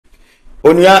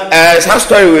Onia sa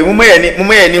story we mumma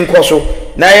ye ni nkoso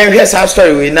na ye hwe sa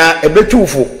story we na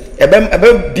ebetwufo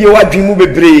ebe bie wadwen mu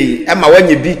bebre e ma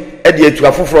wanye bi e de atu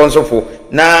afoforo nsofo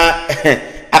na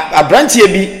abrantie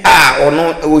bi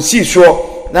ono osi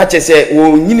so na chese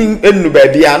wo nyini enu ba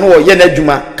bia na wo ye na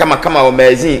adwuma kama o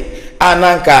magazine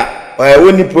ananka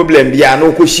woni problem bia na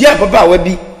okohia baba wa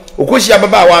bi okohia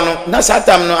baba wa no na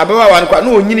satam no ababa wa no kwa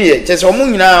na onyini ye chese omo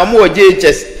nyina omo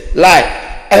JHS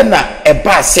lie na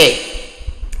eba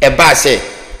se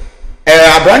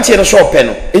abrantie no so pe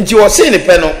no nti wo se ne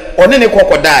pe no one ne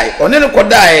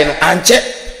kokodai no anche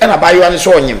na bayo an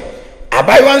so onyem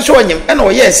abayo an so onyem na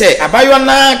wo ye se abayo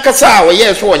na kasa wo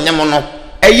ye so onyem no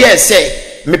ye se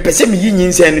me pese me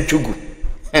yinyinse no tugu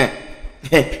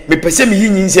me pese me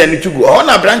yinyinse no tugu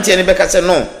na abrantie ne be kase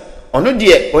no ono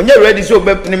de onye ready so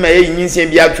be pini ma ye yinyinse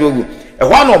bi atuogu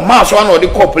ho na ma so na o de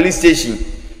call police station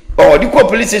the call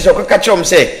police station ka chom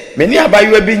say meni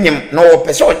abayo bi nyem na wo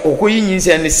pese okoyi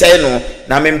nyinse ne sei no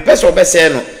na me pese obe sei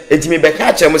no etimi be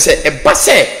ka chem say e ba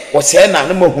sei wo sei na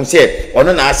na mahu sei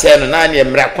ono na sei no na ne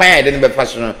mra kwan de ne be fa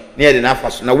so no ne de na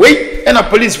fa so na wei e na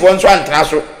police won so antra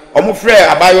so omo frɛ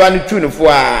abayo anu tu no fo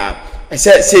a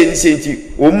sei ni sei nti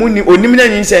omuni onim na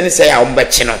nyinse ne sei a ombe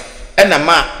chi no e na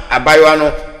ma abayo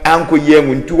anu anko ye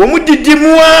ngu ntu omu didi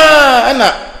mu a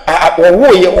na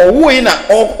owo yi na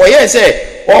oye sei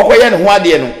okoye ne ho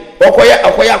ade no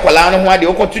okoye akwala no ho ade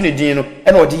okotu ne din no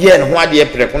e na odi ye ne ho ade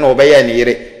preko na obeye ne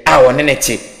yire a woni ne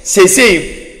ti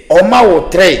sesei oma wo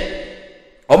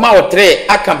 3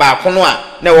 aka ba kono a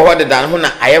na wo hode dan ho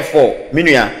na ayefo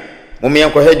menua mome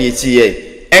enko hade eti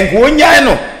ye enko onya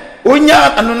no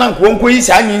onya anu na nko onko yi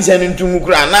sa nyinse no ntumu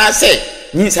kura na se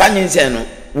nyinsa nyinse no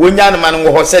wonya no man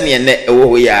wo ho se ne ne ewo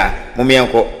ho ya mome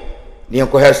enko ni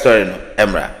enko hair story no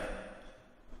emra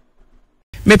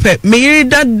mepe me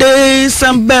that day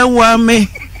sambe wa me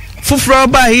fufro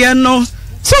ba ye no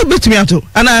so betumi ato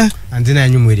ana antina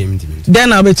anyum we dem ntimi then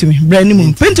na betumi bra ni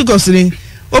mu Pentecost ni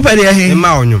opere he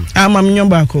ma onyum ama mnyom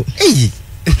ba ko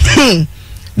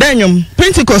then nyom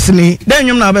Pentecost ni then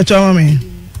nyom na beto ama me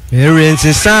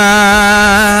Merense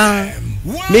sa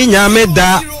minya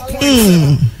meda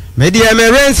media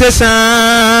merense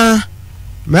sa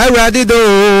meradido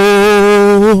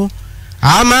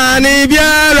amani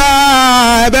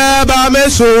biara beba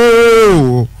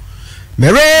meso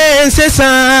merense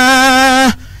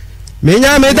sa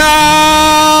minya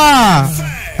meda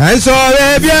enso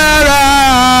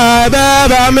biara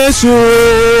beba meso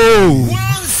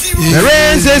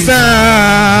merense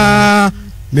sa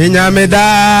minya meda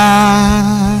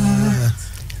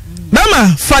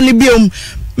mama fani biom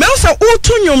me usa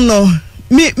utunyom no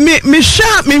mi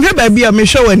sha mi hwe ba bia mi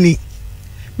hwe wani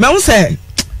me usa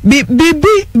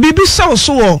bibi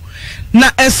so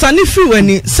na esani fi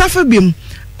wani safa biom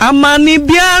amani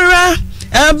biara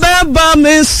ebeba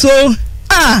meso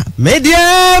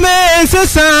media me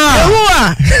sesa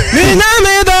ewa minya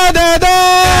meda da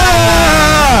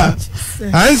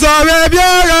anso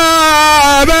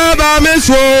biara beba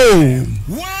meso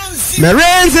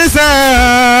merense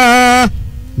sa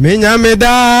minya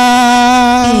meda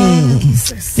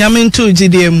yamintu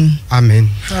jidem amen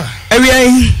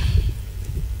ewiai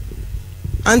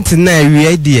antina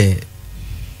ewiai de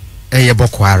eye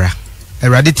bokwara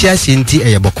erade ti ase nti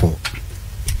eye bokwo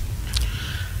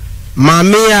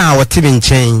mame a wote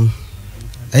binchen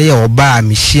eye oba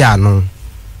mihia no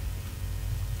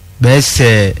be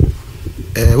se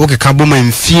woke kaboma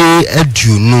mfie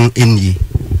aduonu enie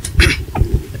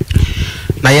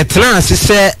na yetena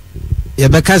asese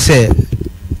yebeka se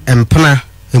empana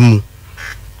emu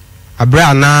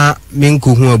abra na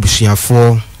menko hu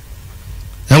abusuafo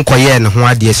enkoye ne ho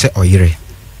ade se oyere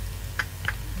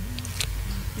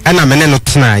ana mene no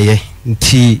tena ye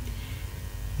nti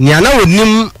ni ana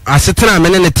wonim asetena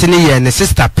mene ne tene ye ne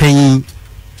sister pan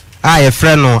a ye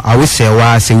frɛ no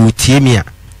awosewa se wotie mi a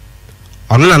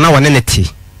ono na wone ne ti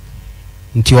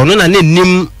nti ono na ne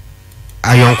nim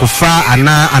ayonkofa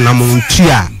ana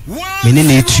anamontu a mene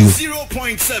ne etu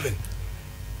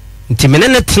nti mene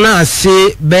ne tena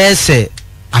ase bese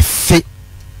afe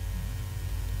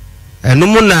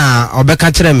enomu na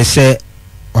obeka kire me se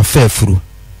ofa afuru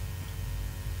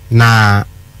na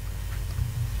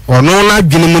ono na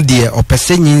dwene mu de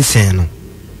opese nyinsen no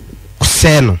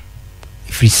ose no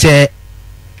ifri se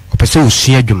opese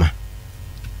osua adwuma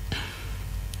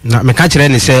na me ka kire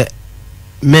ne se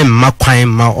memma kwan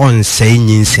ma onsai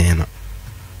nyinsen no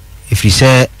ifri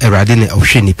se erade ne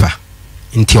ohwe nipa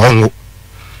nti onwo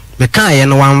me ka ye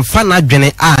no wamfa na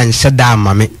dwene a nse da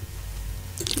amame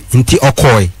nti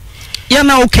okoi ya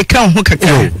na okeka ho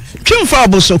kaka twimfa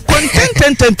aboso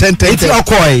content nti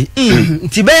okoi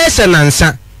nti be se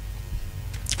nansa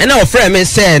ena ofre me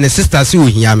say ne sister si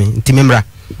ohia me ntimi mra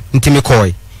ntimi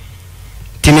koy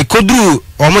ntimi kodru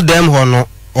omodam ho no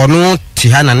ono ti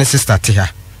ha na ne sister ti ha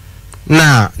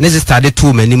na ne sister de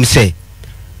tu manim say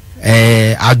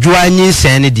adwoa nyi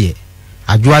sen ne de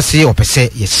adwoa se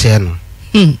opese ye se no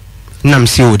nam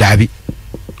se o dabi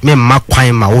me ma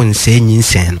kwan ma won se nyi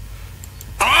sen no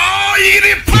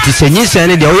iti se nyi sen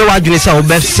ne de wo wadwene se wo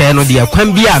be se no de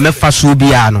kwan bia mefa so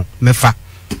bia no mefa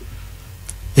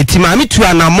iti ma mi tu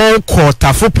anamo ko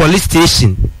Tafo police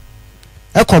station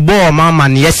ekobo mama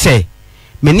ne yese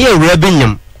me ne ewura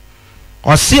benyam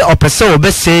o se opese wo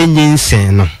be se nyi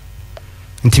sen no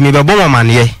iti me bebo mama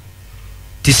ne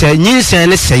ti se nyi sen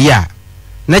ne se ya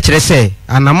na kire se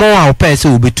anamo a opese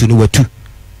wo betu no watu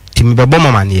ti me bebo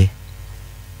mama ne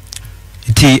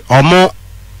iti omo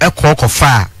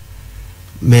ekokofa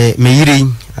me yiri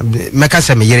meka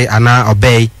se me yiri ana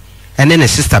obey ene ne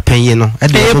sister penye no e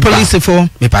de police for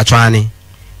me patwane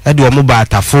e de omo ba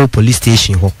Tafo police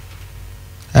station ho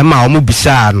e ma omo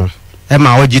bisa no e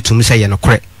ma oji tum se ye no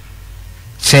kre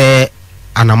se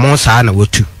anamon sa na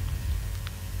watu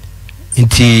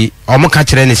nti omo ka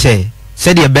kire ne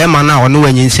se de be ma na ono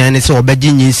wanyi nsen ne se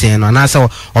obegi nyinsen no na se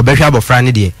obehwa abofra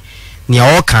ne de ne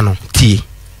o ka no tie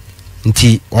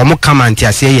nti omo kama nti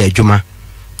ase ye adwuma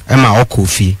e ma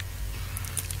okofi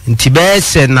nti be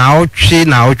se na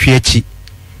otwe achi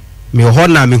me ho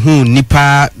na me hu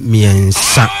nipa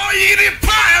miensa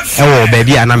ewo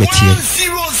baby ana metie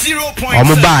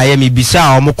omo ba ye me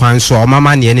bisa omo kwan so omo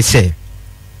ma ne se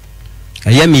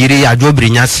eye me yiri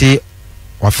adwobrinya se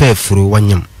wafa afuru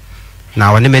wanyam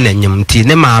na wone me na nyam nti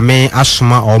ne maame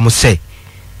asoma omo se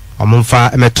omo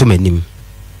mfa emeto manim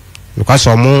because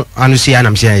omo anu si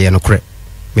anam se ye no kre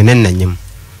me ne na nyam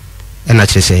ena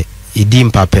chese idi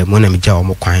mpape mo na meja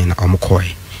omo kwan na omo koy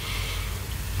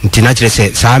nti na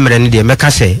chese saa mere ne de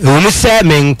meka se omo se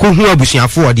me nkohu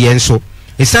abusuafo ode enso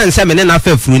esan se me ne na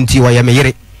fa afuru nti wo ye me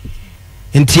yire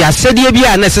nti asede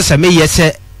bia na sese me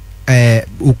yese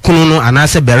ukunu no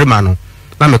anase berima no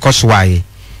na me kosoaye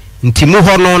nti mu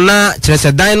ho no na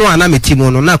chese dan no ana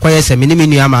metimu no na kwaye se me ne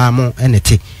menu ama mo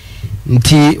enete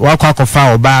nti wakwa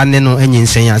akofa oba ne no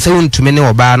anyinsen ya se wontume ne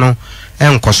oba no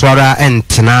enkosora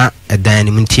entena edan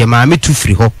ni nti ma metu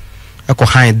firi ho ekọ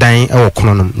han dan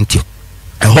ewokono no nti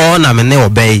eho na me ne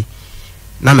obey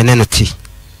na me ne no ti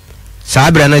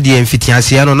saabra na die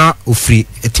mfitiase no na ofiri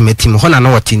etimetim ho na na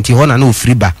wotinti ho na na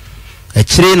ofiri ba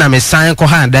ekire na me san kọ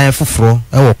han dan foforo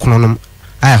ewokono no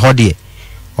ai ho de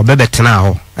obebetena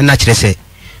ho na kire se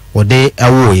wode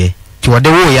ewoye ti wode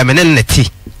woye me ne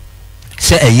neti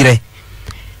se eyire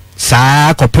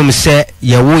saa kopum se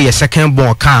ye wo ye second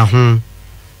born ka ho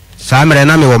saa mere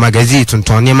na me wo magazine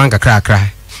tonton ni man kakra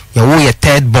ye wo ye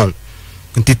third born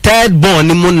nti third born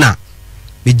ni mu na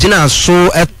me gina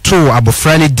so eto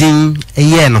abofra ni din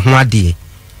eye no ho ade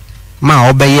ma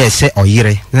obeye se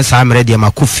oyire na saa mere de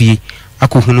makofie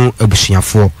akohunu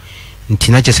abusuafo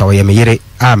nti na chese wo ye me yire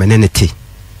a me ne neti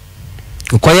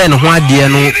koye no ho ade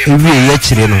no ewie ye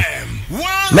kire no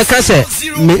meka se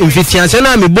mfitianse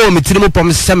na me bo me tirimu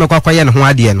pom se me kwakwaye ne ho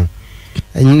ade no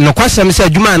no kwasem se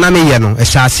adwuma na me ye no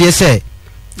ehyaase se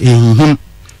ehihim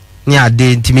ni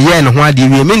ade ntimi ye ne ho ade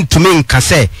wie me ntumi nka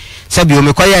se bi o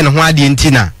me kwaye ne ho ade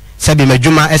ntina se bi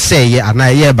madwuma ese ye ana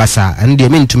ye basa ande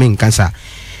me ntumi nka sa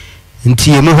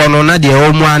nti emu ho no na de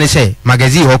o mu ane se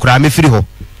magazine ho kura me firi ho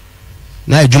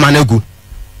na adwuma na gu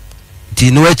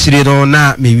nti no akire no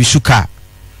na me wisuka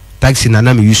taxi na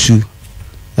me wisu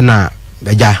na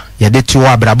beja yede ti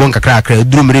wa brabon kakra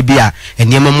durumre bia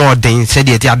eniem mo den se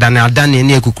de ti adane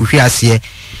ne ekukuhwe ase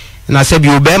na se bi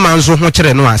obe ma nso ho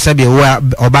kire no a se bi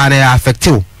oba na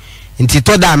affective nti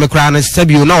to da me kra na se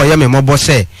bi na oye me mobo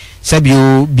se bi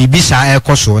bibisa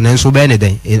ekoso na nso be ne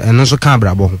den enso ka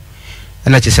brabo ho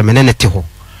na che se me ne te ho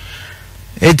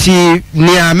eti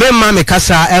ni a me ma me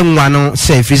kasa enwa no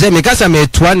se fi se me kasa me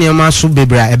toa ne ma so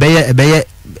bebra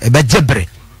ebe jebre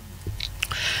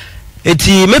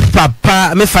eti me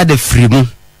papa me father free mu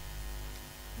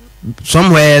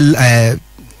somewhere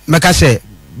meka se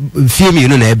fie mi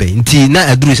no na ebe nti na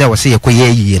aduru se wose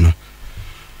yekoye yiye no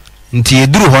nti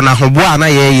eduru ho na hobo ana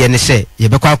ye ne se ye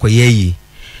bekwa akoye yi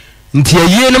nti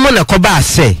ayi no mo na koba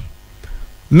ase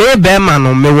me be ma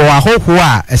no me wo ahoho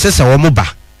a esese wo mo ba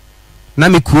na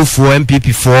me kuofo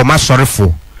MPP4 ma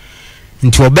sorefo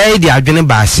nti obey di adwene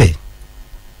ba ase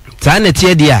ta na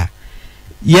tie dia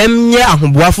yemye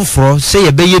ahoboa foforo se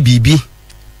ye beye bibi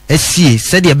esie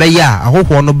se de beye a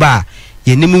ahoho no ba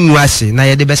ye nim nwu ase na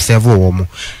ye de be serve wo mo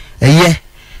eye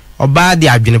oba de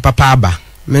adwene papa aba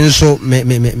me nso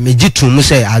me gitum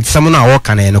se asam no a wo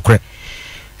ka na ye no kre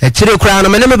chire kura no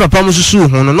me papa mo susu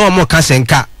ho no mo ka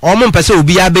senka o mo mpese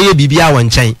obi abeye bibia wo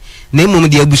nchen na emum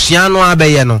de abusua no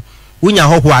abeye no unya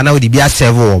hoho ana odi bia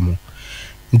serve wo mo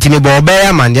nti me bo be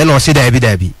ya man de na o se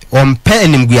dabi o mpe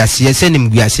animguase se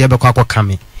animguase be kwa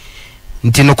kame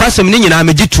nti no kwasem ni nyina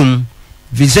megitum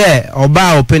vize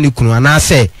oba openi kunu ana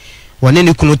se wone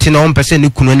ni kunu ti na o mpese ni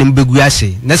kunu anim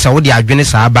beguase na se wo de adwene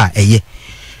sa aba eye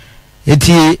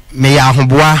eti me ya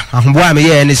ahoboa me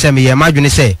ye ne se me ye madwene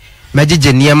se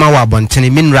megege niema wa bontene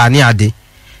minra ne ade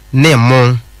ne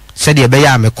mo se de be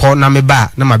ya me ko na me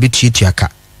ba na ma betuatuaka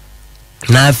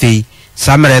na afi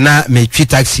samere na me twi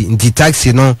taxi nti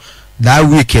taxi no that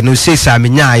week no say sa me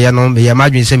nya aye no me ye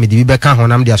madwene se me de bi be ka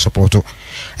honam de supporto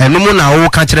eno mu na wo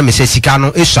ka kire me se sika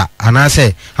no esha ana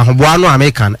se ahoboa no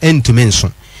American entumi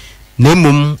nso na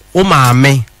mum o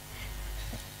maame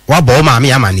wa bo o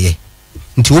maame amane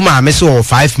nti wo maame se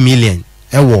 5 million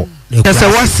ewo ese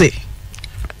wase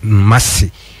masi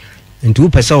nti wo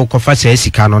pese wo kofa se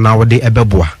sika no na wo de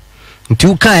ebeboa nti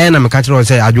wo kan na me ka kire wo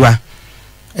se adwoa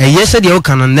eye se de wo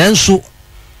kan no nanso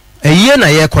eye na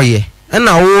ye koye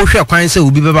na wo hwe kwan se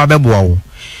obi beba beboa wo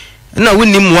na wo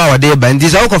nim wa wo de ba nti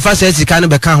se wo kofa se sika no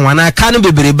be ka ho na ka no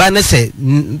bebereba ne se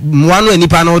mwa no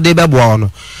anipa no de beboa wo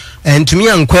no entumi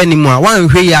ankwa animu a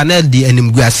wanhwe ya na de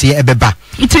animguase ebeba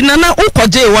nti nana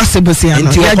ukoje wase bosia no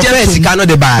nti ya je sika no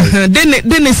de ba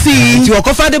de si nti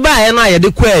okofa de ba ye no ya de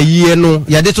kwa ayie no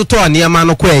ya de toto niema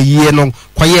no kwa ayie no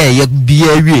kwa ye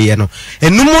bia awie no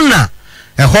enumu na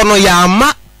eho no ya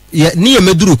ama ni ye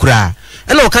meduru kura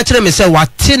na oka kire me se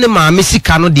wate ne maame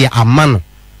sika no de ama no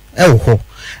ewo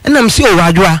na msi o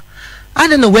wadwa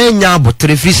ade na wanya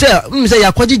abotre fi se mse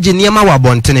yakogege niema wa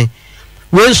bontene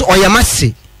wenso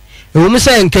oyamase ewo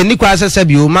mse nke ni kwa asese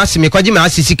bi o mase me kwaji me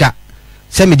asisika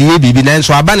se me de ye bibi na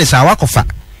nso aba ne sa wakofa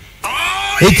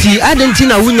eti adenti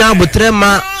na wunya abotre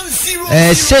ma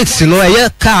 6 no eye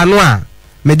ka no a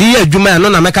me de ye adwuma no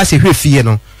na meka se hwefie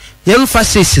no ye mfa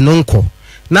 6 no nko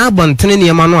na abontene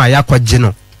niema no ayakoge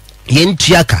no ye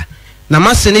ntuaka na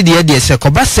mase ne de se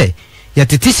koba se ya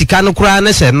tete sika no kura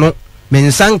ne se no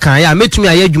mensan kan ya metumi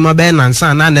aye adwuma be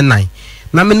nansan na ne nan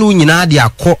na me no nyina de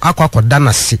akwakoda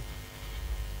na se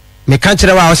me kan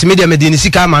kire wa o media medini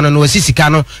sika ma no sika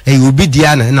no obi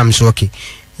dia na me so okay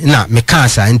na me kan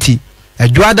sa nti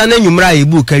adwada na nwumra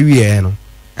ebu ka wie no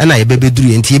na ye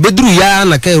bebeduru nti ye beduru ya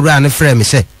na ka ewura ne frɛ me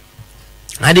se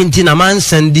ade nti na man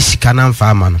san di sika na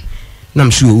mfa ma no na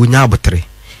me so onya abotre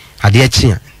ade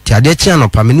akia ti ade akia no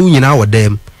pa me no nyina wo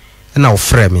dem na wo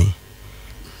frɛ me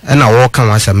na wo kan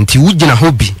wasam nti wugina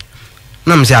hobi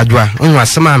na me se adwa onhu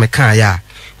asem a me kan ya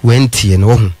wentie no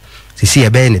ho sisi ye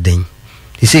be ne den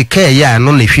sisi kai ya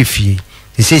no na hwefie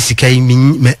sisi sika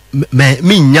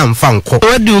mi nyam fa nko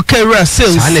wadu kawra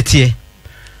sales anetie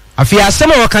afia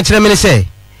asem a waka kire me ne se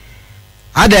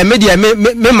ada media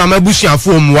me mama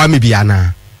busuafo omwa me bia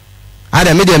na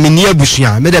ada media me ni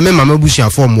abusua me de me mama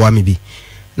busuafo omwa me bi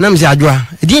na me se adwa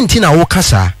edi nti na wo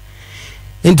kasa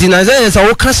nti na ze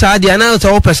wo kasa dia na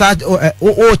so wo pesa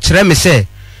o kire me se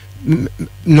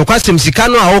no kwasem sika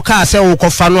no a wo ka se wo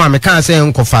kofa no a me ka se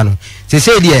nkofa no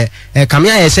se de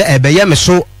kamia ye se ebeye me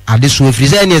so ade so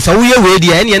ofrize ene se wo ye we de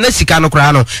ene na sika no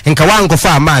kra no nka wa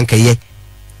nkofa ama nka ye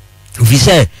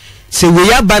ofrize se we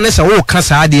ya ba ne se wo ka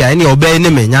sa ade ene obe ne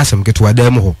me nya asem keto ada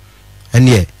mu ho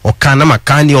ene o ka na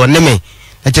maka ne o ne me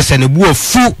na che se ne bu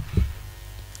ofu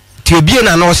ti obie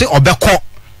na no se obekọ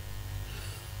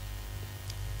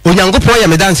onyankopon ya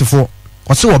me dansefo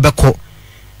o se obekọ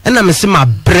ena me se ma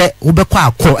bre obekọ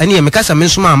akọ ene me kasa me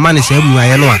nso ma ama ne se amu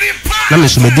aye no a na me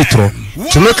so me ditro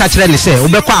to me ka kire ne se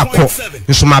obekọ akọ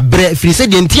nso ma bre firi se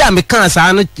de ntia me kan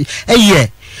sa no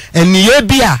eye eniye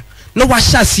bia na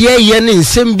wahase eye ne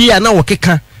nsem bia na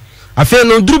wokeka afi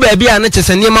no duru ba bia na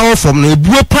chese ne ma wo fom no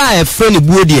ebuo pa efe ne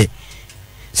buo de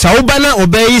sa oba na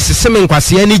obayi seseme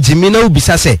nkwase ne jimi na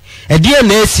obisa se ede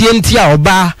na esie ntia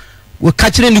oba wo ka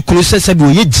kire ne kunu sese bi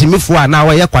oye jimifo a na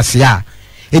wo ye kwase a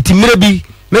etimire bi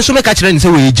me so me ka kire ne se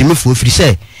wo ye jimifo firi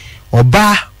se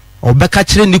oba ka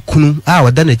kire ne kunu a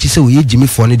wada na chi se wo ye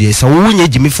jimifo ne de sa wo nye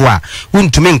jimifo a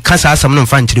wontumi nka sa asam no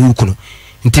mfa nkire wo kunu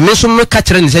nti me so me ka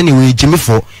kire ne se ne wo ye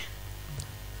jimifo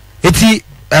eti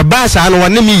ba sa no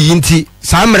wone mi yi nti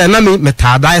sa mre na me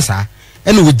metada sa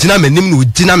ene wo gina manim no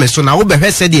gina me so na wo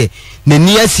behwe se de na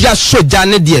ni asia soja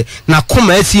ne de na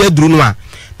koma asia duru no a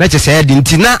na che se de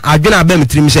nti na adwena ba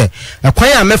metrim se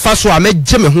ekwan a mefa so a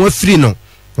megye me ho afiri no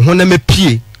ho na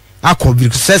mepie akọ bi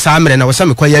se sa mre na wo se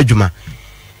me kwa ya adwuma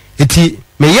eti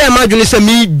me ye ma adwene se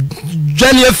mi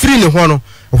dwane afiri ne ho no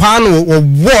hwa no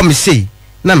wo me sei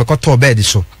na me kọtọ bed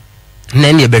so na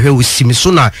ene behwe wo simi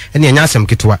so na ene anya asem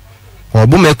ketwa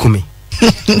obo makumi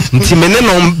nti me ne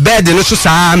no bed no so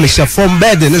saa me shefom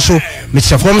bed no so me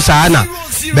shefom saa na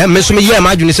be me so me ye ma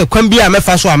adwene se kwan bia me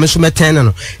fa so a me so meten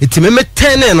no nti me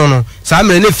ten no saa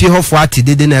me ne fie hofo ati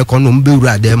dede na ekọ no mbe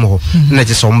wura dem ho na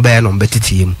je so mbe no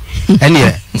mbetiti mu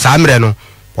ene saa me no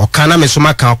okana me so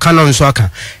maka okana nso aka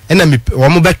ena me wo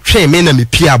mo betwe me na me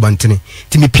pia abantene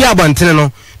nti me pia abantene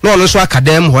no no no so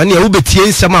akadem ho ene wo betie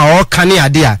nsem a okane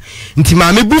ade a nti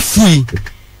ma me bufui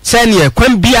sene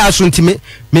kwan bia so nti me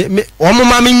wo mo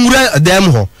ma me nwura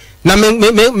dem ho na me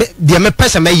de me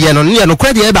pesa me ye no ne no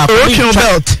kra de ba ko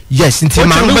belt yes nti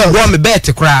ma me wo me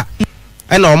belt kra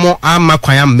ena wo mo ama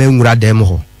kwan am me nwura dem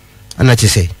ho ana che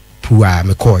se puwa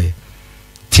me koy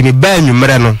ti me ba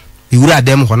nwumre no iwura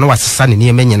dem ho no wasesa ne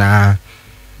ne nyina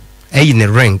ayi ne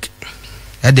ring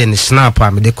e de ne snap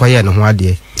am de koye ne ho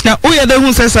ade na uye de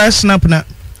hu sesa snap na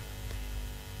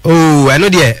oh I know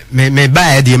de me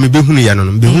ba e de me behunu ya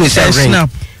no be hunu se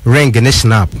ring ne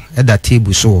snap e da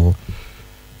table so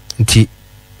nti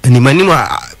ani mani mo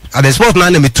at the sport na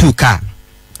me two car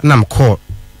na me call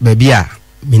baby a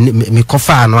me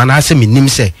kofa no na se me nim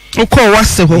se o call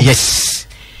wase ho yes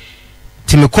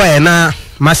ti me call na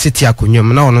masiti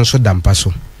akonyom na ono so dampa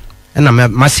so na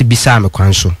masi bisa me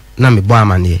kwan so na me bo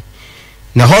amane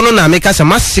na hono na me ka se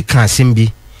masi kan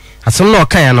simbi asem na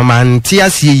okan ya no man ti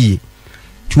ase yi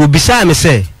ti obisa me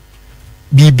se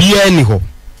bibia ni ho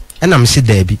na me se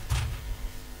dabi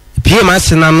pie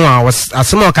masi na no a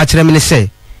asem o ka kire me ne se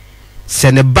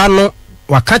ne ba no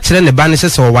waka kire ne ba ne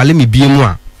se o wale me bie mu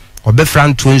a obefra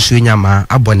nto nsuo nyama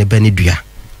abɔ ne ba ne dua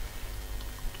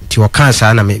ti o kan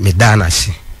sa na me da na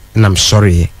se and I'm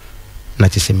sorry na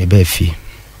te se me ba fi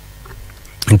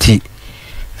nti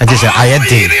ante se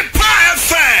ayede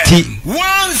ti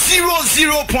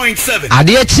 100.7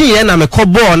 ade chi ye na me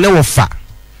kɔbɔ ne wo fa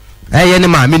eye ne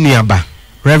ma me nuaba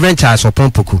Reverend Charles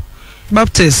Opompoku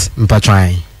Baptist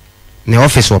mpatwan ne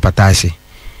office wo patase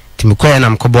ti me kɔye na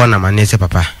me kɔbɔ na ma ne se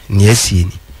papa ne asie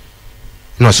ni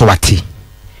no so wate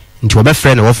nti wo be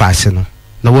frɛ ne wo fa ase no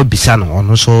na wo bisa no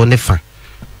ono so ne fa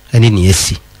ani ne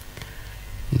asie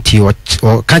nti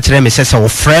o ka kire me sese wo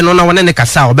frɛ no na wone ne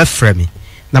kasa wo be frɛ me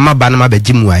na maba na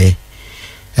mabaji mu aye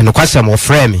eno kwasem wo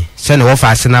frɛ me se ne wo fa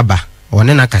ase na ba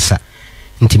wone na kasa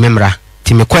nti memra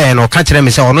ti me koye no ka kire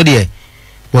me se ono de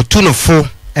wo tu no fo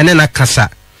ene na kasa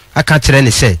aka kire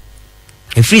ne se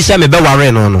efri se me be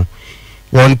ware no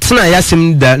won tena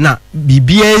yasem da na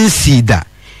bibia nsi da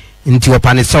nti wo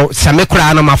pa ne se me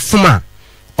kura no mafoma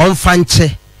onfa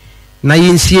nche na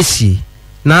yensiesie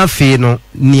na afi no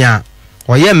nia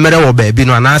oye mmere wo baabi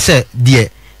no anase de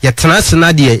ye tena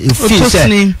sena de efi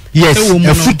se yes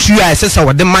afutuo a sesa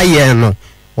wo de maye no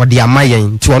wo de amaye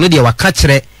nti wono de waka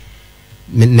kire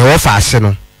ne wo fa ase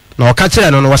no na wo ka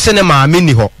kire no wo se ne maame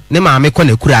ni ho ne maame ko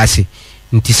na kura ase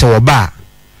nti se wo ba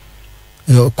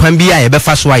kwan bia ye be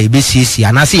fa so a ye be siesie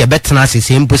anase ye be tena ase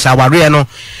se mpo sa ware no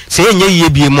se enye yie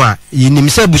bie mu a yinim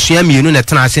se busua mienu na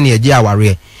tena ase ne ye gi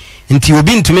aware nti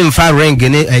obi ntumi mfa ring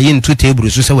ne ayi ntu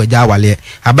table so se wagya awale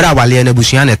abra awale na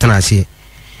busua na tena ase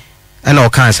ana o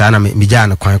kan sa na me gya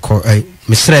na kwan ko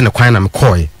me sere ne kwan na me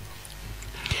koy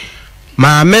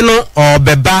ma me no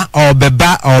obeba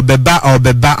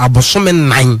abosome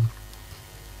nan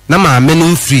na ma me no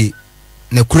mfiri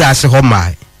na kura ase ho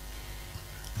mai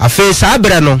afi sa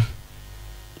abra no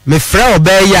me frɛ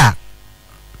obeya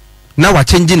na wa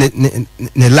change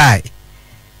ne lie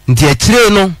nti akire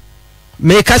no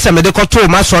me kasa me de koto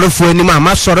ma sorefo anim a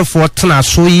ma sorefo tena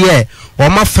so ye o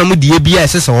ma fam de bia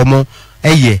sese wo mo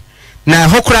eye na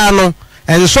hokura no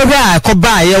enso hwe a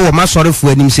koba ye wo ma sorefo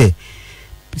anim se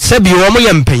bi wo mo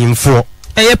ye mpanyimfo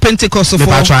eye Pentecost fo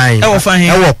e wo fa he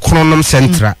e wo kronom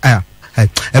central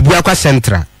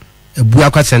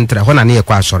ebuakwa central ho na ne ye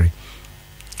kwa asore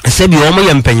bi wo mo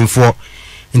ye mpanyimfo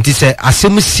nti se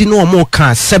asemsi no mo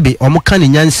ka bi wo mo ka ne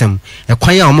nyansem e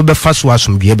kwan a wo mo befa so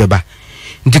asomdue beba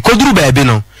nti koduru baabi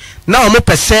no na omo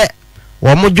pese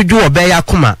wo mo dwudwu obeya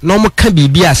akoma na omo ka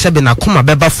bibia asebe na akoma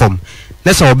beba fom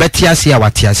na se obeti ase a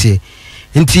wate ase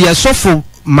nti yesofo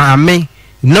maame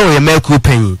na o yemaku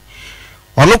panyi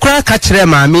ono kra ka kire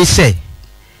maame se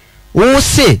wo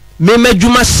se me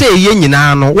madwuma se ye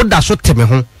nyina no wo da so teme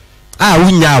ho a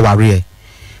wunya aware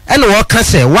ene wo ka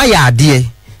se wa ya ade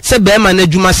se be ma na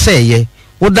adwuma se ye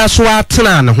wo da so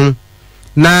atena ne ho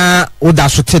na oda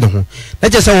so te ne ho na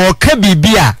je se wo ka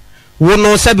bibia wo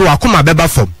no se bi wakoma beba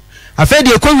fom afa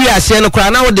de ko wi ase no kra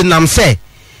na wo de nam se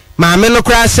maame no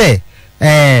kra se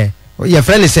ye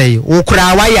friend say wo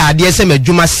kra wa ya ade se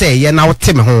madwuma se ye na wo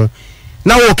te me ho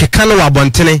na wo keka no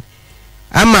wabontene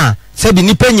ama se bi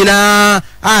nipa nyina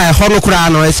ho no kra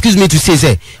no excuse me to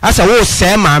say asa wo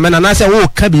se maame na se wo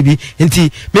ka bibi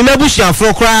nti me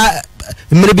mabusuafo kra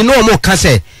mmerebi no mo ka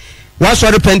say wa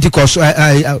sorry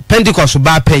Pentecost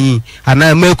ba panyi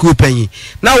ana maku panyi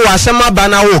na wo asem aba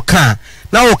na wo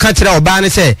ka kire oba ne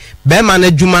say be ma na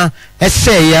dwuma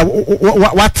ese ye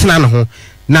watena ne ho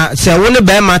na se wo ne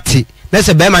be ma ti na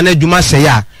se be ma na dwuma se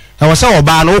ya e wo se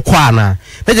oba na wo kwa na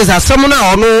na je asem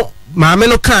na ono maame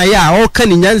no kan ya o ka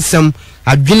ni nyansam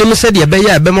adwene mu se de be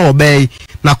ya be ma oba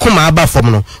na koma aba fom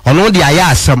no ono de aya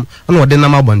asem na wo de na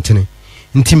mabontene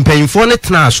nti mpanyimfo ne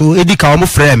tena so edika wo mo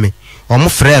frɛ me omo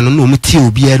frɛ no no mo tie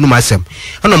obi anu masem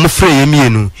ana mo frɛ ye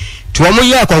mienu ti wo mo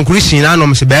ye conclusion na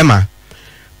no se be ma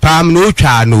pam no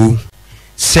twa no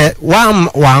se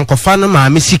wa nkofa no ma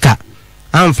mesika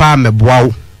amfa meboa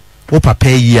wo papa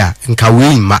yi a nka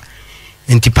we ma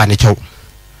enti pane chew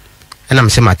ana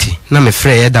mse mate na me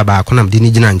frɛ ye da ba ko na mde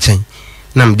ni gina nchen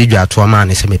na mde dwa to ma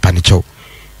ne se me pane chew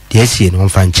de asie no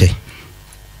mfa nche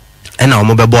ana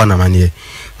omo bebo na mane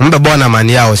mbebo na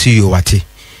mane a o si yo wate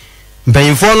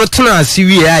mpanyimfo no tena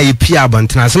asiwie a epi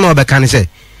abantena asema obeka ne se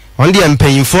on de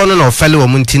mpanyimfo no na ofele wo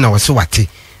munti na wo se wate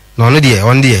na ono de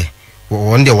on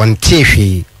de won tie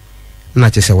hwe na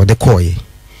che se wode koye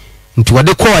nti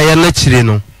wode koye na chire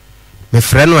no me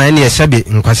frɛ no ene esabe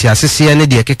nkwasi asese ne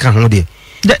de keka ho de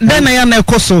den na ya na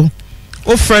ekoso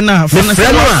o frɛ na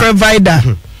frɛ vida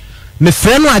me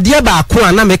frɛ no ade ba ko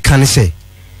ana me kan se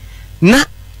na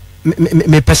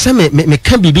me pese me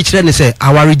kan bibi kire ne se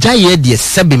aware gyaye de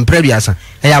sebe mpraduasa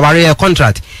e aware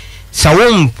contract sa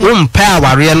won pa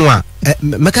aware no a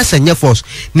meka sanya force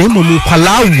na emom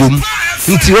kwala wom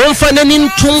nti won fa nani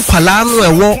ntum kwala no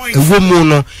ewo mu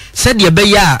no se de be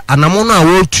ya anamo no a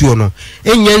wo tuo no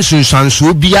enya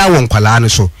nsunsanso bia won kwala no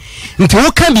so nti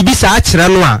wo kan bibi sa akire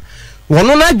no a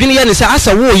wono na adwene ye ne se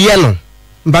asa wo ye no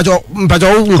mbajo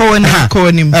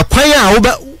kowani kwan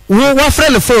a wo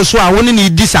friend phone so a woni ni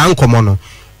di sa nkomo no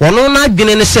wono na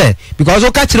adwene ne se because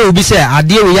wo ka kire obi se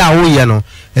ade wo ya wo ye no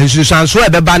ensusanso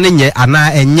ebeba ne nye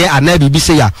ana enye ana bibi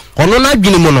se ya ono na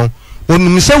adwene mu no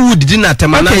onum se wudidi na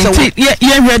tema na se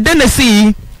ye hwede na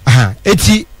si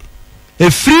eti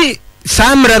efri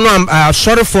samre no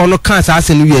sorry for no kan sa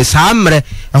ase no wie samre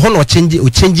ho no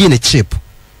change ne chip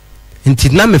enti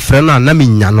na me frɛ no na me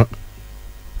nya no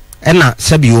ena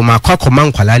sabi wo makwa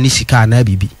nkwala ni sika na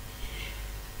bibi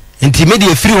enti me de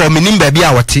efri ho menim ba bi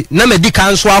a wote na me di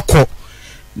kan so akɔ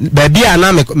ba bi a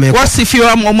na me wasi fi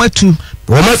wa momatu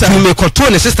me koto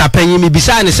ne sister panyi me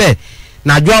bisa ne se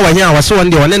na adwo awanya a wase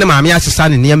wonde wone ne maame asesa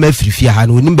ne ne ma afirifi ha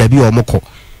na onim ba bi o mokɔ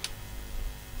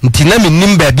nti na me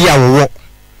nim ba bi a wo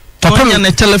topem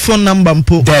ne telephone number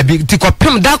mpo da bi ti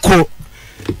kopem dako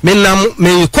me nam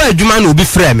me kwa adwuma na obi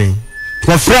frɛ me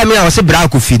ko frɛ me a wase bra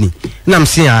ko fini na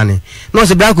mse ane na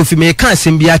wase bra ko fi me ka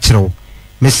asem bi a kyerɛw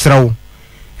me srɛw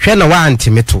hwɛ na wa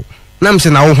antimeto na mse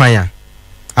na wo hwan a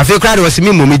afi kra de wase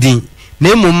me momidin na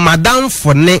emu madam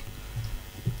fo ne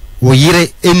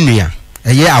oyere enua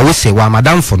eye awose wa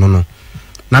madam fo no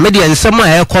na me de ensem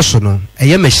a ekoso no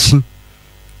eye machi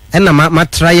ena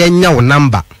matra ya nya wo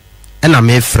number ena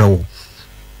me frɛ wo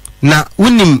na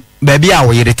unim baabi a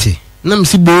wo yerete na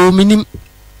msi bo minim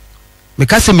me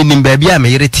kase minim baabi a me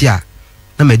yerete a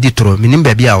na me di toro minim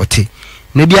baabi a wote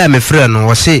na bia me frɛ no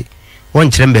wo se won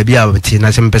kyerem baabi a wote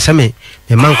na se mpese me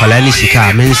man kwala ni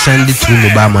sika me send through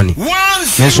mobile money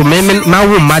me so me ma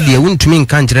wo made wuntumi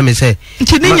nka kyerem me se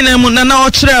nti ni nyina mu na o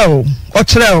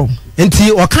kyerɛ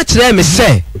nti o ka kyerɛ me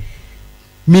se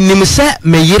minim se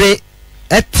me yere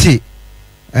eti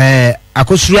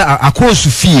akosu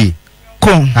fie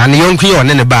kon ani yonku ye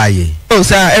one ne baaye o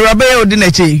sa erabe ye odi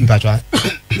na chi patwa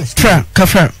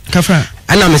kafa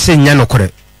ana me se nya nokore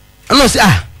ana se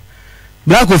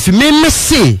black of me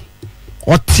se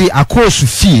oti akosu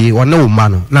fie one wo ma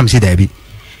no na me se da bi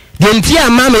de nti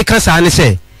ama me ka sa ne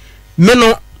se me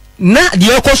no na de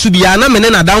akosu bia na me ne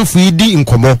na damfo idi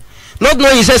nkomo not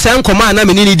no yi se nkomo na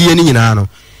me ni die ni nyina no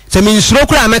se me nsuro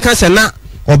kura me ka se na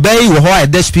obey wo ho a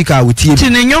the speaker with you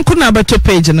tin nyonko na beto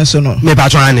page na so no me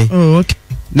patwa ne okay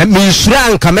na me nsuro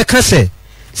anka me ka se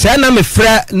na me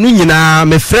fra no nyina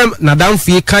me fra na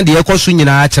damfo yi ka de akosu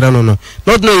nyina a kyere no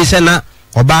not no yi se na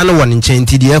oba no won nchen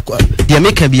ti de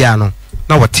me ka bia no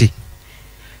na wote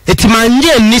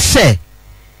etimanje ni se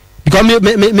because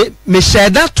me share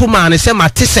that to man se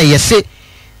mate se yese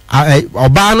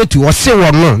oba no ti wo se wo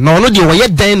no na ono de wo ye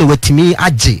dan na watimi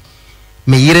age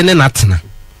me yire ne natena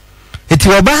eti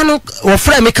oba no wo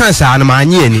fra me kansa na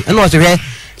manye ani na wo se hwe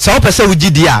sa wo pese wo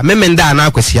gidi a me menda na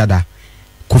akwasiada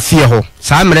ko fie ho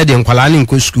sa mere de nkwala ne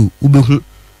nko school ubehu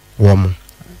wo mo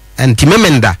enti me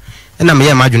menda na me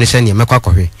ye madwene se ne mekwa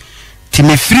kohwe ti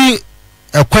me free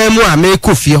ekwan mu a me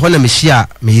ko fie ho na me hia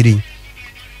me yire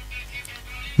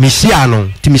misia no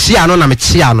ti misia no na me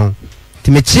chia no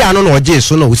ti me chia no na oje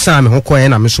so na osan me ho koye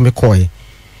na me so me koye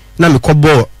na me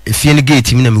kobo efie ne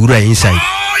gate mi na me wura inside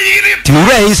ti me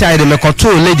wura inside me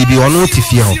koto lady bi ono ti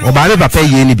fie ho oba me papa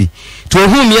ye ni bi to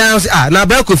hu mi na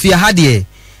ba ko fie ha de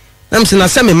na me se na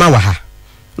se me ma wa ha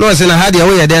no se na ha de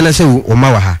wo ye de na se o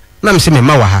ma wa ha na me se me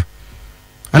ma wa ha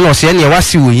ana o se ne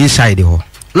wasi wo inside ho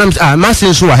na me ma se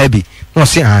nso wa ha bi no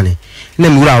se ane na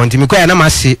me wura wonti me koya na ma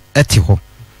se eti ho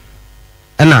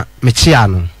ana me chia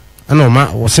no ana o ma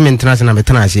o se me international na me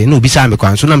tana se na obi sa me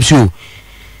kwan so na me se o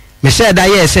me said that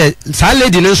yes sa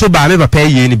lady no so ba me papa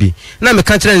ye ni bi na me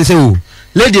ka kire nse o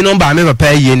lady no ba me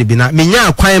papa ye ni bi na me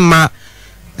nya kwan ma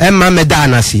me da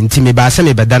na si nti me ba se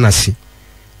me beda na si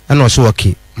ana o so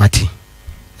okay mati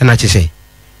ana che say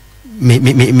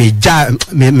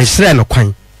me sre no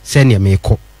kwan se ne me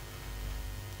ko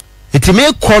eti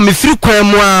me ko me firi kwan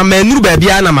mu a ma nuru ba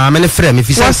bia na ma me ne frɛ me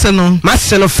fi se ma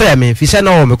se no frɛ me fi se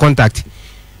no me contact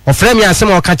o frɛ me asem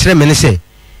o ka kire me ne se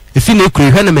efi na ekure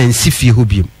hwe na ma nsi fie ho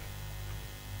biem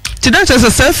ti dan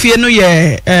se fie no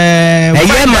ye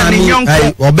mami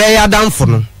obey adamfo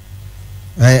no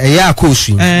ya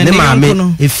akosu ne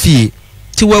mami efie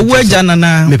ti wawu agya na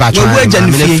wawu agya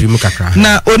ne fie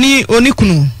na oni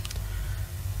kunu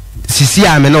sisi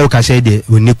ame na o ka se de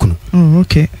oni kunu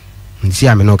okay sisi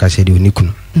ame na o ka se de oni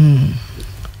kunu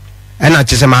ana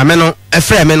ti se mami no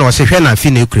efre me na o se hwe na fie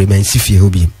na ekure ma nsi fie ho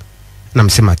biem na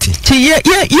mse mati ti ye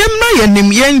na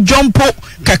yenim ye njompo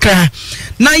kakra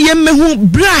na ye mehu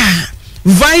bra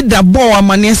vida bo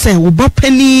amane se wo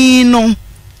bapani no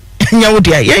nya wo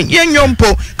dia ye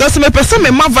njompo cause me pese me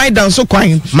ma vida so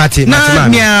kwan mati na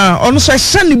nya ono so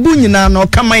hye ne bu nyina na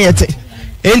okama yete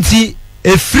enti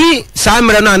efri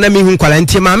samre no na me hu kwala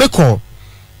enti ma me ko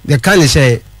the can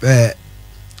say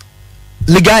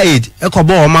legal aid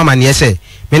ekobo o mama ne se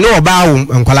me ne oba wo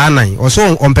nkwala nan o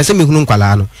so on pese me hu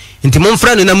nkwala no nti mo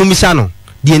mfra no na mo misa no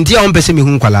de nti a on pese me hu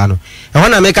nkwala no e ho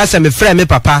na me ka se me frɛ me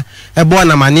papa e bo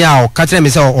na mane a o ka kire me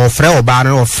se o frɛ oba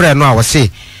no o frɛ no a wo se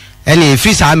ene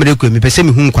efri sa amere ko me pese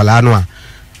me hu nkwala no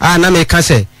a na me ka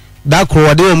se da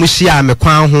kro de o mu hia me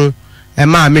kwan ho e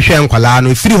ma me hwɛ nkwala no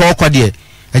efri ho kɔ de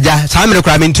eja sa amere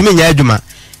kra me ntumi nya adwuma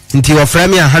nti o frɛ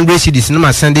me 100 cedis na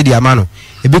ma send de ama no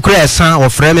ebi kura esan o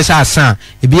frɛ me sa asan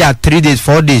ebi a 3 days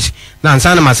 4 days na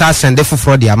ansan na ma sa send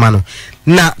for de ama no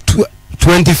na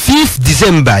 25th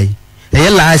December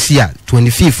last year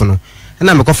 25th no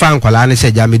na me ko fa nkwala ne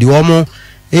se ja me di omo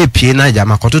pie na ja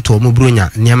makototo omo bronya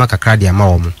niama kakra de ama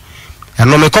omo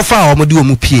eno me ko fa omo di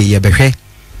omo pie ye behwe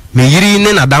me yiri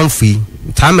ne na damfui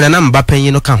tamre na mba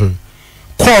panyi no ka ho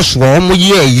course wo omo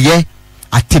ye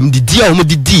atem didi a omo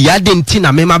didi ya de nti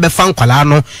na me ma be fa nkwala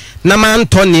no na ma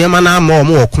nto niama na ama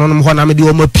omo okno no ho na me di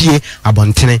omo pie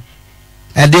abontene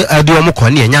ede omo ko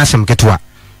ne nya asem ketwa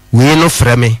we no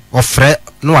frɛ me ofrɛ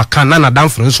no aka na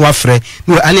damfo nso afrɛ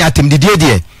no ani atem didie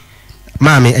die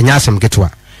maame enya asem ketwa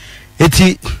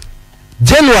eti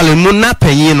January mu na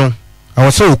panyi no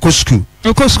awoso okɔ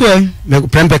school me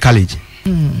Prempeh college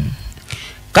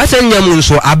ka se nyam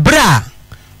nso abra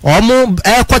omo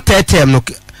ekɔ term no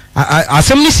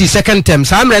asem ni si second term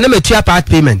samre na matua part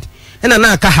payment ena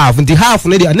na aka half nti half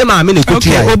no de na maame ne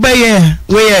kotua okay obeye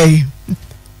we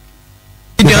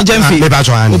me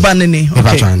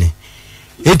batwane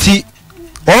eti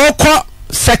oko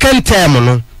second term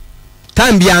no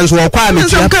time bia nso okwa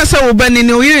ametua nka se wo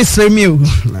banini o yiri sremi o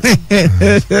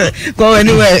go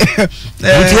anyway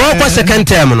eti oko second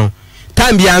term no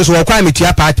time bia nso okwa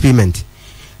ametua part payment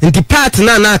nti part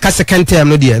na aka second term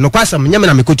no de no kwasam nyame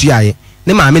na mekotua ye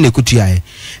ne maame ne kotua ye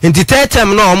nti third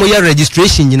term no omo ye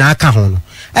registration nyina aka ho no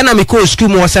ena me ko school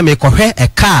mo se me kohwe e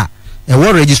car e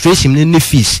wo registration ne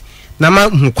fees na ma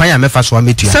kwan ya mefa so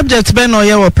ametua subject be no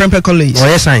ye wo Prempeh college o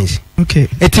ye science okay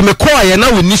eti me call ye na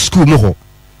we ni school mo ho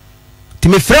ti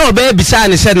me frɛ oba bisa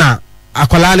ne se na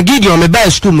akwala na Gideon me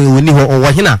ba school mo we ni ho o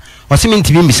wo hina o se me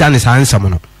ntibi bisa ne sa ansam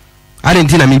no are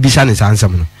na me bisa ne sa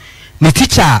ansam no ne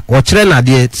teacher o kire na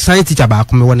de science teacher ba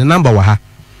ko me wo ne number wa ha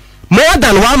more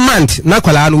than 1 month na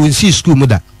akwala no we see school mo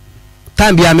da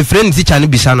time bia me frɛ ne teacher ne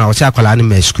bisa na o se akwala ne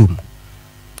me school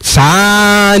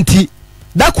santi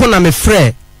da ko na me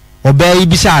frɛ obey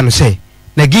bisa no say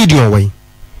na Gideon way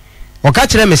o ka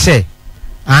kire me say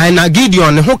ai na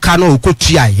Gideon ne ho ka no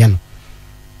okotua ye no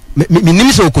me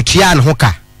nim se okotua ne ho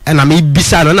ka e na me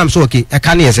bisa no na me so okay e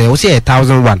ka ne say o say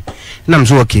 1001 na me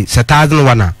so okay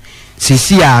 1001 a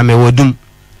sisi a me wodum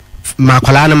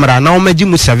makwala na mra na o magi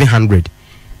mu 700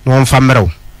 no on famero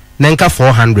na nka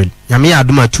 400 nyame ya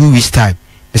aduma 2 weeks time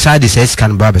beside the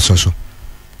scan ba be so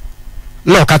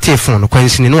no ka telephone no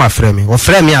kwansini no afrɛ me o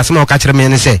frɛ me asema o ka kire me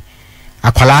ne say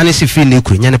akwala ne si fi ne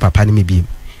kuru nya ne papa ne me bi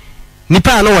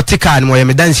nipa no wote ka ne mo ye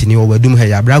me dansi ni o wadum ha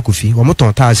ya bra kofi o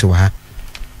moton taase wa ha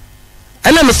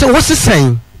ana me se wo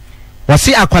sesan wo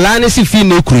se akwala ne se fi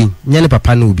na kuri nya ne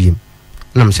papa na obi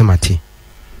na me se mate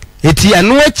eti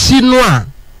anu achi no a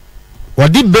wo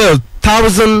di bill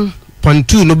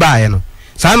 1000.2 no baaye no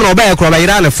saa me no baaye kro ba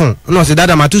yira ne phone no se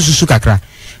dada matu susu kakra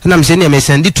na me se ne me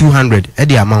send 200 e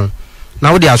di amount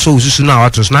na wo di aso susu na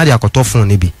wato so na di akoto phone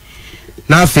ne bi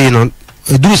na afi no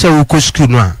edu se wo ko school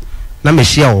no a na me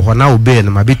share wo ho na obe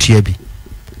no ma betua bi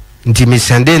nti me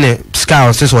sende ne ska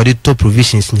o se so di top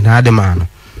provisions ni na de ma no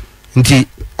nti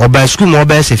oba school mo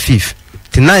oba se 5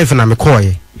 ti 9 na me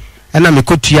koye ena me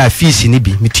kotua fees ni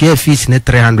bi me tua fees ne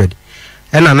 300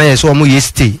 ena na yeso mo ye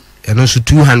stay eno so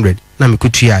 200 na me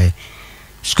kotua e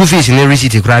school fees ne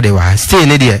receipt kra de wa stay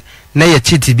ne de na ye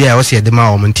chiti bia o se de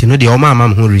ma o nti no de o ma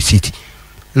ho receipt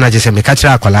na je se me ka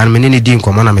kira akwala me ne di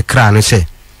nkomo na me kra no se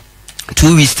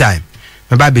 2 weeks time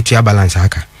me ba betua balance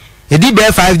aka edi be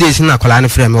 5 days na akwala ne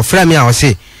frame o frame a o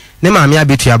se ne ma me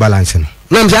abetua balance no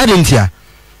na me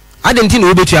adenti na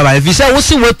obetua ba visa wo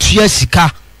se watua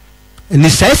sika ni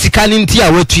sai sika ni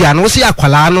ntia watua no wo se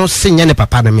akwala no se nye ne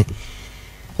papa ne me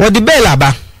wo di bela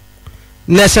ba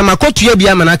na se makotua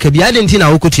bia mana ka bia adenti na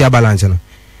wo kotua balance no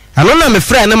ano na me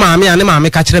frɛ ne ma me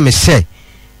ka kyerɛ me se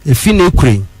efi na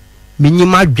ekure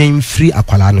menyima dwen free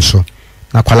akwala no so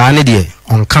na akwala ne de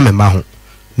onka me ma ho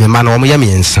me ma na wo ye me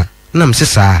yensa na me se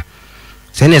saa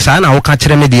se ne saa na wo ka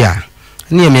kyerɛ me de a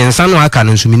ne me yensa no aka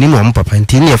no so menim wo papa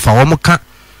nti ne fa wo ka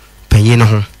panyin no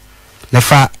ho na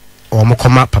fa o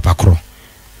mokoma papa kro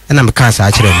na me kan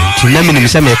sa kire no ti na me nim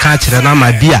se me kan kire na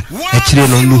ma bia a kire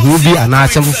no nuhu bi ana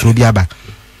asem fufuru bi aba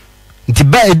nti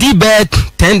ba edi be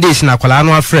 10 days na kwala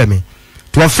no afre me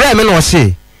to afre me no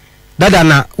se dada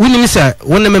na wunim se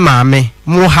wonne me maame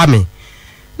mo ha me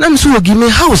na me so ogi me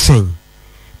housing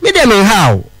me de me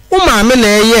how wo maame na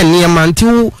eye niam nti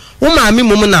wo maame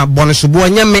mum na bonosobo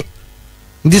nya me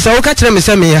ndi sa wo ka kire me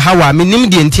se me hawa me nim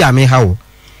de nti a me hawo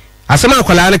asema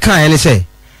akwala ne kan ene se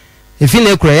efi na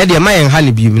ekura ye de ma yen ha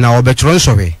ne bi na obetro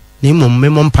nsowe na imom me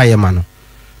mom paye ma no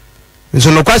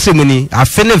nso no kwase mu ni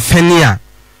afe ne fani a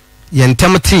ye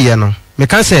ntemte ye no me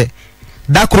kan se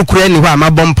da kurukura ni ho a ma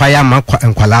bom paye ma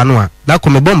nkwala no a da ko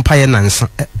me bom paye na nsa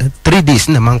 3 days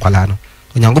na ma nkwala no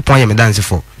onyankopon ye me dance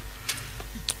for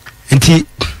nti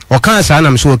o kan sa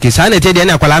na me so okay sa na te de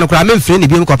na akwala no kura me mfre ni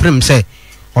bi ko prem se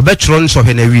obetro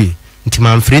nsowe na wi nti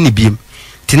ma mfre ni bi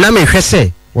ti na me hwe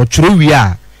se wo churu wi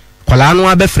a kwala no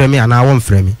abefre me ana wo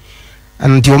mfre me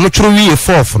nti wo mo churu wi e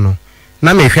fourth no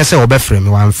na me hwe se wo befre me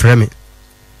wa mfre me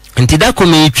nti da ko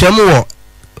me twam wo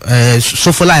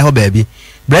sofolai ho baabi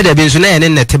brother bi nso na ye ne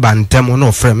nete bantem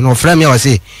no frɛ me o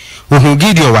se wo hu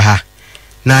Gideon wa ha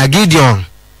na Gideon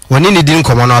woni ne din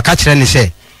komo na ka kire ne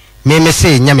se me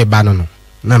se nya me ba no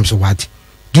na mso wati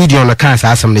Gideon na kan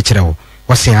sa asem ne kire wo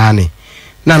se ane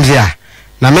na mze a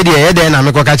na me de ye de na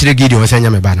me ko ka kire Gideon se nya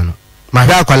me ba no ma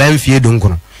hwa akwala mfie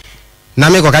donkono na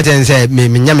me ko ka kire se me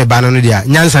nya me ba no dia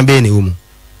nyansa be ne wo mu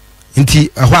nti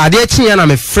ho ade chi ya na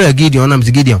me frɛ Gideon na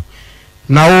mze Gideon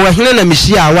na wo hene na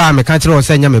mehia wa me ka kire wo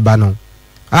se nya me ba no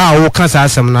a wo kan sa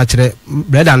asem na kire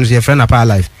brother no ye frɛ na pa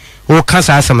life wo kan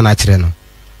sa asem na kire no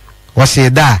wo se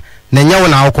da na nya wo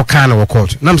na wo ko kan na wo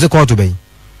court na mze court be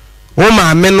wo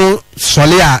ma me no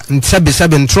sole a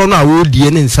ntsabe ntro no a wo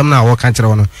die ne nsam na wo kan kire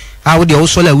wo no a wo de wo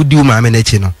sole a wo di wo ma me na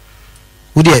chi no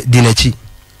wo de di na chi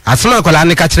asema kwala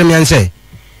ne ka kire me anse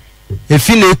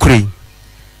efi na ekure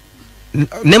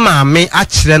ne ma me a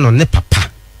kire no ne papa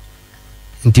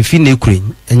nti fi na ekure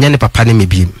enya ne papa ne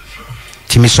mebiem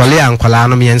ti mi sole a nkwala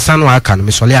no me yensa no aka no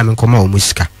me sole a me nkoma o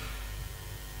musika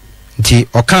nti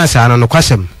o kan sa no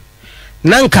kwasem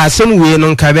na nka asem we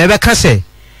no nka be ka se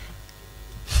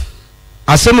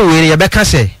asem we ye be ka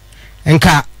se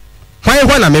nka hwan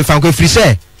ho na me mfa nko firi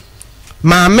se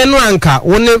ma me no anka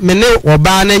woni me ne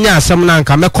oba na nya asem na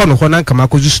anka me kɔ no ho na anka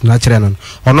makozusu na kire no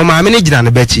ono ma me ne gina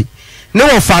ne bachi ne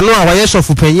wo fa no a wo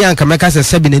yesofu panyi anka me ka se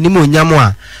sebi na nim onyam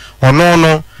a ono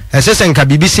no esese nka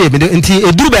bibisi nti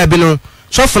eduru ba bi no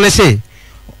sofu ne se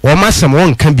wo masem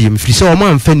won ka bi mfiri se wo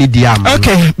ma mfa ni di am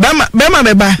okay bema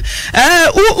beba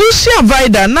usi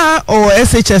avoida na o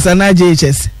SHS na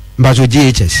JHS mbazo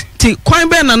JHS ti kwan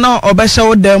be na obehye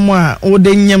wo dem a wo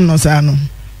de nyem no sa no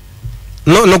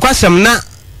no kwasem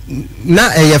na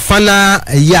fana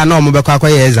ya na omo be kwa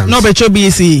ye exam no be cho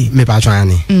BC me pa twan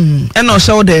ani e no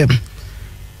hye wo dem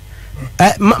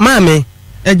maame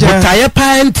botaye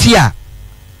pa ntia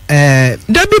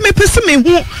dabi me pese me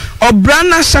hu obra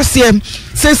na hyase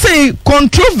se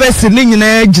controversy ni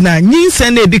nyina gina nyinse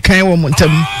na edikan wo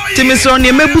montam ti me so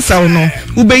ne mebusa wo no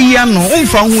ubeyi ano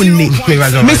umfa hu nni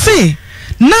me se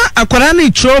na akwara na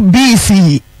itro BC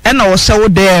e na wo hye wo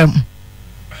dem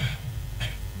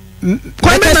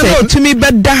kwa me na no timi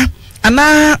beda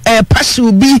ana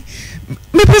passion bi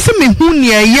me pese me hu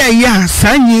ne ya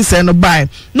san yin se no bai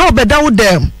no obeda wo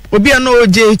dem obi no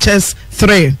JHS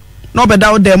 3 no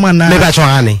obeda wo dem ana me ba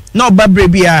chwane no babre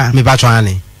bia me ba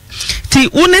chwane ti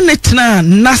une ne tena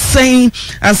nasen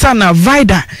ansa na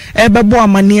vida ebebo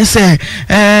amane se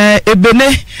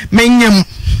ebene menyem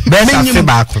afe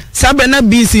baako sabe na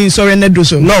bisi sori na do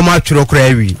so no ma tworo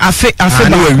kra wi afe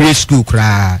ba we school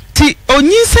kra ti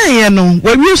onyin ye no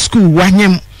we school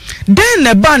wanyem den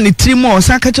na ba ne trimo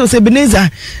saka cho se beneza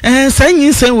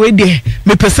sanyin sen we de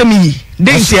me pesem yi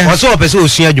den tia oso opese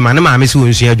osua adwuma na ma me se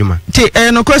osua adwuma ti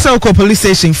no kwesa ko police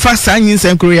station fa sanyin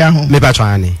sen korea ho me ba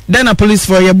twane den na police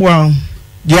for ye boa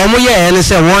yo mo ye ne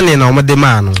se won na o de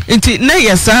ma no nti na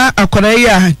yesa akora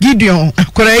ya Gideon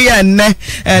akora ya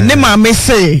ne ma me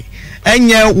se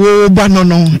enye wo ba no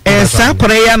sa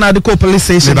akora ya na de ko police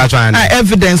station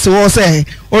evidence wo say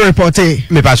o report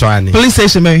me ba twane police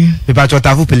station me ba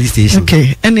Tafu police station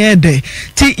okay ene ede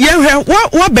ti ye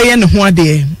wa be ye ne ho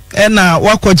ade na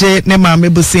wakoje ne ma me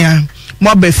busia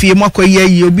mo ba fie mo akoye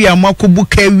yi obi a mo akobu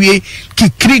kawie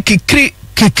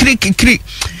kikri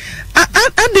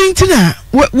adentina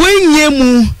wenye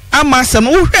mu amasam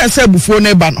wo hwe asa bufuo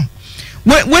ne ba no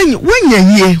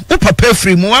wenye yie wo papa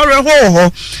free mu ware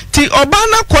ho ti oba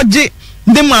na koje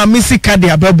de ma misika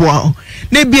de abeboa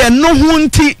na bia no ho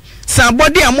nti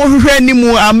sabode a mo hwe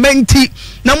animu amenti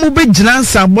na mo begina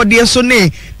sabode so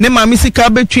ne ma misika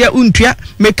betua untua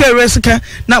meka resika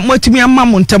na motimi amma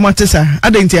mo ntamatesa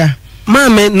adentia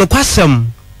maame no kwasam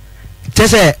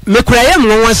tese mekura yam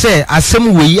won se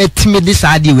asem we atimi de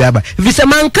saade we aba if se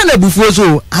man kana bufuo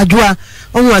so adwoa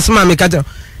ohun asem ameka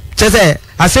tese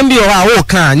asem bi o ha wo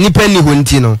kan nipa ni ho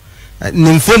nti no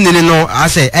nimfo nini no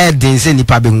ase den se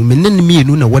nipa be hu me ne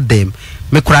mienu na wodem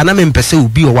mekura na me mpese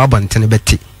obi o wabantene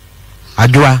beti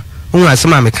adwoa ohun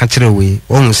asem ameka kire we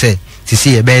ohun se sisi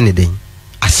ye be ne den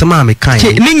asema me kan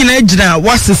ni nyina gina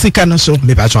wasisika no so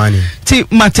me ba twane ti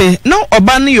mate no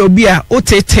oba no yo bi a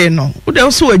otete no wo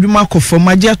de so adwuma kofo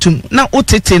magiatum na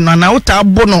otete no na ota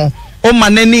abo no o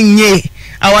manani nye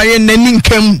aware nani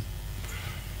nkam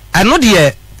ano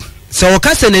de se o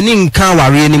ka se nani nka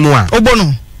aware ni mu a obo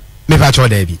no me ba twa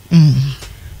da bi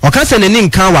o ka se nani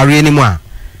nka aware ni mu a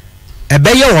ebe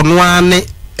ye wono ane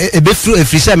ebe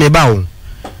firi se me ba wo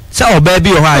sa oba bi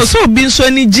o ha so obi nso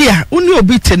ani gia uni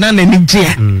obi tena na ni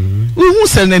gia hu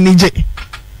se na ni je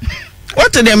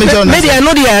what the me join me dey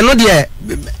no dey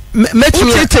me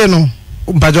tete no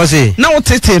mpajo se na o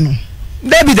tete no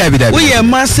dabi wo ye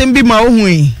masem bi ma ohun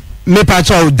yi me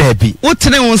pacho dabi wo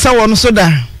tene won sa won so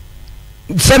da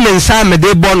se me nsa me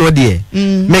dey born no dey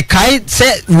me kai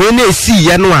se we na esi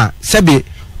ye no a se be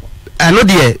ano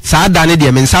dey sa da ne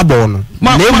dey me nsa born no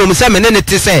na emom se me ne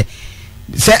te se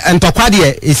entokwa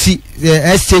de esi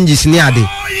exchanges ni ade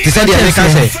te se de me ka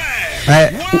se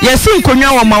yes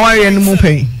nkonwa wo maware no mu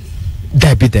pen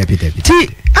dabi ti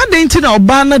adenti na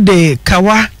oba na de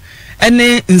kawa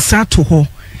ene nsa to ho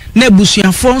na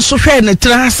busuafo nso hwe ne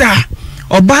trasa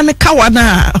oba ne kawa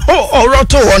na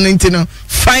oroto ho nti no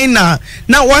final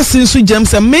na wasinsu jam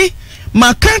se me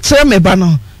maka kire me ba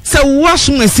no se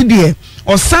waso aside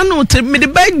osane o me de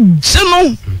ba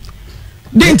gino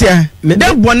dentia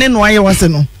de bone no aye wase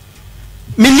no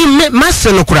me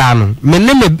masse no kura no me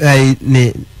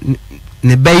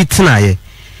ne baitina ye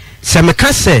se me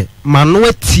ka se mano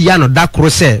atia no dakoro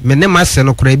se me ne masse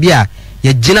no kura bia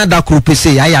ye gina dakoro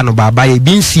pese ya ya no baba ye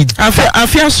bin seed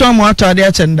afia so am wato ade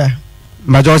achenda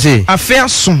majo se afia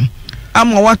so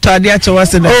am wato ade ache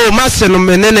wase da oh masse no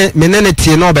me ne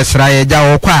tie no obesra ye ja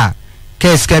wo kwa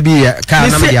kes ka bi ka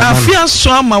na me ya afia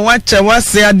so am wache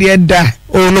wase ade da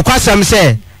oh no kwasam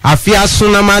se afia so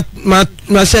na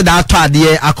ma se da ato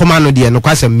ade akoma no de no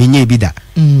kwasam menye bi da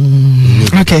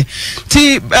okay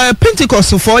ti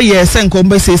Pentecost 4 years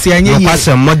enko sesi anye yi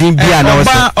kwasam modern bia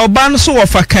na oba no so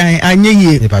wofa kan anye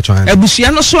yi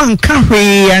abusua no so anka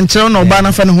hwe ankyere no oba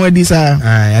na fa ne ho adi sa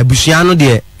abusua no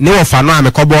de ne wofa no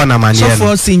amekobo na mane no so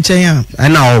for sinchen ya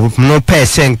na no pe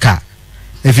senka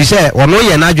efise wono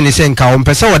ye na adwene senka wo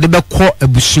mpese wo de bekọ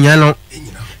abusua no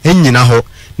enyina ho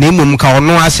na emom ka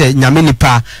ono ase nyame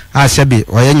nipa ase bi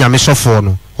oye nyame sofo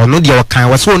no ono de okan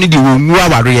wo se ono de wonwu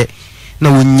aware na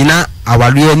wonyina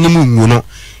aware animu nwu no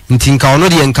nti nka ono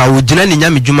de nka wogina ne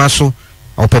nyame dwuma so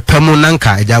opepam na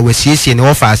nka aja wasiesie ne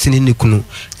wofa ase ne kunu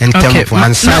entemfo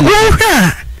ansa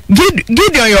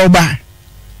Gideon yoba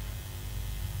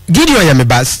Gideon ya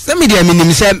meba semi de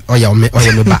minim se oya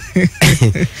meba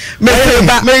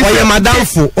meba oya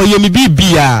madamfo oya mi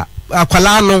bibia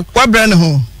akwala no wabra ne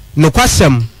ho no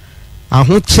kwasem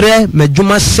aho kire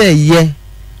madwuma se ye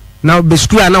na be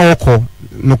school na woko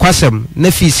no kwasem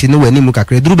na fees no wani mu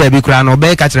kakra duru ba bi kura na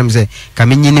obey ka kire me say ka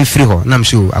me nyini free ho na me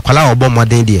so akwala obo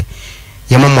moden de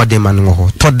ye moden ma no ho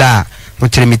to da mo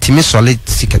kire metimi solid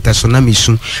sikata so na me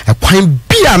su akwan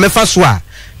bia me fa so a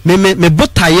me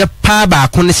botaye pa ba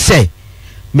ko ne say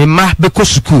me ma be ko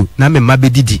suku na me ma be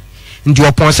didi ndi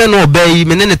oponse na obey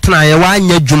me ne tena ye wa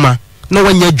anya djuma na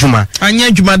wanya djuma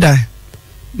anya djuma da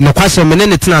no kwase me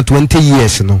ne tena 20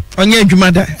 years no anya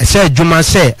djuma da say djuma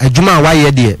say adjuma wa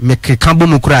ye de me keka bo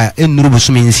mu kura enuru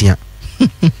busum nsia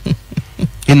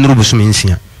enuru busum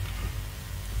nsia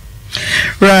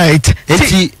right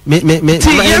enti me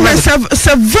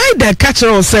survive the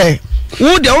catcher say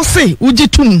wo de o say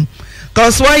ujitum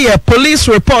cause why a police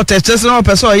report just no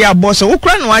person ya boss wo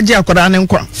kura no age akoda ne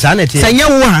nkwa sanya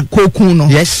wo a kokun no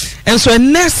yes and so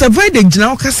next survive the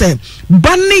gina o ka say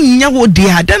ba ne nya wo de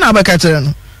ada na ba catcher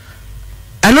no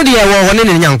ano de wo woni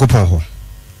ne nyankopon ho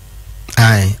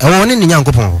ai wo woni ne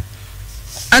nyankopon ho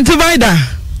antivida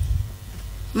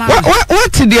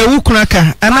what the wukuna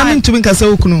ka anam ntumi ka say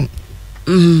wukunu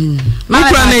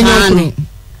wukuna na nya wukunu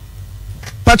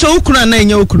pacho wukuna na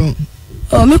nya wukunu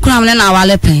oh me kuna me na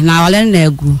wale pen na wale na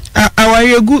egu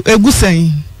aware egu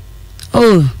sen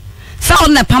oh sa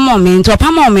on na pamo me nto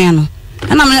pamo me no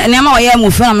na me ma oye mu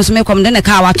fe na me so me kom de ne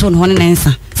ka wato no ne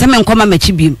nsa se me nkoma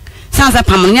machi biem sansa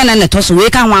pamo ne na to so we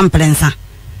ka ho amprensa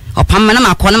o pamo na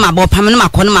makọ na mabo pamo na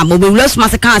makọ na mabo be wula so ma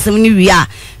se kan asem ni wi a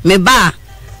me ba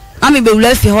ami be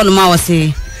wula fi ho no ma wo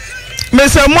se me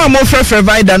se mo frefre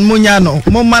vida no nya no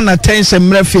mo man attention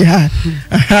mra fi ha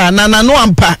na no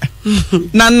ampa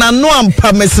na no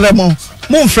ampa mesre mo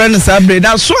friend sabre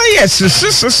that so yes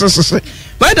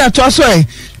vida to so e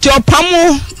ti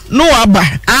opamo no aba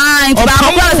nti ba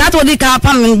ko that wo di ka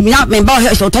pam me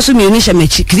ba so to so me ni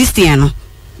shemechi Christian no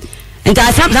nti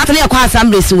asam that na kwa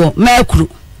assemblies wo makuru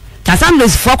ta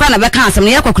assemblies fo kwa na be kan asem na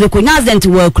ye kwakure ko nya accident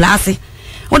wo klase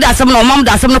wo da asem na o mam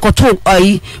da asem na ko to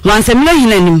ayi wansem na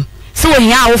hinanim so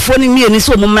hia awofo ni mienu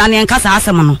so momra ne nkasa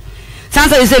asem no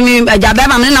sansa ise mi ajabe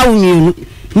ma me na wo mienu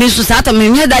mi su sata me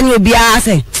nya da nya obi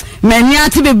ase me nya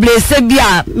ti beblese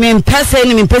bia me mpese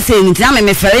ni ti na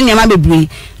me fere ni ma bebre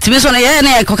ti mi so na ye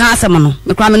na ko kan asem no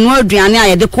me kwa me no aduane a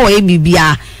ye de ko e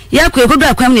bibia ye ko ekodu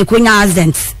akwam ne ko nya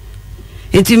accident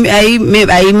enti ai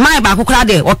mai ba ko kra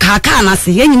de o kaka na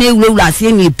se ye nyina ewura ase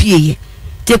ye ni epie ye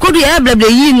ti ekodu ye bleble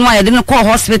yi nu a ye de ne ko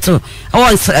hospital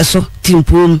o so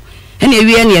timpom ene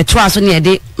ewie ne eto aso ne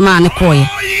de ma ne koye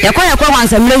ye koye kwa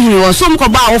wansa mle hini wo so mko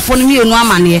ba awofo ne mienu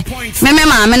amane me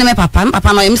ma me ne me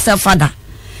papa no himself father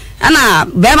ana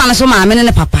be ma ne so ma me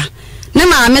ne papa ne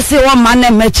ma me se wo ma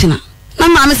ne machina na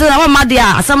ma me se wo ma de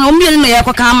a asam o mienu ne ye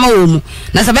kwa ka ma wo mu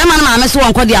na se be ma ne ma me se wo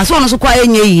nko de aso no so kwa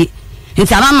enye yi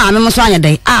nti ama ma me mo so anya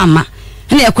dai ama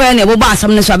ne ye koye ne bo ba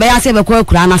asam ne so be ya se be kwa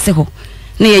kura na se ho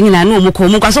ne ye nyina na omu ko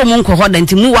mu kwa so mu nko ho da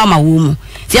nti mu wa ma wo mu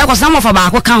ti ya ko samo fa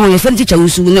ba ko ka ho ye fe teacher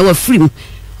usu ne wa film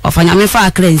ofanya me fa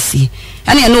cleanse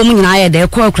ene na omu nyina ye da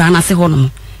ko kura na se ho no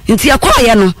nti ya ko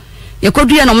ye no ye ko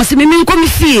duye no mo se mimi nko mi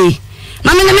fie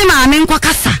na me ne me ma me nko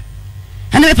kasa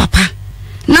ene me papa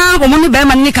na ko mu ni be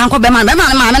ma ni kan ko be ma me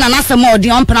na se mo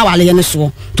odi on pena wale ye ne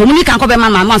so to mu ni kan ko be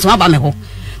ma so ba me ho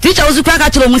teacher usu kwa ka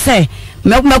chiro mu se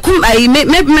mekum ai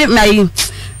me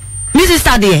Mrs.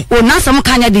 Stade o na sam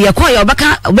kanya de ye koye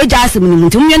obeka obeja asem ni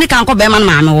mutum ye ni kan ko be ma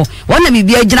ma no wona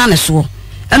bibia gina ne so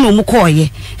ena omu koye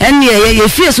ene ye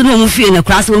fie so no omu fie ne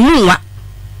kra so omu nwa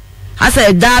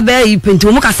asa da be yi penti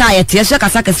omu kasa ye te so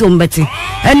kasa kase omu beti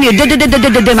ene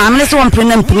de ma amene so on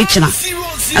prena mpuni china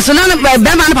aso na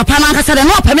be ma na papa na kasa de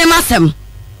no pa me masem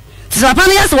ti papa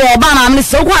na yes wo ba na amene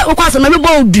so kwa so na be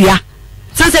bo dua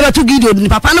sanse be to gidio ni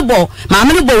papa no bo ma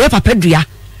amene bo we papa dua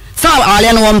so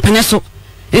ale no wo mpene so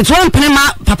it's one penny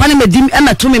ma papa ne medim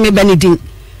e to me benedin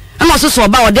e mo so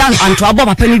ba wo de anto abo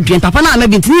papa ne duan papa na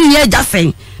mebi tin ye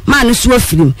jasen ma ne so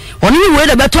afirim oni ni we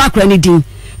de beto akra ne din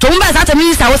to mo ba sa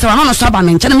minister wo se wa no so ba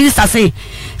me nche na minister say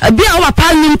bia wo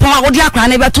papa ni mpo wo de akra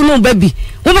ne beto no baby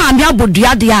wo ma bia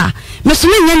bodua de a me so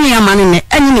me nye amane ne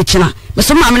enyi ne china me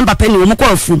so ma me papa ni wo mo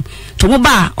ko afum to mo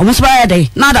ba o mo so ba ye de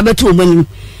na da beto o manim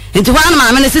enti wa na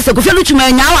ma me ne sese ko fielu tuma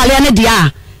nya wale ne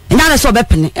dia nya so be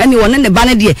pene eni won ne ba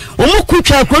ne de o mu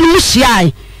kutwa kro no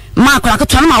hyiai ma akra ka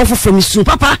twa na ma wo fofo mi su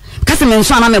papa kase me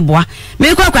nso ana me boa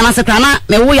me ko akwa na sekra na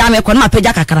me wo ya me ko na ma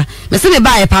pagya kakra me se me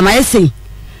ba ye pa ma ese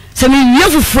se me wie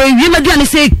fofo wie maduane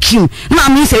se kim na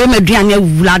ma se we maduane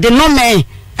awula de no me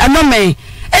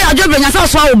adwo nya so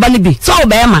wo ba ne bi so wo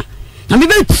be ma na me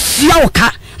be tia wo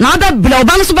ka na da ble o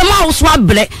ba no so be ma wo so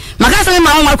able maka se me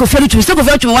ma wo ko feri tu se ko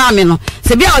feri tu wa me no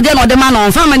se bia o de no de ma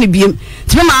no fa ma ne biem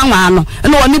ti me ma anwa no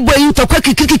no oni boyi to kwa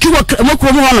kikiki wo mo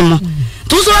kro mo hono mo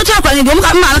to so cha kwa ni de mo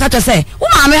ka ma na ka to se wo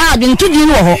ma me ha adwen tu di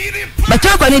no ho ba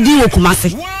cha kwa ni di wo kumase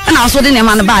and I saw the name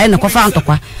and buy and a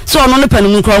cofantoqua. So on the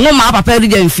pen, my papa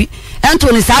didn't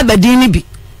Anthony Sabadini be,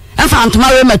 and found to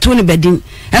marry my Tony bedding,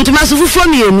 and to master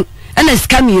from you, and a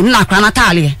scammy in La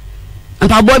Granatalia. And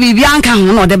Bobby Bianca,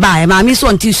 no, the buy, my miss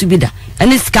on T. Subida,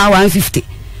 and it's car 150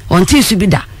 on T.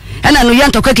 Subida. And I know you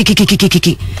to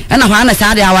kiki, and I want to say,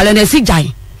 I will let see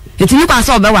Jai. It's you pass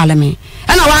over me.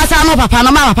 And I was no papa,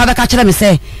 no papa catch them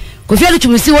say, go feel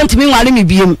to see one to me while me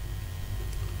be him.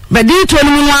 But do 20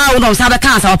 minutes on Sabbath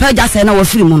cancer, I'll pay just an hour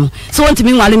free moon. So want to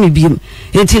me while me be him.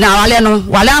 It's in our Leno,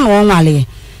 while I know Wally.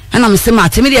 And I'm saying,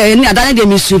 Timmy, I don't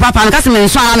miss you, papa, and Cassim and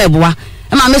Swan, and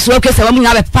my miss Workers, I won't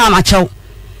have a palm show.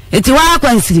 It's a wild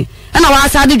Quincy, and I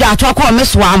was I did talk on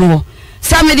Miss Wamo.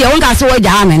 Some of the own gas away,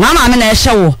 damn, and I'm in a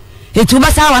show. It's 2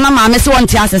 bus hour, and I'm Miss 1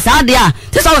 Tias, dear.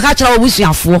 This all catch our wish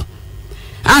you for.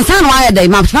 And son, why they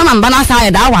maps, Mamma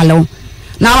Banaside, our wallow.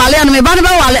 Now I learn me banner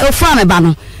while from a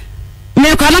banner.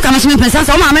 Me cannot come to me, Princess,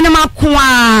 oh, I'm in a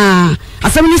macqua.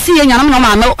 As some see, and I'm no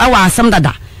mamma, I was some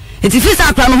dada. It's if it's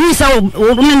a plan who so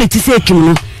woman to say,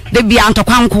 they be Anto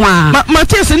Quanqua.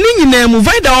 Matthias, and you name,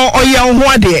 Vida or young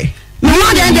what day.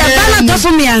 More than the banner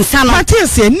doesn't me and son.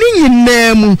 Matthias, and you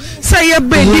name, say a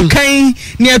baby kind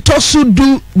near Tosu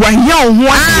do one young one.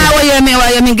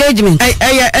 I am engagement.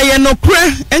 I no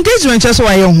prayer engagement just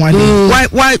why young one.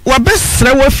 Why, best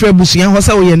throw a fabusi and was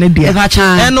a way in a dear.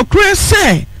 And no prayer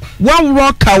say, one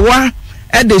rock awa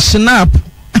at the snap.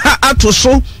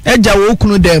 Atoso eja wo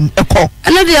kunu dem eko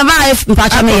ene de ma if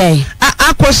mpacha me ye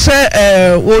akose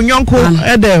onyonko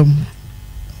edem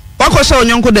wakose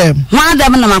onyonko dem wa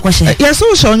dem na makose yes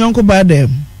wo so onyonko ba dem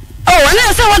oh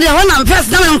ene se wo de ho na first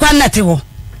na me nkwa nete ho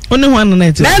oni ho na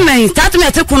nete be me start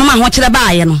me te kunu ma ho kire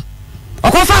ba ye no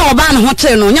okofa oba na ho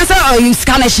kire no nya se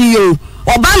scan shi yo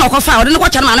oba na okofa o de ko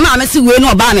kire ma me si we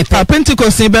no oba me pe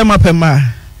Pentecost be ma pe ma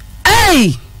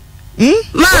eh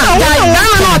ma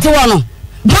ga na to no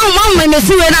Mom, me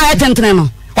see when I attend to no.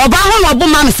 Oba ho no bo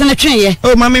ma me sene twen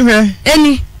oh mami hwe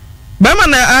eni be ma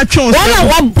na atwon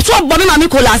so bo me ma me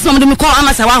kola so me call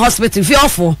amasa wa hospital fi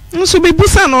ofo nso be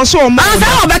busa no so ma asa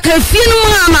obeka fi no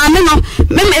ma me no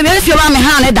me fi ma me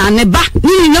ha ne da ne ba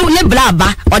ni ne bla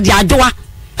ba odi adowa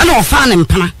na ofa ne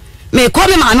mpana me call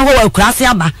me ma no ho akurase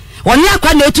aba oni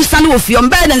akwa na etu sane wo fi o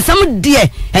mbe na nsam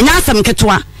de enya asam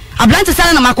ketwa ablante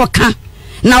sane na makoka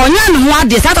na onya ne ho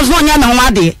ade sa to so onya ne ho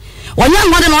ade onya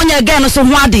ngode na onya again so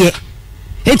ho ade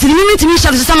etini mi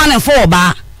share so sama na for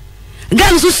ba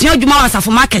again so sia adwuma wa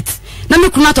safo market na me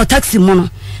kunu ato taxi mo no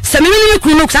se me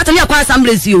kunu no sa ta ne akwa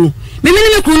assembly o me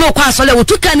kunu no kwa so le wo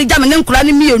tuka ni jam ne nkura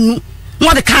ni mienu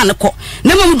no de kan ko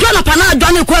na mo dwa na pa na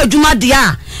adwa ne ko adwuma de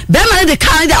a be ma ne de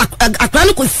kan de akra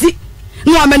ne ko si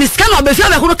no amani ska na obefi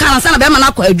abekuru kan sa na be ma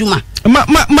na ko adwuma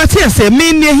Matthias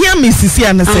me ne hia me sisi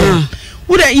an se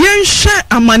wo de yenhwe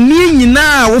amane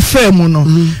nyina wo fa mu no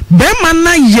be ma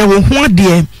na ye wo ho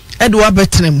de e de wa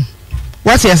betenem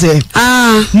what you say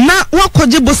na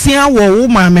wakoje bosia wo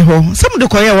maame ho sem de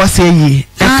koye wase yi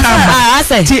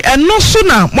ti eno so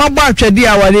na mo agba atwede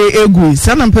aware egu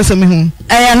sana mpese me hu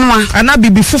no ana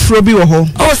bibi fufuro bi wo ho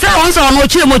o se won so no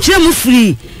chire mu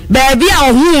free baabi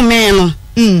a hu me no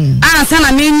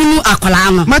sana me nyimu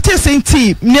akola no mate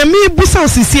senti ne me busa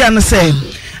osisi an se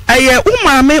aye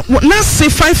maame na se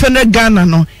 500 Ghana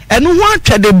no eno ho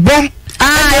atwede bon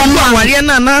aware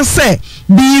na na se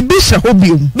bibi she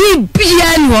hobium bibi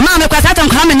ya ni wo ma me kwasa tan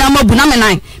kwa me na mabu na me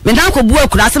nan me dan ko bu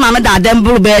akura se ma me da dem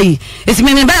buru ba yi esi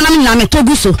me ba na me na me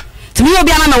togu so ti me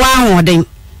obi na me wa ahoden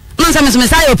na se me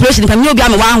say operation pa me obi na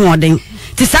me wa ahoden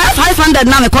ti sa 500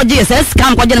 na me ko je se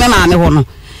scam ko je me ma me ho no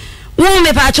wo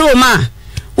me pa che o ma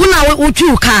una wo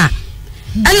twu ka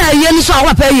ana ye ni so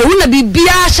awa pa ye una bibi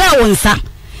a sha wo nsa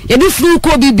ye bi fru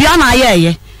ko bibi na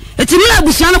ye eti me na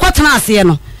busuan ko tena ase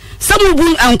no samu bu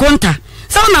ankonta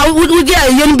so na wudi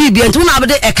ayen bibia nti na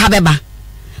abede eka beba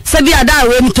se bia da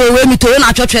we mito na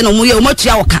atwetwe no mu ye o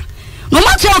matua woka no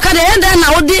matua woka de enda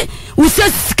na wodi wuse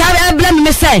sika ebla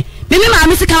me say me ma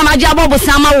me sika ma agi abobo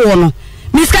sama wo no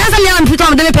me sika sa me am pito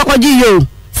am de me pekoji yo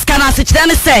sika na se kire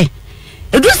ne say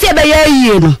edu se be ye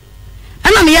yie no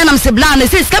ana me ye nam se bla na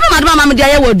se sika ma de ma de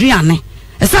aye waduane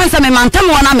esan se me mantem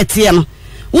wo na mete no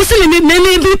wusi me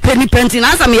bi peni penti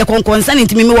na sa me ye konkonsa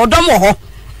nti me wodom wo ho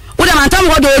wo de mantam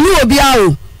wo do ni obi a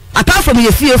o apart from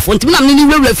ye fie fo ntimi na me ni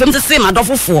wewure fam se ma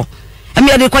dofofo e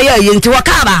me de koye ye nti wo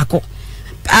ka ba ko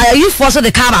ayi fo so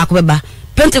de ka ba ko beba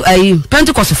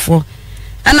Pentecost fo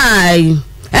ana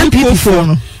MPP fo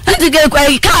no enti ge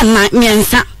ayi ka na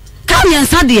miensa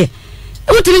de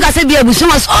wo timi ka se bia busu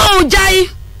was oh jai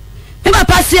me ba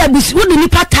pass ya busu wo de ni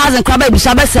pa 1000 kwa ba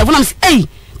busu ba se wo na me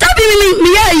tabi me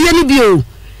ye ni bio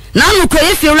na no ko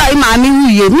ye fie wura ma me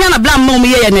wuye mi na bla mo me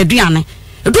ye na aduane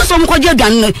do so mo kwaje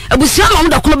aduan no abusia ma mo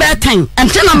da kono be 10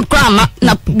 ente na mkra ma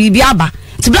na bibia aba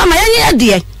ti bla ma yenye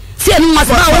de si enu ma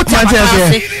ba wo ta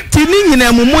ti ni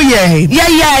nyina mu mu ye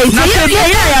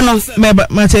ya no me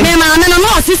mate me ma na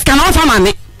no sister na fa ma me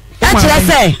e kire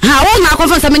se ha wo na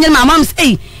conference me nyina ma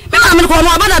say me ma me ko no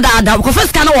abada da ko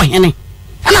first ka na wo hene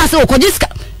ana se wo ko jiska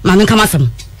ma me kama sam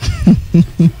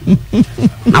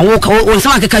na wo ko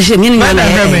sama ka kashe me nyina na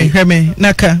heme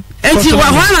naka enti wa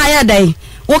ho na ya dai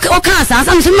wo ka asa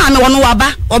sam se ma me wo no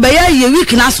waba obeya ye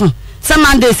week na so se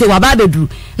Monday se waba bedu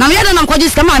na me ya na ko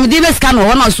jiska ma me de be ska no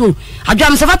wo na so adwa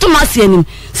me se fato ma se anim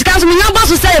sika so me nya ba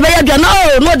so se ye be ya dwa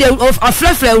no de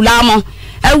afrefre ulamo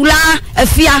ewula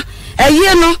afia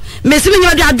eye no me se me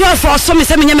nya de adwa for so me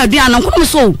se me nya madua no ko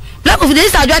so black of the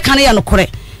is adwa kan ye no kore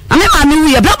na me ma me wu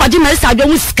ye black baji me se adwa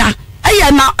mu sika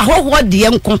eye na ahoho de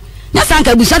enko nya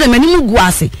sanka busa de mani mu gu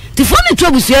ase ti fo ne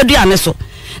to busu adua ne so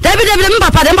David me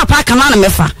papa kan na me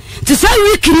fa ti say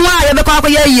week no a ye be kwa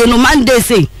ye ye no Monday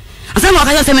say asem wa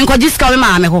ka se me nkoji sika we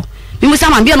ma me ho mi musa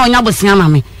ma bia no nya bosia ma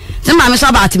me ti ma me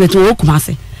so ba atibeto wo kuma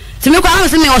se ti me kwa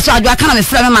se me wo so adwa kan me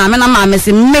fra me ma me na ma me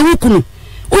se me hukunu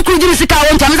ukuru ji sika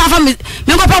wo nta me sa fa me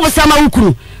ko pa bosia ma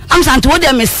hukunu am santo wo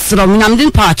de me sro me nyam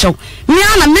din pa acho me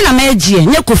na me na ma gie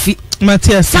nye kofi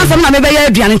Matias sanso me na me be ya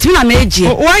aduane ti me na ma gie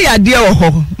wa ya de wo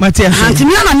ho Matias anti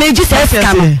me na ma gie se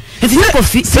sika no ti nye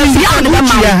kofi se bia no ma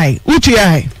utu ya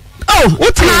hai oh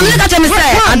uti na me ka che me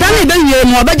say adani be wie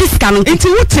mo obaji sika no enti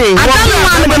uti adani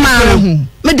wa me be ma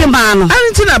me de ma no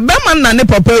anti na be man na ne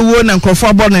papa wuo na nkofo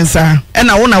abonensa e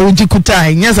na wo na wo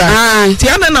jikutai nyesa ti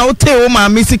ana na wo te wo ma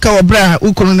me sika wo bra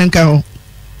ukunu ne nka ho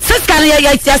sika no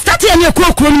ya start ya ne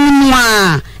kokro mu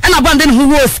a e na bande ne ho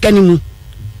wo sika ni mu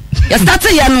ya start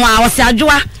ya no a wo se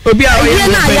adwoa obi a wo ye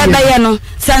na ya be ye no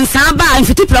sensa ba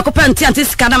amfiti preko anti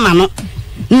sika na ma no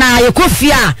na ye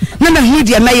kofia na me hu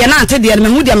de me ye na ante de me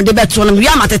hu de me de beto no me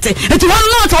ya matete enti won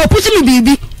no to push me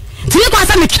bibi ti me kwa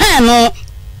sa me twen no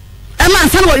e ma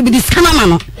nsa no bi diska na ma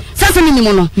no sasa me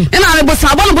nimu no e na me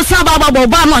bosa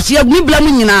ba no hye mi bla mu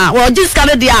nyina wo diska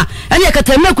no de a ene e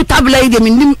kata me kuta bla ide me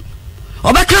nim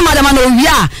obeka ma de ma no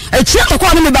wia e chia to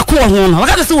kwa no me be ko ho no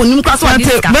waka se wonim kwa so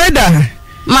diska brother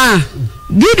ma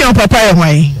Gideon papa ye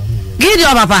hwan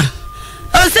Gideon papa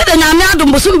o se de nyame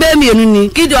adom bosum be mienu ni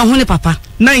Gideon hu ni papa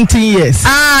 19 years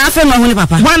afa no hu ni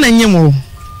papa wana nyemo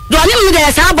do ni mu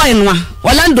de sa boy no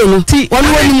Orlando no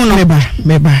wonu woni mu no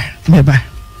meba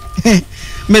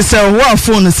me say wo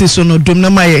phone si so no dum na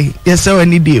maye ye say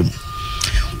wani dem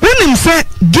wonim say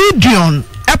Gideon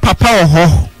e papa wo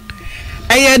ho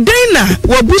eye den na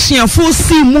wabusuafo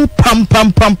si mu pam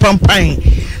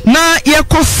na ye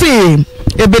ko se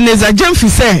Ebenezer Jamfi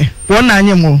say wona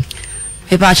anyemo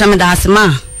e pa cha me da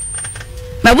asema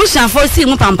wabusuafo si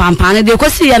mu pam ne de ko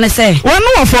si ye ne say wonu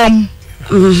wo fom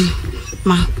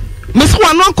ma Miss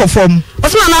wonu akofom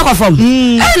osuma na akofom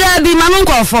da bi ma no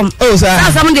akofom oh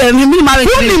sa mo de mi ma we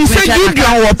wonim say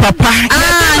Gideon wo papa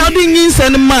na odi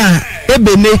nyinsen ma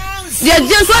ebene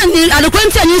je so ni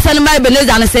adekwanti nyinsen ma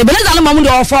Ebenezer na say Ebenezer no mo de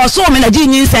ofo so me na ji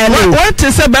nyinsen no what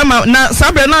say be ma na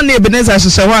sabre na na Ebenezer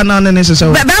hyehyɛ ho na ne hyehyɛ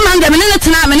ho be ma de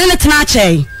me ne tena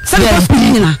chei sabe ko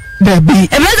spinina da bi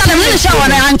Ebenezer de me ne hyehyɛ ho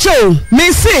na ancho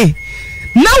me say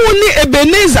na woni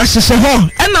Ebenezer hyehyɛ ho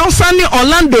e na osane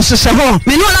Orlando hyehyɛ ho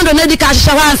me no Orlando na di ka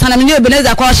hyehyɛ ho ansa na me ne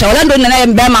Ebenezer ko hyehyɛ Orlando na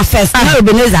be ma first na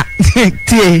Ebenezer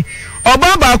tie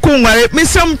oba ba ko nware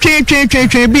mesam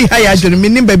twe bi ha ya dwere me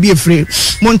nim ba bi efre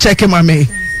mon check ma me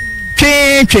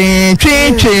twe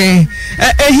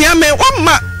ehia me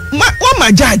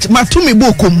wama judge matumi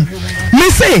bokum me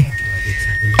say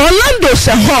Orlando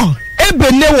hyehyɛ ho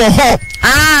Ebene wo ho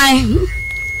ai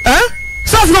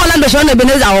so no Orlando hyehyɛ na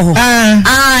Ebenezer wo ho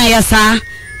yes sir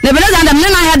na Ebenezer dem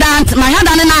na head my head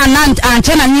na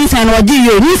anche na nyinsan na odi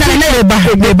yo nyinsan na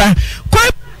eba kwa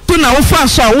tu na wo fa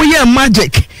so a wo ye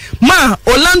magic ma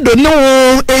Orlando no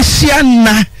ehia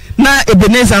na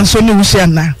Ebenezer so no ehia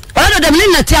na Orlando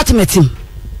dem na theater meeting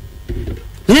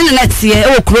na tie e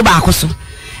wo kuro ba akoso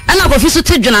ana ko fi so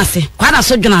te dwunase kwa na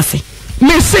so dwunase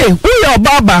me say wo ye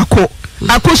oba ba ko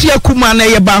akosia kuma na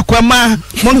ye ba kwa ma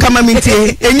monkama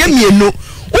mintie enye mienu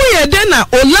wo ye de na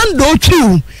Orlando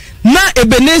twiu na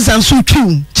Ebenezer so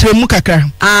twiu kiremu kakra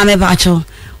me ba cho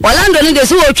Orlando ni de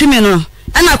so wo twi me no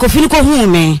ana ko fi ni ko hu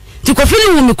me ti ko fi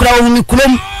ni hu me kura hu me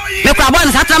kurom me kura bo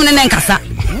na satram ne nkasa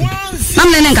na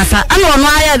me ne nkasa ana ono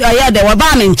aya de wo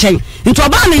ba me nchen nti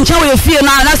oba me nchen wo ye fie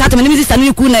na satram ne mi sister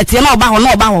ni ku na tie na oba ho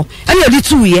ana odi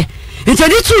tu ye nti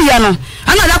odi tu ye no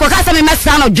ana da ko ka se me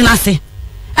mesa na dwunase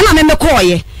ana me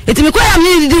koye eti me koya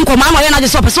me di nkoma ma ye na je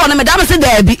so person na me da me se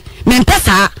da bi me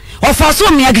mpesa ofo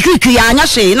so me agikiki ya anya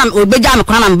hwe na obeja me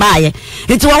kwana na mbaaye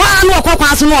eti wo wa na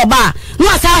okokwa so no oba no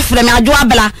asa afre me adwo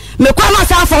abla me kwa ma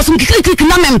sa for so kikiki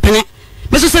na mempene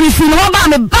me so se me fi no ba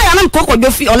me ba ya na mkoko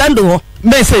do fi Orlando ho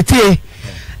me se tie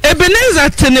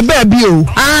Ebenezer tene baby o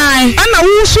ai ana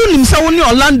wo so nim se wo ne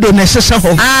Orlando na hyehyɛ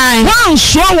ho ai wan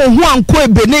so wo ho anko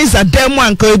Ebenezer dem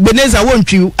anko Ebenezer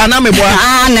wontwi ana me boa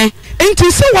ane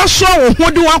enti se wo so wo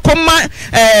ho de wakoma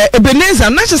Ebenezer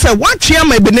na hye se watwe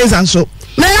ama Ebenezer nso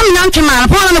me na ntwe ma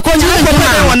po na me ko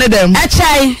nya won dem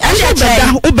echai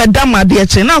ubeda ma de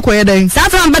eche na akoye den sa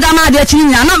fa beda ma de eche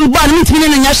nya na mbo na mitimi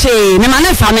ne nya hwe me ma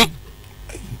ne fa me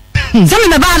se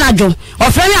me ba na jo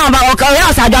ofre ni aba o ka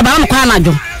ya sa jo ba me kwa na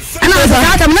jo ana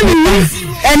sa ta me na mi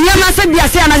enya ma se bia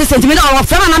se ana se sentimi na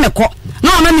ofre na me ko na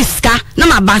o ma miska na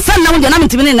ma ba san na wo de na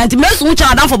mitimi ne na ntimi so wo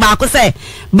cha adanfo ba ko se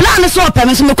bla ne so pe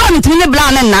me so me kwa mitimi ne bla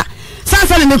ne na san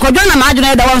se me ko jo na ma jo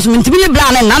na da wo so mitimi ne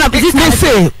bla ne na pesi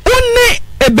se unni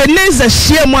Ebenezer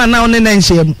shiemu ana one na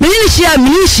shiemu mini shia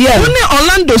unni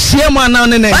Orlando shiemu ana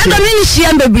one na shiemu mini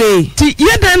shia bebre ti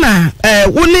yede na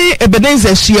unni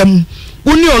Ebenezer shiemu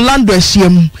unni Orlando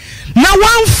shiemu na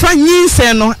wanfa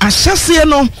nyinse no ahyase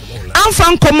no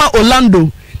amfa nkoma Orlando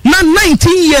na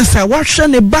 19 years a wahwe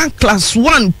ne back class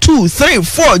 1 2 3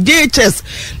 4 JHS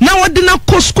na wadina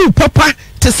ko school papa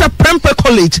te se Païnful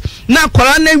college na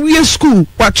kwara na wie school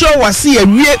wacho wase ya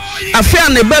wie afia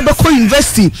ne bebe ko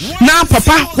university na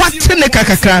papa wate ne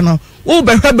kakakra no wo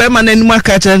behwe be ma na nimu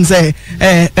aka chenze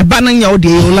eba na nya ode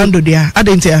Orlando dia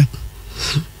adentia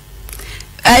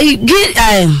ai gi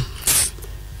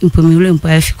impomule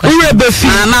mpa afi kwa ure befi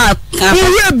mama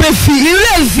ure befi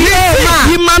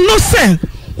imano se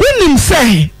unim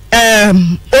se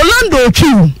Orlando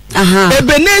twiu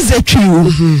Ebenezer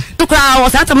twiu tukra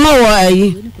wasata mo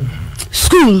wo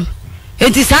school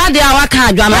enti saade a waka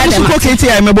adwama dem ko keti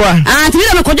ai mebo a anti bi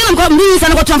na ko dena ko mi nsa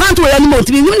na ko tonfa nto ya ni mo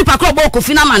tibi ni pa kro bo ko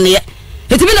fi na mane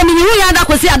enti bi na mi hu ya da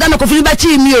ko si ada na ko fi ba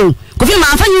chi mi o ko fi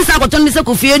ma anfa nsa ko ton mi se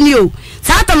ko fi ani o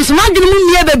saata mo so ma dwene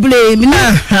mu nie beble mi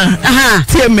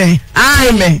tieme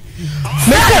tieme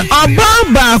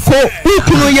ba ko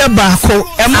ukunu ye ba ko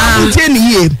e ma nte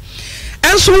ni ye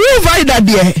enso wo vaida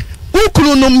de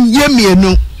ukunu num ye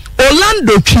mienu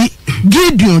Orlando twi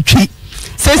Gideon twi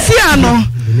sesi ano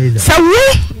sa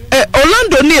wo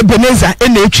Orlando ni Ebenezer e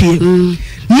na etwie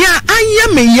nia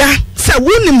anye me ya sa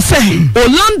wonim se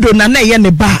Orlando na ye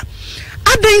ne ba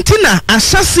adenti na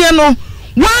ahyase no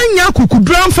wanya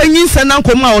kukudura mfa nyinsa na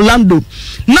nkoma Orlando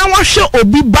na wahwe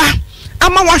obi ba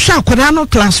ama wahwe akwara no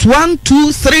class 1 2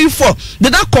 3 4 de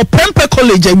da ko Païnful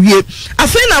college awie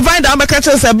afei na vaida abeka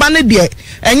chese ba ne de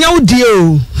enya wodie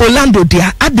o Orlando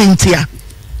dia adentia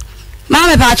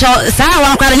mama pa cho sa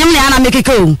wa kwara nyam na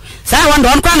mekeko sa wa ndo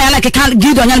kwa na na keka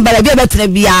Gideon nyan bala bia betre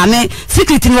bia me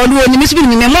secret ni wolu oni misbi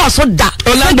ni me mo so da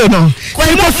Orlando no ko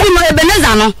mo fi mo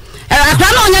Ebenezer no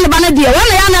akra na onya ne ba na de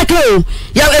wala ya na ke o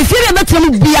ya efiri betre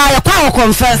mu bia ya kwa o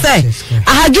confess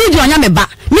aha Gideon nya me ba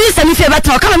minister ni fi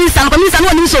betre ka minister no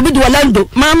oni so bi de Orlando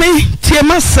mama tie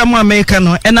masam America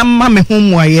no ena mama hu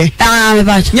muaye me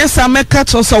ba nyesa meka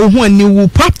to so ho ani wu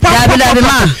papa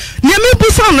ma ne me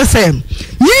busa no se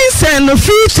nyinse no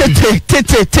fi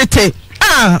tete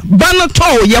bana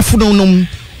to yafunu num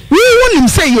wi wonim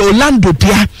se ye Orlando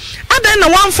dia adan na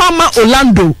wanfa ma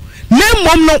Orlando na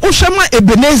mom no uhwema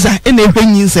Ebenezer ena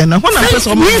ehwenyinse na hona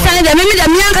pese mo nyinse de me de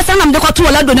me anka sa na me ko to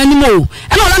Orlando na nimo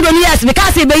ena Orlando ni yes me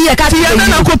ka se be ye ka se ya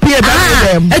na ko pie ba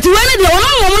dem eti wele de wono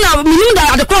na minimum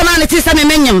da de ko na ne ti se me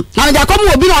menyem na de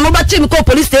akomo obi na no ba chi me ko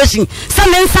police station se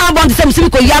me nsa bond se me si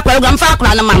ko yi akwa gram fa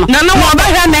akwa na ma no na wo ba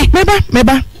hwe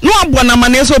meba no abo na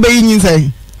mane so be yinyinse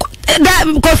da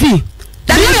kofi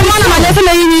da me mo na mane so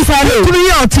me yinyinse no kunu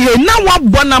ye otie na wo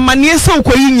abo na mane so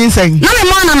ko yinyinse na me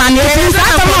mo na mane so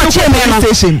sa mo chi me no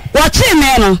wo chi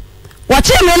me no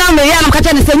wachi me na me ya na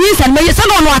kacha ne sanyi san me so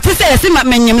no ate se se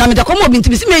menyem na me de komo binti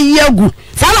bi se me yi agu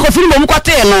sa na ko firi bo mu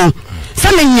kote no se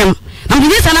menyem na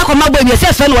me san na ko magbo bi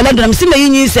se no wala do na se me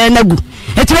yi se na gu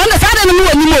eti wona sa da no mu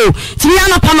wani mo ti ya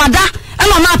na pamada e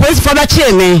no ma police for ba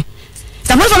chi me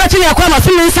sa police for ba chi me ko no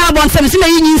se me nsa bon se me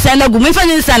yi se na gu me fa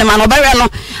yi se na ma no ba we no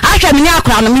ahwa me nya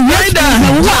akra no me wi da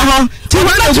ho ti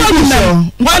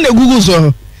wana gugu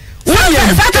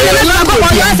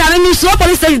so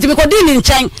police station to ko din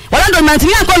nchen wala do man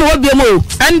timi akọ no wo biem o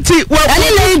anti wo ani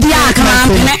le di akara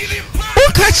mpene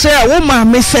o ka che wo ma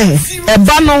me se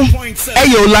eba no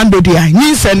e Orlando dia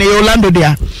nyinse ne Orlando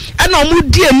dia ana omu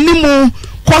die nimu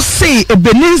ko se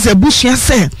Ebenezer busua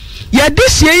se ya de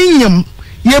hie nyem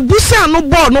ye busa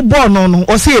no no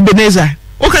o se Ebenezer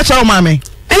o ka che wo ma me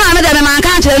ina me de me man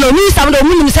kan che lo mi sam do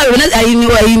mu ni se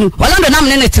ayinu Orlando nam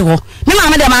ne te ho me ma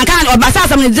me de man kan obasa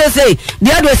sam ne je say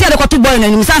de do se de ko to boy na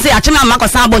ni san say achime amako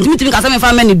san bon timi ka sam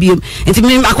fa me ne biem enti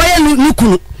me akoye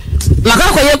nukunu maka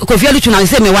ko ye Kofi Aluchu na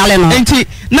se me wale no enti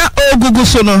na ogugu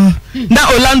so no na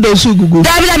Orlando so gugu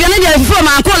da bi na dia fo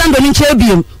ma ko Orlando ni nche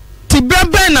biom ti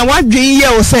brebe na wadwen ye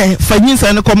o se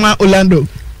fanyinsa ne koma Orlando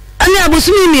ani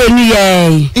abusumi mi enu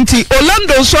ye nti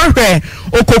Orlando so hwe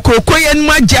okokoko ye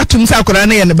nmu agye atum sa akora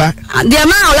na ye ne ba de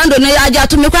ma Orlando ne agye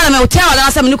atum kwa na me hotel wala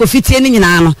na se me ni Kofi tie ni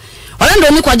nyina no Orlando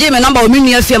ni kwaje me number o mi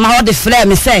nua fie ma ho de frɛ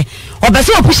me se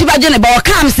obese opushi ba je ne ba o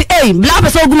kam se bla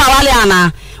pese oguma wale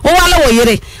ana o wale wo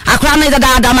yere akora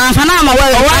na da ma fa na ma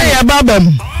wa ye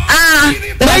babam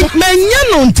menya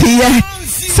no ntiye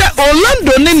se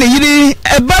Orlando ne ne yiri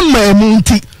eba mamu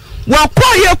nti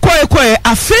wakoye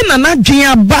afe na nadwen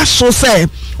aba so se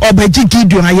obaji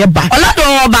Gideon ayeba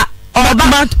Orlando oba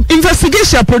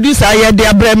investigation producer aye de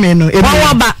abreme no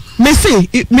oba me see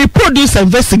me produce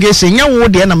investigation nya wo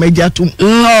de na maji atum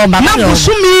no ba na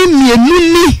busumi mienu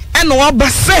ni ene oba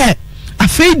se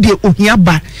afe de ohia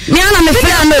ba me ana me fe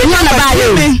na ohia na ba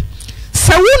ye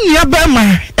se wo nua ba ma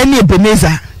ene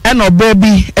Ebeneza ene oba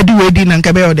bi edi wedi na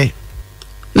nka be ode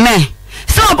me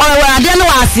so owa ade no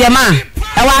wasie ma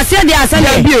e wasie de ase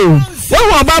na bi o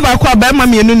wo baba kwa ba ma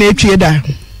mienu na etwie da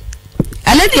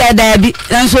ele de da bi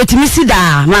nso otimi si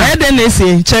da ma e de na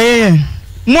ese cheye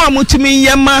mo amutimi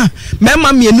yema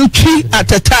mema mienu twi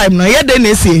at a time no ye de na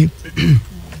ese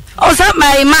o sa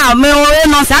mai ma me o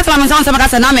no sa ta me so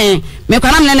maka na me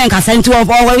kwa na me ne nka senti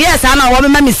o yes ana wo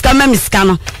me miska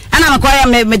no ana me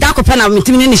kwa me da ko pe na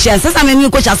mitimi ni share sasa me ni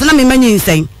ko cha so na me manyi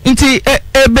nsen nti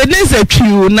Ebeneza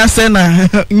twiu na se na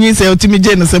nyinse otimi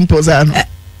je no simple za no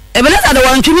Ebeneza de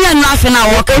won twimi anu afe na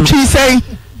wo ka twi sen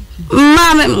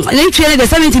ma me twi ne de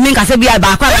 70 min ka se bia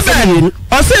ba kwa se ni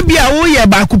o se bia wo ye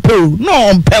ba ku pe no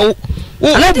ompe wo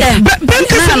ben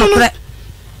ka se no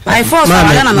I force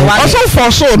ala na me wa so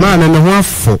for so ma me ho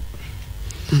afo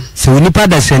se woni pa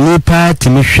da se ni pa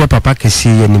timi hwe papa kesi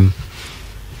yanim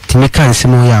timi kan se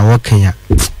mo ya wo kan ya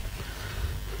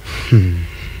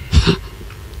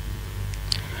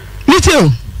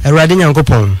Little Erade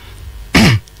Nyankopon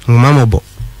Mamobo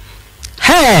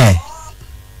Hey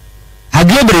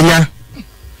Aglobrenya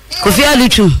Kofi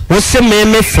Aluchu wo se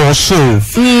me for so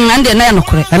ande na no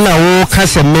kure na wo ka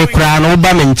se me kura na wo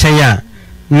ba me nchen ya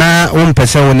na wo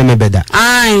mpese wo ne me beda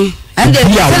ai ande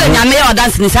sele nyame ya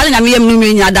dance ni sele nyame yem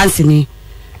nu nya dance ni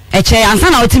eche ansa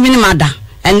na otimi ni mada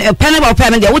en pene ba pe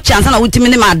me de wo chi ansa na otimi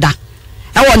ni mada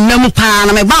e wo nam pa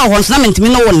na me ba ho so na me ntimi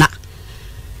no wo na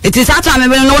it is after me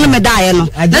no me die no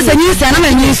na se nyi se na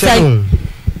me nyi se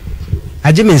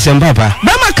aje me nsem papa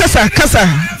ba ma kasa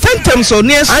fentem so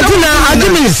ne so aje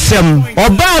me nsem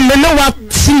oba me no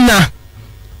watina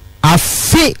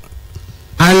afi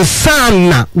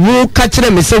ansana wo ka kire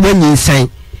me se wanyi nsen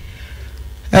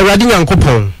Erade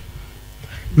Nyankopon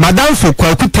madam fo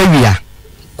kwaku tawia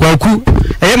kwaku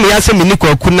eye me yase me ni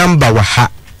kwaku number wa ha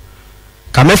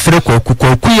ka me fere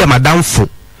kwaku ya madam fo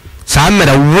sa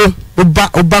mere wo oba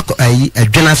ayi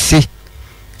adwenase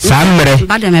sa mere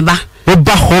ba de me ba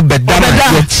oba ho bedama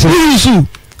ye chi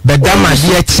bedama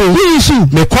ye chi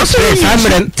me ko sa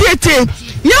mere tete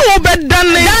nya wo bedan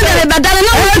ne bedane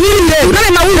na wo ni na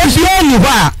ma wo so ni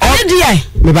ba o die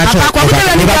me ba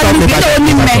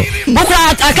bukura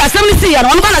akasem ni si ya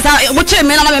no ba na sa wo che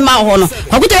me na me ma ho no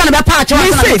kwaku te na be pa che wa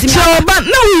na ba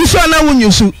na wo nso na wo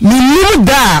nyusu ni ni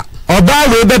da oba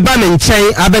we be ba me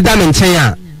nchen abeda me nchen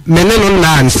a mene no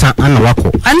na ansa ana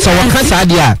wako so waka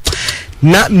sadia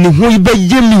na ni hu ibe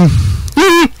yemi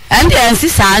and ansi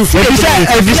sansi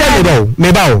ebisa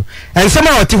me bawo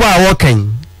ensema oti ho a wokan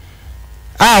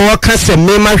a woka se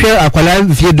me ma hwe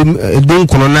akwala fie dum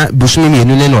kono na busumi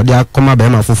mienu ne no de akoma ba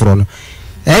ma foforo no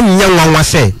enya nwanwa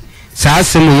se saa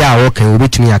asem ya wokan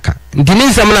obetumi aka ndini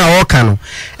nsem na woka no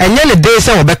enya ne de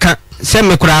se wobeka se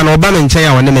me kura na oba me nchen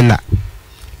a wone me na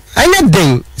anya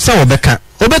den se wobeka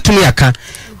obetumi aka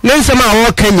nensema a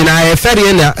woka nyina e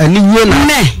fere na aniwuo na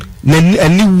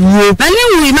aniwuo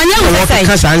manya wo sai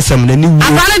ka sa ansem na aniwuo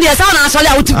afana de sa na asole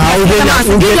a wuti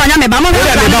anya me ba mo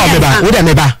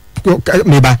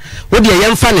meba wo de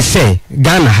yemfa ne se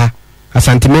Ghana ha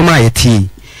asante mema yeti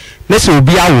na se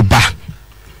obi awo ba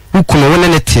ukuno wona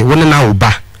ne te wona na awo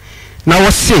ba na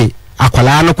wo se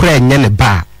akwala no kura enye ne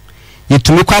ba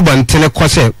yetumi kwa bontene ko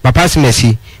se papa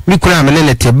simesi mi kura amene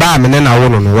ne te ba amene na wo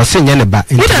no wo se nye ne ba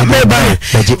ti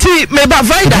meba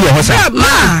vaida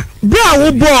bra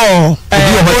wo bo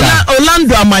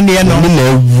Orlando amane no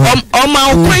ma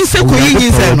okwense ko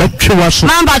yinyi se no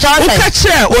mamba cha se ka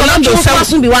che Orlando se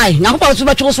wasu bi why nyakopa so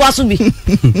betwe so wasu bi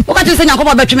o ka che se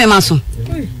nyakopa betwe me maso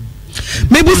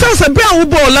mebusa se bra wo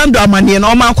bo Orlando amane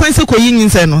no ma okwense ko yinyi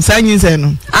se no sa yinyi se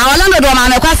no Orlando do ma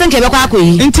na kwa se nke be kwa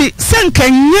akoyi nti se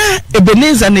nkanya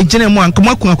Ebeneza na gine mu anka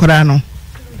maku akwara no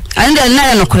And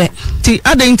then no correct.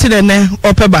 I didn't tell them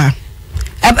opeba.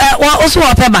 Also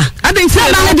opeba. I didn't say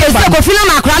that go feel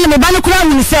my crown, me ban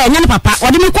crown say, Yan papa,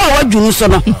 what do you call what you so?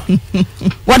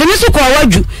 What do you call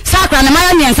what you? Sacra and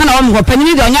my and son of them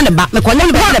penny on your back, me call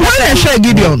them share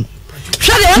Gideon.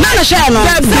 Share another share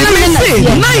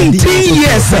 19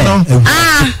 years.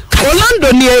 Orlando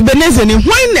near Ebenezer,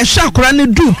 why the chakra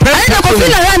do? I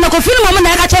don't feel woman I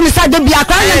got me side the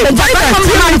Biakran.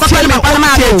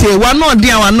 One more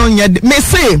dear one on yet may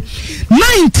say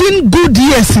 19 good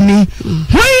years me.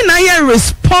 When I am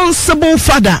responsible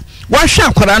father, what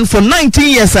chakra for 19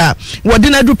 years? What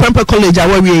did I do Pamper College?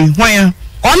 Why?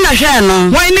 On the channel,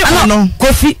 why no?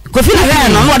 Coffee, no,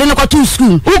 what didn't go to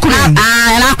school. And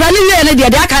I can't really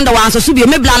the kind of ones to be a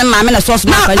blind man and a sauce.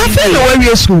 I feel the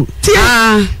way school.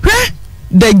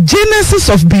 The genesis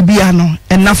of Bibiano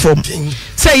and Nafom.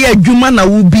 Say ya Jumana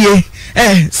will be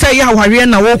say ya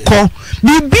Wariana will call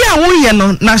Bibia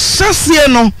Wuyano,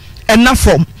 Nasasiano and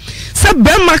Nafom. Say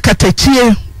Bema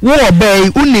Katechie. Wo obey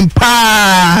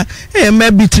unimpa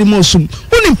maybe trimosum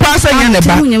unimpa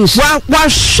sayaneba wa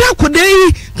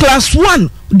shakudei class 1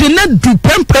 did not do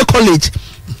Pempe College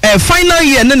final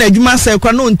year na adwuma say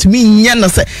kwa no ntimi nya na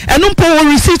say eno mpo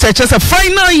receipt a chese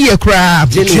final year cra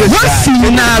once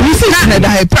na receipt na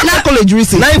da Pempe College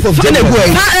receipt life of final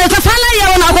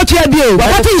year na go to abio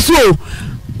what is so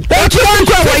second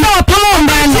year.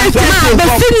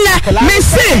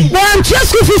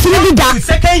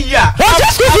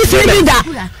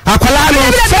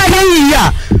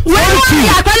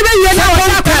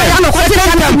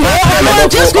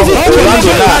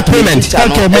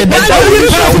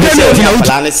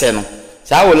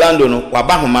 Orlando no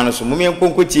waba homa no so mumie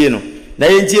nkonkotie no na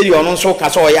yentie ri ono so ka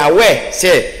so ya we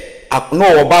say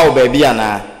no oba o ba bia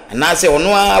na say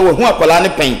ono a we hu akola ne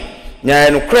pen nya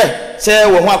no kre say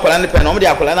we hu akola ne pen no de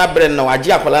akola na bre na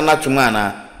waje akola na tuma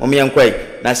na mumie nkwai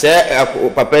na say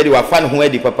papa di wafa no ho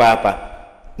adi papa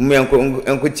mumie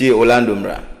nkotie Orlando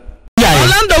mra.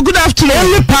 Orlando, good afternoon.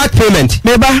 Only part payment.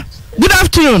 Beba, good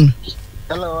afternoon.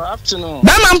 Hello, afternoon.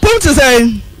 Bama mpumti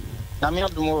say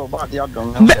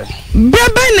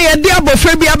Beba ne de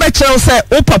abofra bi abekere say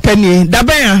o papa ni da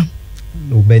ben a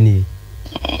obani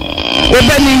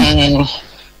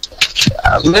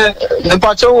me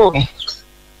pacho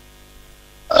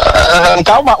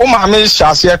nka ma me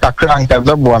shase kakra nka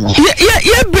bebo am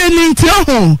ye beni nti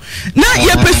ho na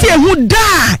ye pese ehu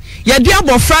da ye de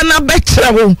abofra na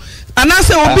bekere wo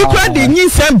anase obi kwa de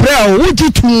nyinse brɛ wo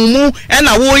gitumu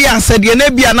na wo ya asede na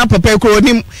bia na papa ko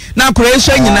nim na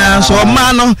koresha nyina so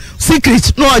ma no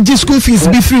secret no agi school fees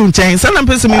be free nchen sana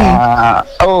pese me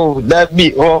oh that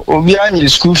be obi any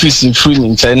school fees free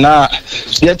nchen na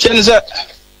ye chen se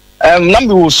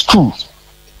number wo school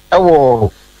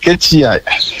ewo KTI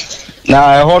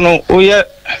na ho no oye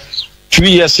 2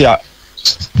 years ya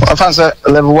I fancy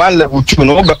level 1, level 2,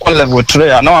 no, but level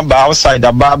 3. I know about outside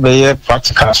about the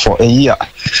practical for a year.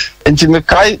 Until me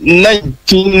kai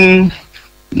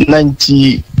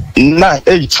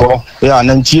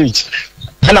 1998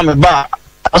 and I'm about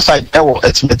outside our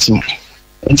estimating.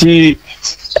 Until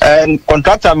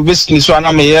contractor business one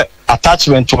I'm here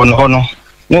attachment to an honor.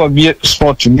 No be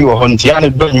sport to be on the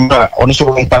other doing on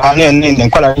so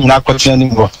and quite not question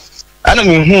anymore. I don't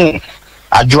mean who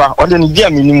Ajwa, or then dear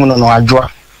minimum no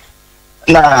Ajwa.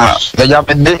 Na the job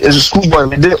is a schoolboy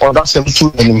with the other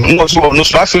 72 no so no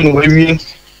special where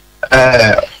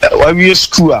we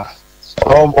school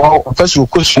or first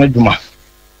question Juma.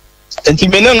 And to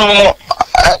me no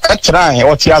try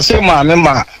or tia say ma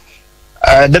member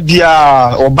the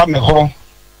bia or bame ho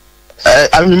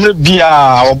I remember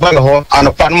bia or bame ho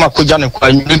and Panama Kujana kwa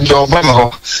or bame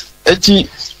ho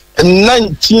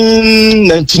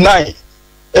 1999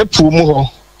 April mu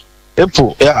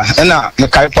April yeah na me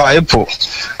kai pa April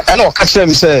and o ka kire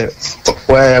me say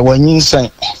when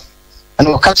yinsan and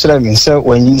o ka kire me say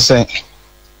when yinsan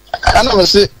and I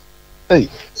say hey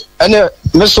and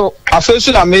me so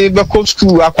afesu na me be go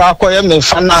school akwa me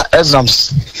final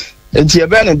exams enti e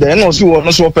be ne de no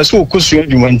so person o kosu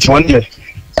adwuma nti won de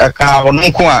ka ono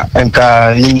nko a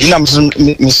enka ina me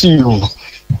see you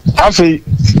afi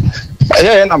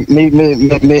yeah na me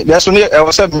that's when I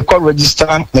was call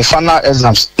register my final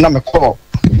exams na me call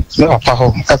me papa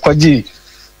ho akwaji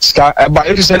ska ba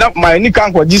if say that my ni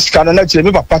kan kwaji ska na chire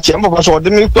me papa tie me papa so de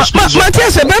me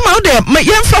Matias be ma o de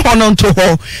yen fa ho no to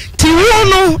ho ti wo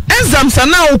no exams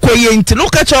na ukoye nti no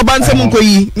ka che obansem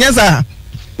nkoyi nyeza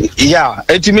yeah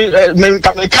eti me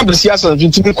ka be siasa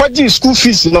nti me kwaji school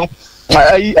fees no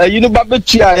you know ba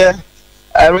betua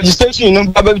registration no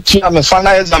ba betua me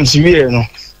final exams we no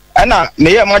ana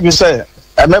me ya ma say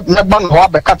me ban ho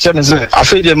abeka che ne se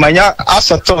afi de manya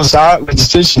asettle sa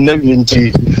registration na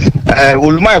winti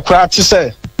oluma ekura ti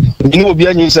se ni obi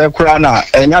anyi se ekura na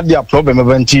enya dia problem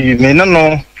evanti me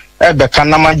no ebeka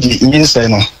na magi nyinse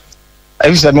no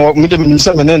I said, me de me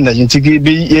se me na yinti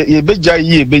be ye beja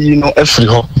yi be yi no afri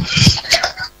ho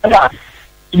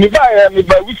me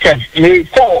by weekend me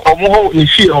call omo ni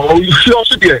fi o fi o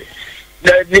so de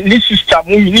the system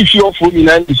we need you for me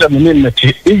na se me na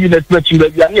ti e na twati ba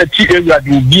bia na ti area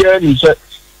de obi ani se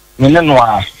me no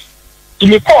a ti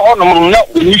me call no na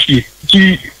oni fi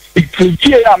ti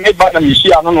ya me ba na me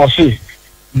si ano no se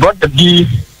but the be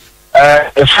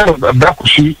a friend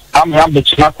brakushi am ya be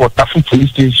china ko tafu police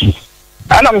station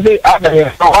ana me say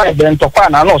abe no be ntokwa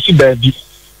na no si ba bi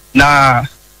na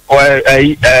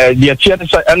the chair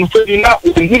say anu fe na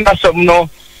unu na sam no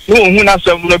unu na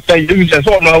sam no pay you say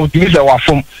so no we say wa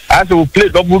from as we play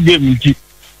double game nti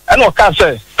and o ka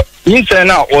say yin say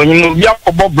na onyin bi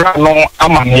akobo bra no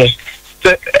amane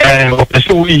say o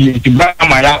pese we ti bra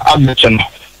amaya abeche no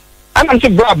ana say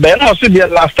bra be no say the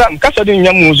last time ka say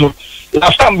nyam muzo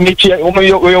last time me tie o me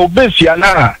yo besia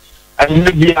na and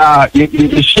maybe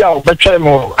you see how better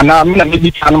mo and I mean maybe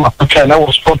can ma pata na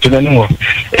was sport no no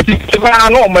it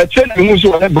no my tell you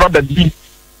so na brother bi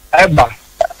eba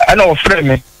and our friend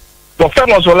me the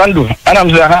friend was Orlando and I'm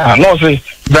say no say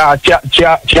bra chia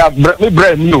me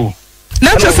bra new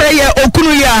na to say ya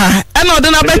okunu ya and o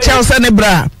de na be chia say ne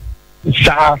bra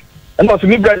sa and also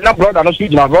me bra na brother no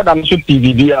speak na brother no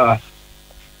TV dia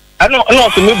I know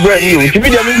to me bra new to me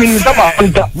dia me sama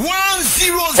anta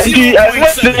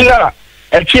 1-0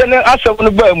 and Tiana answer on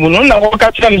the Bermuda, no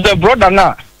catch them the brother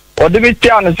now, or the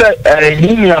Vitian say,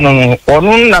 Union or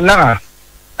Nana,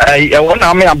 I want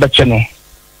army abacheno.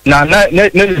 Now, and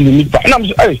I'm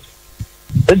say,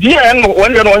 the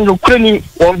when you're on Ukraine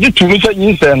or the two Mr.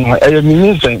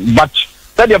 but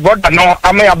that your brother now,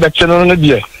 I may abacheno on the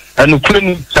beer, and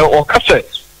Ukraine or cassette,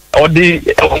 or the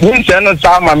winter and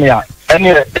Samamia.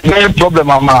 Any problem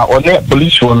or near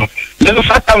police one. Then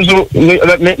sometimes me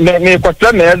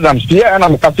quite me exams here and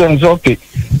I'm captain okay.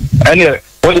 Any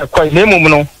quite name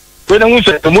no. When we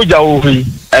say Muja Ovi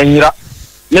and ya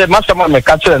me master me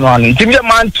catch one. Give me a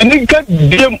man to get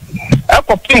them a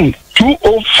copy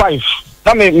 205.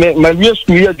 Now my real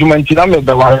school year Jumantina me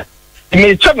the one.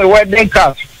 Me check me wedding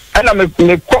card and I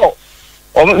me call.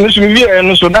 Or Miss Mivia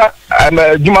and so that I'm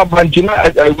a Juma Bantina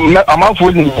I'm out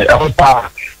with me.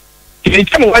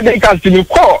 If tell me what they can see me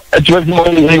call, it was more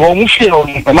on feel,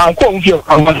 a man call feel.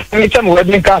 Tell me what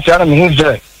they can see, I'm who's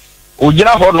there.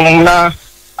 Ujina Horna,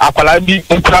 Apalabi,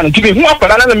 Ukran, to be more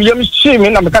than a young shame,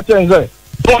 I'm a captain there.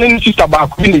 Don't in sister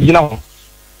back in the Gino.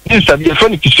 This is a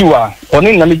funny Kisua, or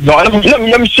in the middle.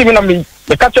 I'm shimmy, I mean,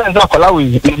 the captain is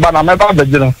Akalawi, but I'm about the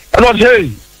dinner. I don't say,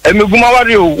 and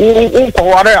Mugumawari, who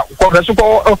call the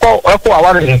Suko,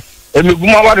 Aquawari, and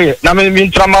Mugumawari,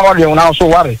 Namin Tramawari, and also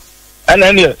worry. And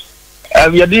then yes.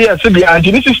 We are dear Sibby and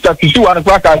sister to see what a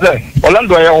crack I say.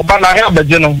 Orlando, Obana,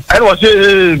 Abedino. I was a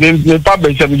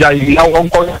public now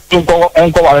uncle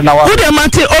now. Good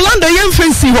Mate, Orlando, young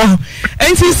fancy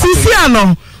and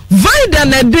Siciano. Vida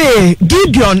na day,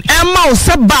 Gideon, Emma,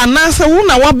 Sabana,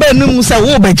 Sauna, Wabenum,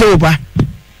 Sawoba Joba.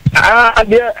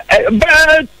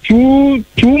 About 2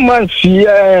 months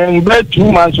here and about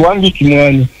 2 months, 1 week,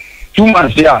 2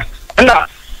 months here. No,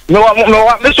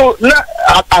 so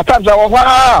at times I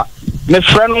was. My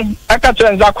friend, I can't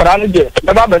tell Zakorani, the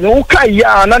Baba, who can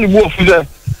ya and any wolf is a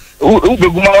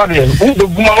Ubegumawari,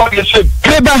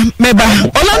 Meba,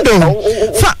 Orlando,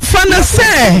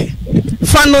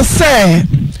 Fano say,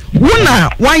 Wuna,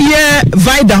 1 year,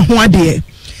 Vida, one day.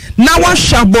 Now I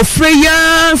shall be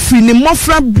freya,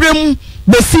 Finimofra Brim,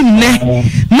 Besine,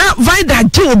 now Vida,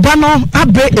 Joe Bano,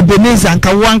 Abe Ebenezer, and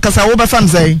Kawanka, Saoba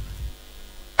Fanzay.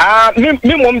 Me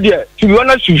mom dear, to be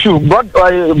honest with you,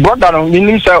 brother on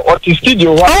meaning or to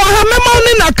studio. Oh,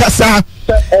 I'm a casa.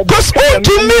 Because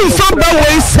to me, from the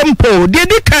way simple,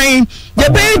 did it kind, the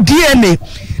bay DNA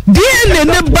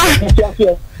never.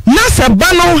 Nasa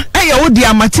Bano, I owe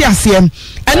dear Matthiasian,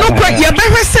 and no quite your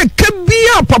baby said, could be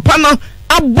a papano,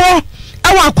 a bo,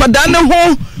 our quadana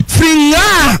home, free,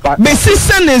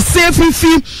 Bessison and safe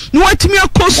fee, what me a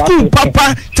co school,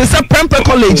 papa, to some Pamper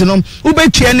College, no,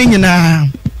 Ube Channing in a.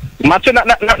 Okay, then I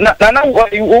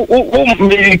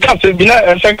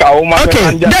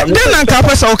can't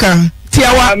pass okay.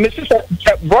 Tiawa, Mrs.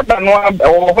 Brother, no,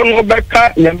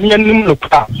 Becca, Yamian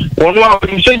Luka, or no,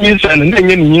 I'm saying you and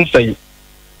then you say.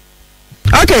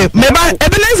 Okay, maybe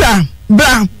Ebenezer,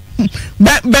 Bra,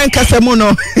 Ben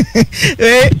Casamono,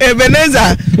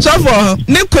 Ebenezer, so for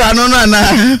Nicola, no,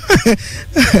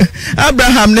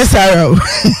 Abraham Nesaro.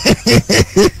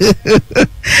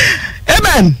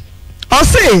 Ebe,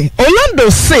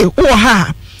 say oh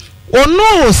ha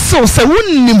ono so say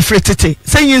wonnim fretete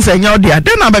say yin say nya odia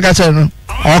den na beka che no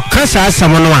o kasa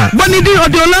asam no a boni di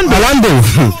odi Orlando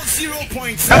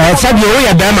sabi o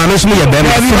ya bema no so ya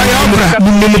bema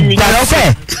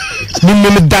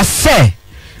nim da se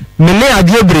mene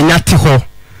adiebre nya te ho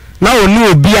na oni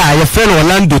obi a ye fe no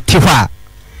Orlando te ho a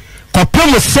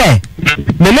kopem se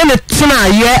mene ne tena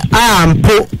ye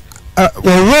ampo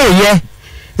owoye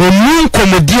emu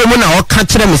nkomodie mu na o ka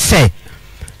kire me se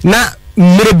na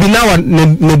mere bi na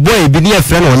ne boy bi ne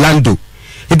friend Orlando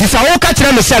it is a o ka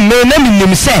kire me se me na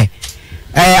minim se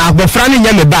agbofra ne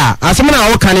nya me ba asem na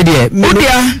o ka ne de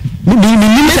odia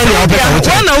minim se ne o ba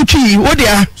o na utwi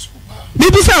odia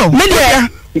bibi se o me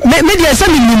de se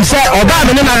minim se oba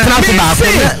me ne na transfer ba ko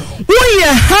we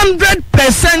are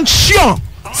 100% sure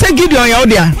say Gideon ya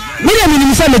odia me de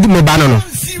minim se me ba no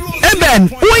Eben,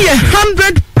 we are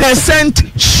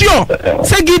 100% sure.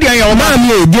 Say Gideon your man,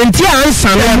 the entire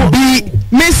answer be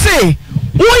me say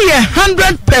we are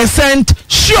 100%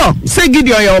 sure. Say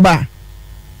Gideon your ba.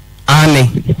 Annie.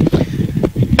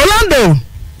 Orlando.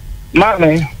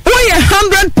 Mommy. We are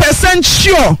 100%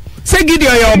 sure. Say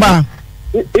Gideon your ba.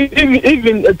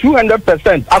 Even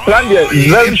 200%. Atlanta is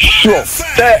very sure.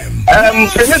 Say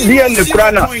the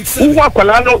Kurana. Who are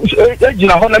Kolano?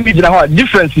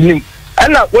 Difference in him.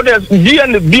 And what is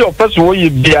be of person who you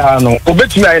be no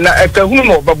obet me na e ka hunu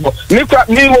no babo me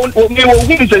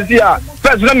who says here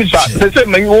first let me say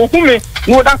me who me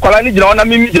no da kwala ni gina na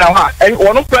me gina ha e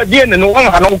wono pra die ne no won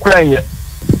ha no kra nye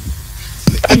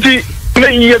enti me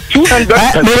ye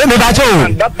 200% me ba cho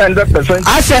 100%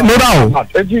 I said me ba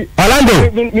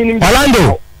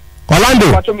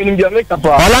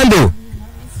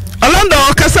Orlando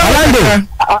kasa Orlando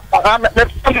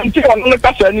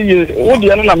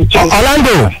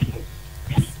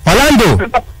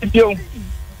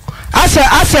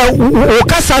asa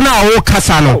o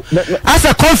kasa no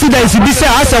asa confidence bi say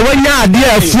asa wanya ade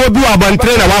afuo bi wa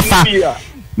bontre na wafa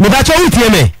me ba cho utie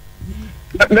me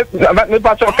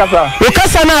ba cho kasa o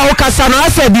kasa no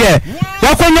asa de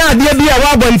wakonya ade bi a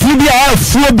wa bontre bi a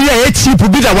afuo bi a cheap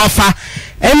bi da wafa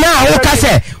and now who can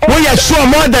say we are sure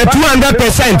more than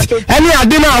 200%. Any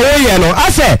adina away no. I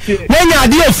say when you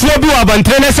idea flow be about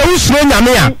trainer say who slow na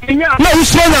me no who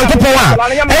slow na ko poa.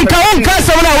 And can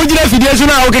say na we dey fidie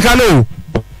na o ke kanu.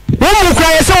 Who mu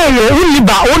cry say who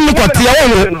liba who kotie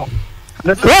who.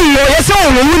 Who yes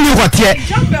who kotie.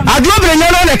 Adwobre nya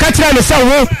no na ka kira me say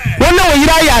who na wo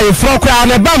yira ya e fro kra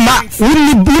na ba ma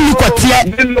who kotie.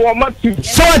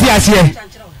 So what you say?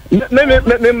 Me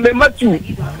Matthew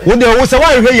wo de wo se wa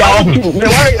hwe ya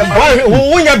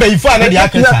wo nya be ifa na de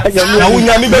akesa na wo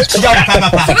nya mi be tia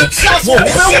papa wo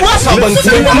wo sa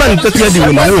bantu man tatia di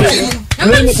wo na wo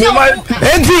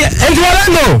enti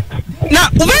Orlando na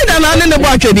ubeda na ne bo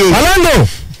atwede Orlando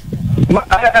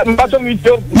mbato mi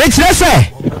jo me kire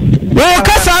se wo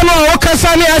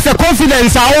kasa ne as a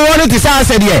confidence a wo want to say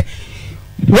said here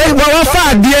we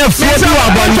fa dia fo bi wa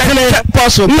bontre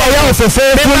poso no ya ofofo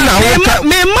na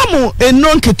me mamu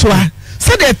enonketwa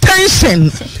say the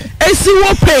tension esi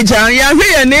wo page an ya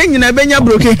hwe na nyina benya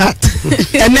broken heart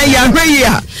and ya hwe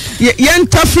ya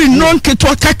yentafri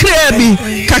nonketwa kakra bi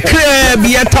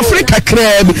yentafri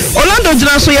kakra bi Orlando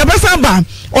jina so ya besa ba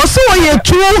also we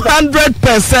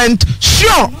 200%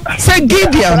 sure say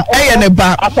Gideon ne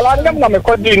ba asalanyam na me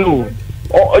kwadi no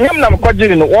onyam na me kwadi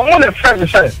no wo na friend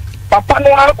say papa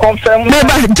no are confirm me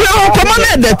ba je o komo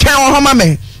na de twen o homa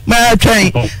me ma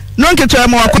twen no nketo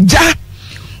mo akogya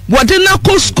wode na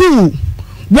ko school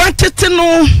watete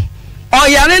no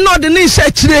oyare no de ni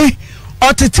hye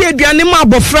otete aduane ma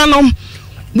abofra no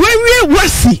wewie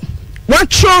wasi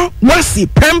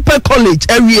Païnful college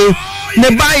awie ne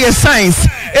buy science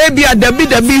ebi adabi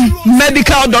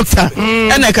medical doctor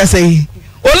ena ka say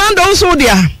Orlando nso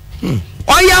dia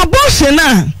oya abortion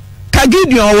na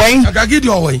Gideon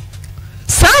way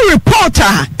some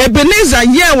reporter Ebenezer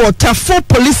ye water for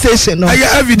police station no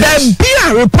then be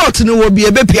a report no will be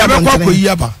a baby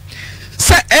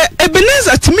say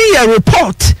Ebenezer to me a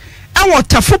report and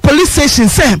water for police station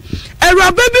say a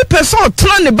baby person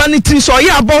turn the vanity so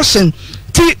ya abortion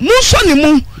ti muso ni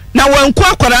mu na wanko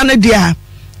akwara na dia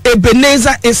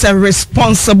Ebenezer is a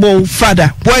responsible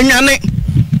father when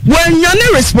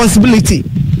you responsibility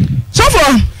so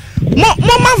for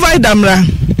mama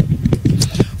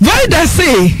Vida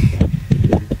say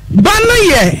bana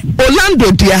ye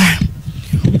Orlando dia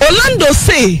Orlando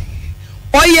say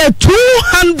oye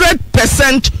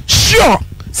 200% sure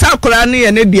sakura ni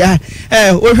ye ne dia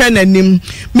ohwe nanim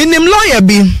minim lawyer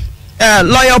bi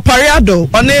lawyer Pariado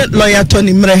one lawyer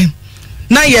Tony Mre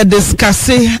na ye discuss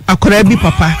akura bi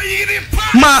papa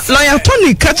ma lawyer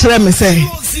Tony ka kire me say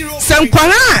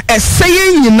Sankwara ɛsɛyɛ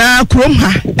nyinaa krom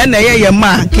ha ɛna ɛyɛ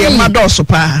ma ke ma dɔso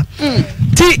pa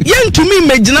ti yɛntumi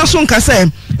imagine so nka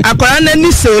sɛ akwara na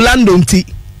ni se Orlando nti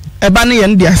ɛba ne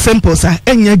yɛn dia simple sa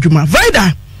ɛnya adwuma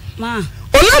Vida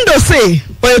Orlando say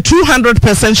or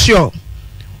 200% sure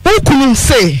ukunu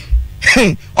say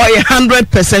or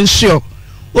 100% sure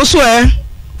also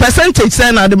percentage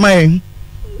say na de man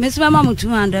Miss Mama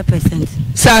 200%.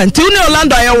 Sa nti uni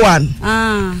Orlando aye one.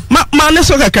 Ma ne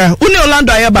so kaka. Uni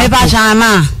Orlando aye ba. Me ba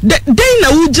jama. Den na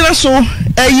ujira so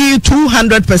ayi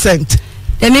 200%.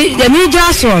 Demi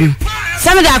just one.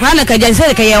 Some da akwa na ka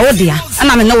jense ka ye odia.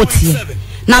 Ana me na wotie.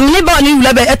 Na me ba ni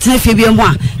wula be etene fie bi mu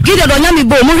a. Gide do nya me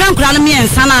bo mu hwan kura no me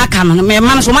ensa na aka no. Me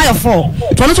ma no so ma ye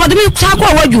 4. To no so de me cha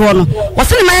kwa wadu ho no. Wo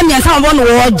se me ma me ensa mo no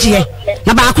wo gye.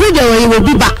 Na ba akuru de wo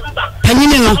bi ba.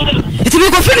 Panyini no. Iti bi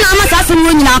ko fi na ama sa se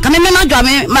no nyina ka me na dwa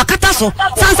me makata so.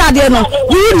 Sansa de no.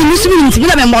 Wu ni musumi nti bi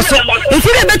na me moso. Efi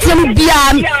be betia mu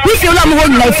bia. Wi fi lo mo ho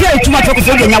nyina fi atuma to ko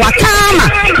fo nya wa kama.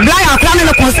 Bla ya kra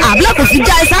no ko sa. Bla ko fi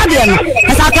jai sa de no.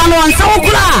 Asa kra no ansa wo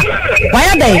kura. Wa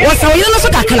ya dai. Wo sa wo no so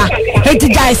kakla. Eti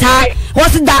jai sa. Wo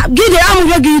se da gide amu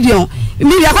we Gideon.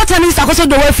 Mi ya ko tani sa ko so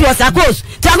do we fi o sa kos.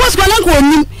 Ti akos ko nan ko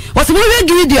onim. Wo se mo we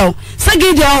Gideon. Sa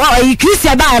Gideon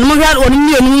Christian ba no mo hwa onim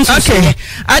ni nsu. Okay.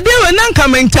 Ade we nan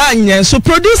kamenta anya so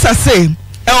producer say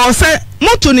o say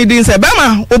moto ni din say be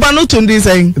ma oba no to din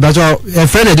say but your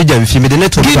friend edu jamfi me de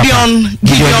net to Gideon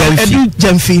edu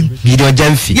jamfi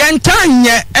yenta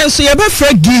anya enso ye be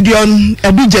fra Gideon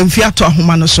edu jamfi ato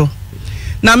ahoma no so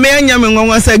na me anya me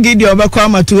ngonwa say Gideon be kwa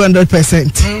ma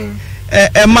 200%.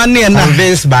 Money and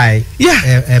convinced by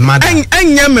mother.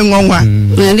 Anya me ngonwa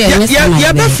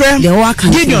ya be fra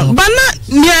Gideon bana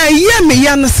nya me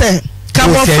ya no say ka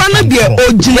wo fa na de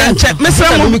ogina che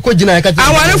mesra mo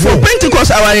aware for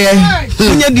Pentecost aware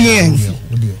unye din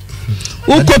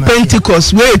uko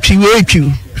Pentecost we twi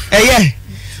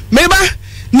meba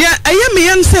ne aye me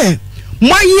yan se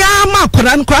moya ma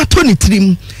akora nko ato ni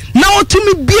trim na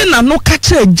otumi bie na no ka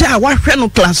che ja wa hwe no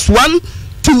class 1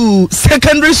 to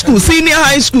secondary school senior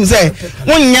high school say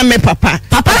wonya me papa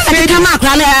se ka ma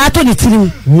akora na ato ni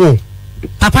trim wo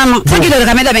papa no se gide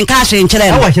ka me da ben ka hwe nkyere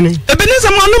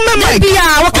Ebenezer mo no me bia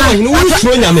wo ka no wo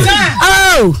suro nya me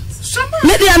oh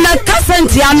me dia na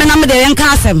kasenti ya me na me de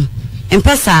enka asem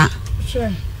empesa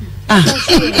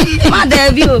ma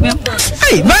da bi o me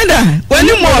hey Vida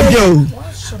wani mo obio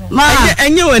ma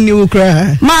enye wani wo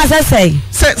kra ma se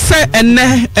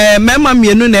enne mema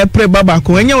mienu na epre baba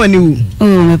ko enye wani wo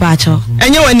me ba cho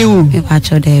enye wani wo me ba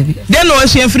cho David den no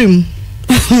hye frim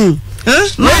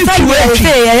ma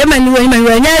say ya mani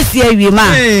wo nya si awie ma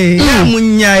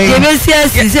munya ye be si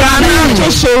se na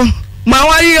to so ma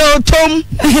wari o tom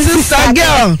sister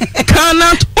girl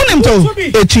cannot unim to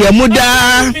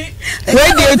etuamuda we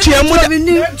de etuamuda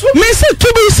me say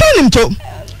to be seen him to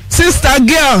sister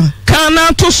girl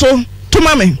cannot to so to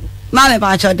mame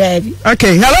ba cho David.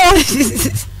 Okay, hello.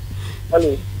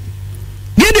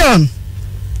 Gideon.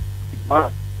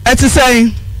 Ati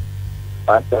say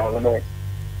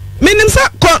minim sa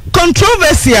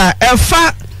controversy a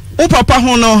efa o papa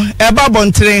ho no e ba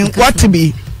bontre what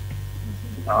be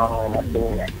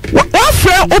what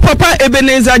friend o papa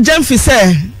Ebenezer Jamfi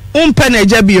say umpe na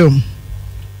ejabiom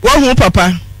wo ho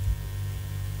papa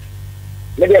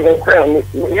maybe I can friend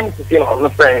you to feel on the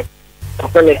friend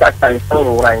so make that time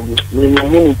so right you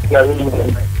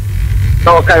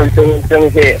so kind of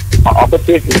thing say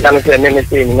opportunity can say me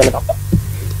say ni na papa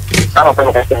I'm a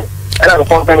friend and I'm a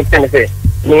friend can say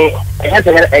me I have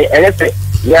to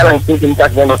yeah I'm thinking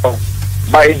that them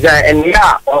but and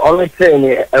yeah always say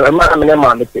me I'm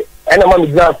mama say and I'm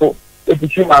example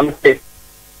if you mama say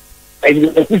I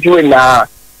teach you na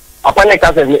upon the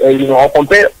case you know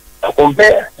compare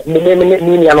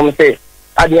me and say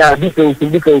adia different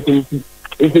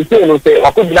if you say no say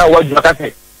I could be now what you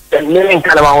say and me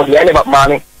kind of on the end of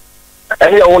money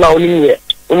and you own only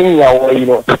you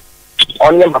know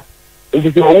on them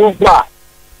if you own flat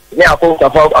now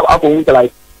I go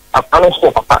like I don't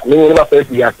stop papa me never first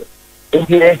year if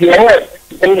you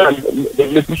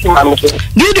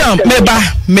Gideon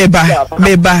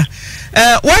meba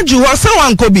what you was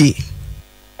someone could be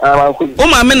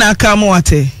mama na aka mo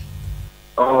ate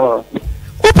o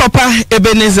papa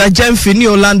Ebenezer Jamfi ni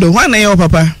Orlando wana ye o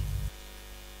papa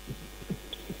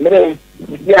me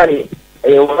yani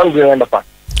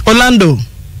Orlando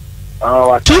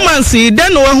 2 months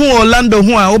then we hu Orlando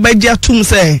hu a obaji atum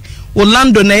say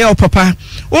Orlando na ye o papa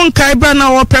won kai bra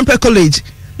na wo Pempe College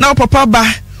na o papa ba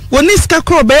woni ska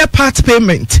kro be part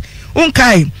payment won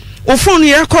kai o phone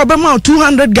ye kro be ma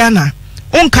 200 Ghana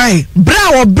won kai bra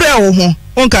wo ho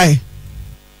won kai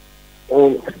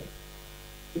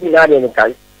ni na de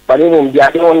kai but they won't be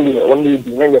only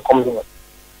when they come to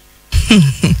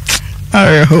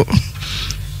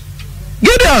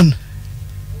Gideon,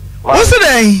 what's the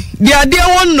day? The idea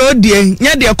one no dear,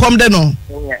 yeah, dear come there no.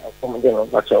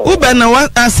 Uber no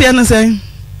what I say and say.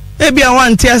 Maybe I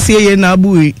want to see you now,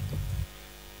 boy.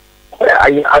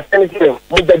 I send you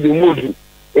that you move.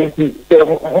 If you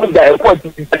the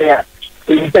important to say,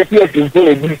 you take it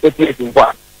in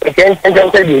one. I can't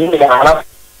tell you,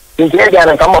 in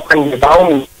Canada, come up and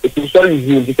down. It is so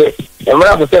easy because the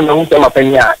man of the same who came up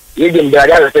and you didn't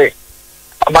dare say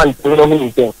about no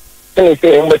meaning. They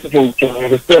say, I'm going to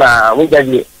the store with that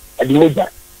at the media.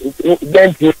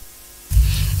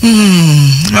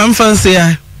 I'm fancy.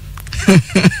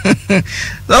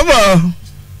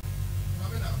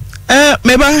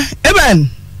 Maybe Eben.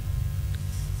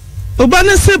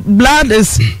 Obanese blood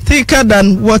is thicker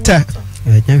than water.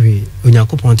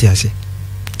 Unyako ponti ase.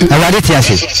 Awade ti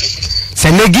ase.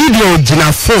 Se negidio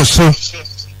jina fo so.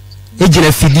 E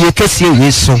jina fidie kese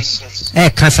we so. E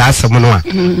ka sa asem no a.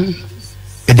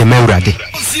 E de mawrade.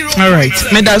 All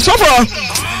right. Me da so for.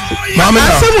 Mama na.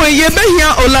 Asem we ye be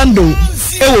hia Orlando.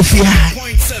 E wo fia.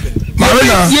 Mama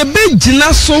na. Ye be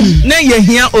jina so na ye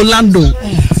hia Orlando.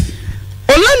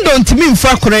 Orlando ntimi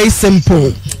mfa kora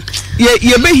simple.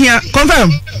 Ye be here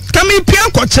confirm. Come in pia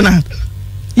kochena.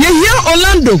 Ye here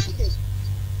Orlando.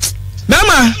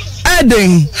 Mama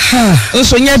Eden.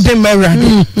 So nya de mera.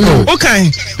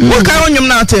 Okay. Okay onyum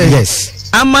na te. Yes.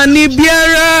 Amani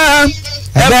biara.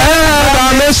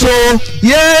 Eba meso.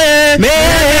 Yeah. Me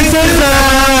sesa.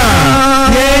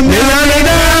 Yeah. Me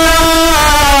na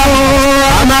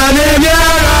amani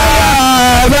biara.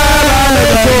 Eba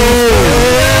meso.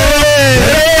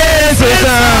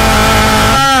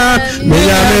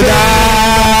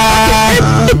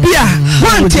 Bia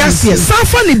one tiasie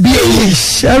safa ni bia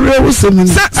share wo semi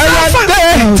safa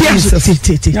tiasie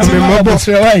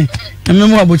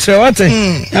amemo abotre wate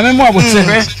amemo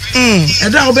abotre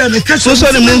eda obe me kaso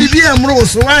so ni mu bia mro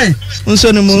so wai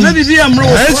nso ni mu na bia mro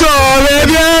so so le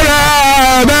bia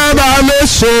baba me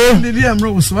so bia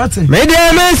mro so wate me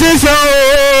dia me so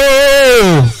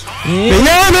me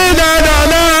nya me da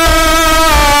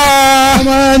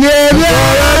amane bia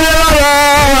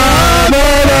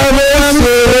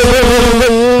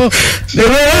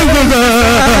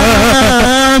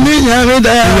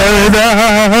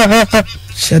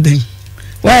shedding.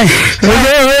 Why?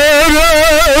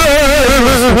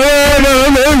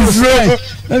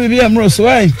 Maybe I'm Rose.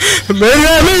 Why? Why?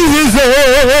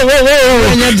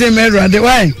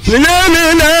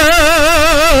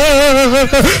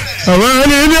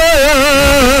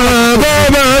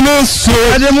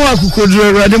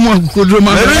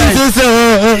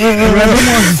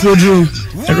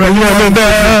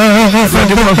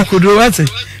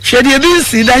 Shady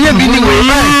busy, Daniel Bini way.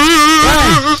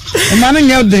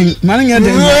 Manning out ding, manning out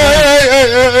ding,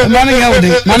 manning out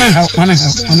ding, manning out, manning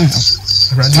out, manning out,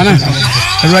 manning out.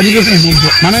 Ready to say,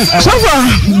 so far,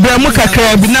 Bramuka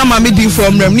crab, now my meeting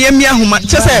from them near me. Who might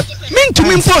just say, mean to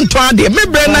me, phone to Andy, me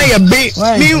Brenna, ya be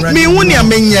me, when you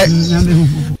mean yet.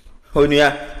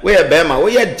 Honia, we are Bema,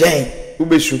 we are Jane,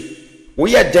 Ubesu.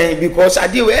 We are Jane because I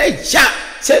do a chat.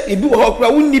 Say ibi ho kra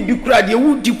wonni bi kra de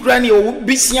wudi kra ne o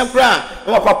bisia kra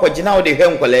na papa gina o de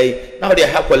hwenkwalai na o de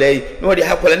hakwalai na o de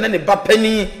hakwalai na ne ba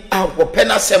pani a ko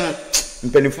pena sem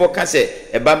mpanifo ka se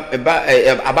eba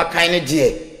abakan ne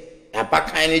die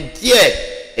abakan ne die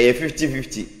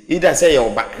 50-50 either say your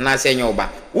ba na say your ba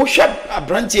wo hwa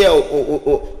abrantie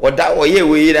o da oye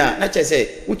we na che say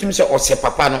wutumi se o se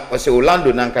papa no o se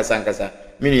Orlando na nkasa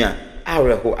minia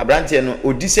awreho abrantie no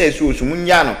odi se su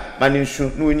munya no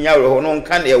maninsu no ni awreho no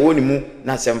nka e woni mu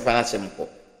na semfa na semko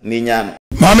ni nya no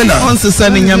mama na on se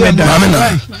ni nya meda mama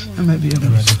na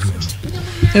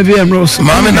ebi amros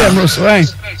mama na amros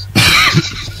right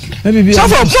ebi so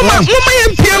for mama ye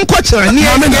pia nkochera ni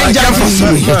mama na jafo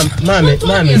mama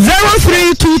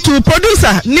 0322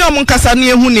 producer ni omunkasa ni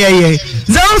ehu ni eye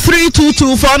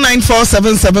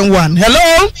 0322494771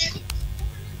 hello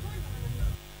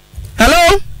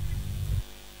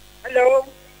Hello.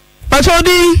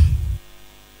 Patodi.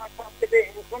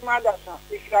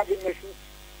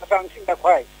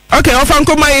 Okay, ofan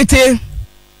ko mayete.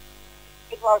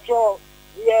 So,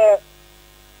 yeah.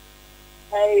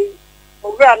 I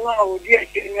over no odi e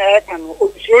na e kan o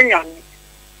so nyan.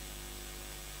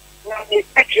 Na ni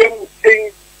action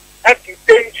thing at the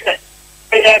stage.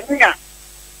 E ya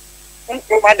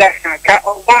nko madasa ka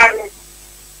oba no.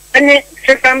 Ani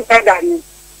sekam padani.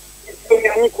 So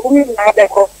nyan ko mi na de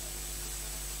ko.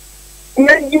 You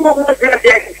want to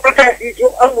get protect you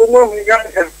on the moment,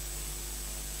 Johnson.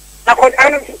 I could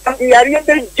answer the area,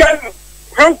 the judge,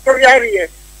 from the area.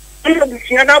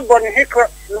 I'm not born in Hickory,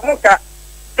 Lota,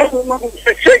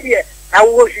 say, I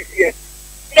was here.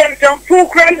 There's some full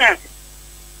cranner.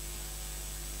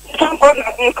 Some other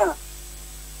Hickory.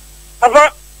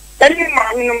 About any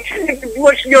man,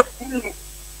 was your food.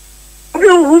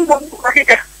 You won't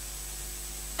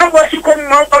I was coming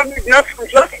out of it, nothing,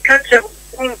 just a cancer.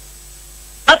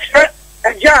 That's right.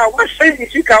 A jar, what's saying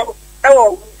you go?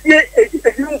 Oh, yeah, it's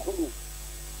a new.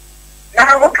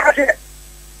 Now, what can I say?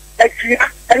 Okay,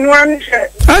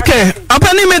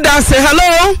 Apani me da say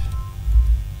hello.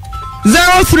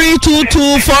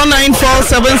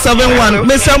 0322494771.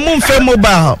 Mr. Mumfe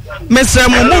mobile. Mr.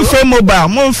 Mumfe mobile.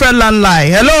 Mumfe landline.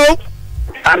 Hello.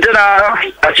 Antena,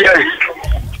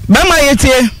 Bema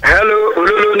yete. hello,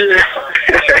 Ululu.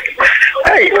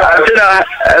 Hey, Antena,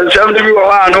 something you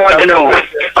want to know.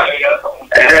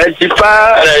 Tipa,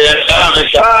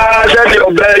 that's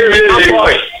your baby.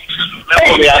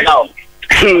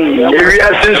 We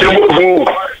are since you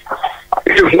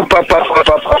papa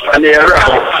and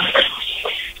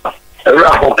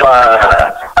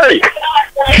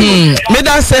Me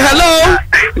da say hello.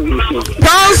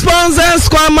 Pound sponsor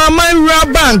square mama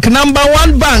bank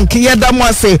 #1 bank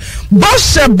yedamwase.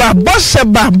 Bosheba.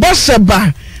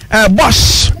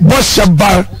 Bosh.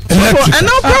 And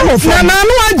no problem for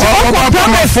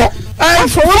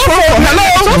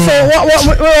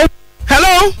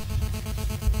hello.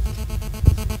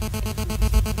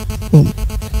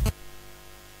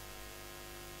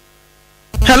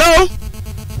 Hello.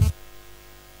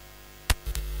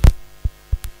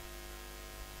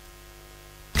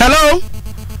 Hello.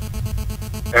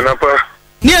 Enapa.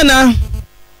 Niana.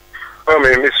 Oh me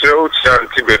Mr.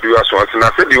 Ochanti bedu aswanti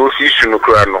na se di osi issue no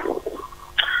kra no.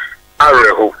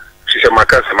 Areho. She say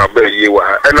makase mabe ye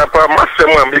wa. Enapa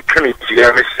masem a me kan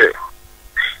tia ne se.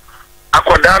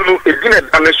 Akoda no edina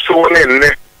da ne so ne ne.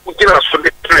 Ugina so de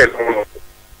tren no.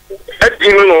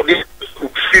 Edin no di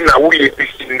fina wo ye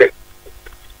bisinde.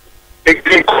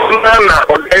 Egin kuna na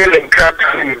odele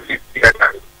nkata ni bibiata.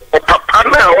 O papa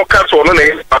na o ka so no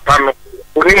na papa no.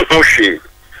 Oni ho hwe.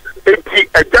 Eti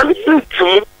ajan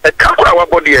suntum e kakura wa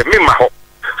body e mema ho.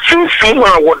 Suntum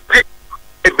a wo de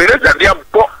ebereza de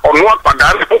abo ono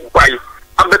apada no bai.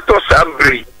 Abeto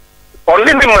sabri.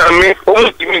 Oni ni mame o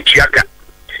mutimi chiaga.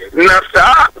 Na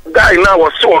sa guy na wo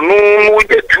so no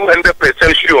ye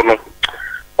 200% sure no.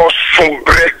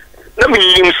 Osombre na me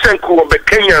yim senko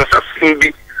obekanya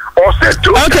nsasimbi o se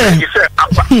to he say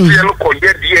apa tie no ko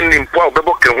ye die nimpo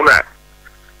obebo kehuna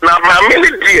na ma me ni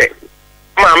die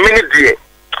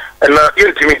na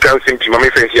yentimi kan simpi ma me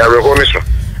fancy areho ne so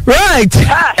right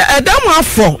adam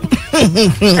afọ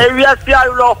area sia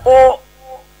lo ho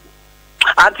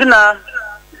atina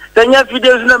tenya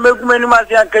videos na megumani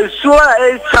masi anka suwa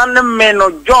e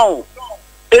sanmeno john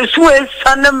esu e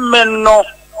sanmeno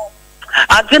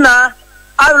atina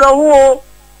alo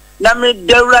na me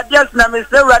deuradias na me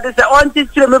seurade se onti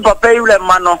tire me papa yule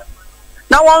mano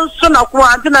na won so na ko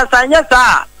atina sanya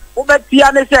sa wo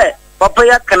betia ne se papa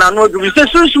ya kana no du se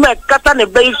sunsu me kata ne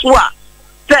be so a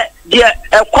se de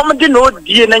e komde no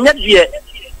die na nya de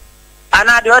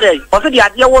ana de ode o se de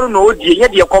ade wo no die nya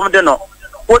de komde no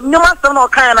onima sam na o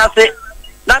kan na se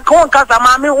na ko kasa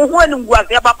ma me wo ho ani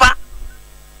nguase papa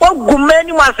o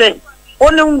gumeni ma se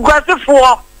oni nguase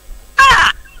fo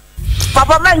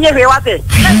Papa man ye wate.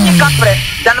 Ni kapre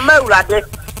dan ma urade.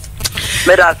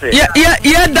 Me da se.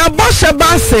 Ya da bosha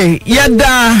base, ya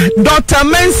da Dr.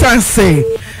 Mensa se.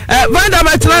 Vanda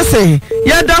Matla se,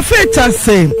 ya da Feta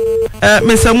se.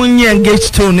 Mesa munye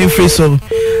engage to ni friso.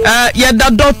 Ya da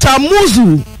Dr.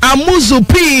 Amuzu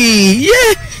P.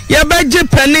 Ye, ya beje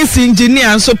penis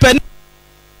engineer so pen.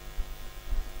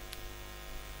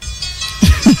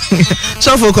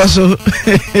 So focus.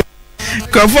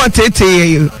 Comfort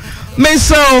you. Me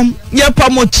so ya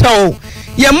pamocho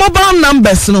ya mobile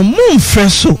numbers no mumfre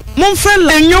so mumfre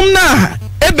la nyom na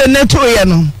ebe neto ye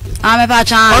no me pa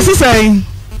chan oso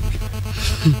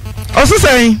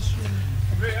say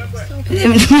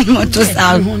to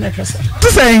sal to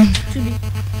say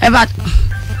eba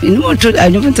inu to I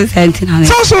don't to say anything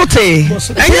so te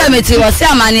enya me ti wo se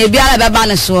amane bia la beba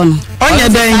ne so no onye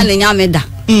den na nya me da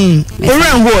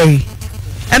oren hoy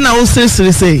ena wo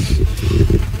say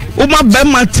Uma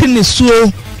bema tini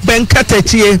suo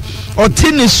benkatachie o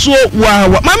tini suo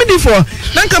wa mami difo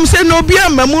nan kam say no bia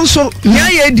mamu so nya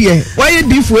ye die wa ye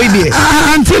difo e die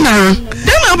antina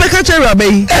dem abeka chere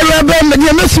abai ebe me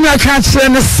de mesumi aka chere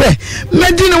ne se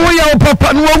medi ne wo ya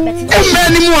papa no wo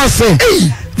gumani mu ase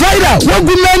vaida wo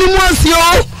gumani mu ase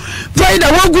o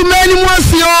vaida wo gumani mu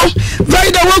ase o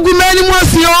Vaida wogu mani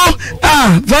mwasi o.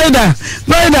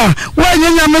 Vaida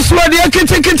wanyanya meswadi ya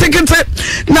kete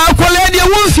na akwale dia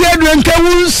wonfi adwen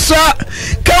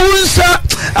kawunsa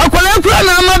akwale kura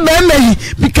na ama bembe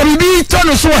bikaribi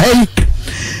tono so hai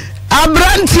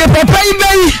abrantie papa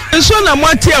ibai so na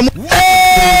mwati am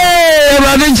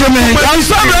radenjeme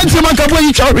anso abrantie makabo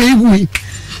yitwa igu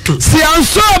si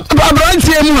anso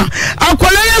abrantie mu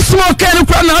akwale yeso ken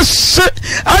kura na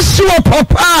ahye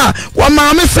papa wa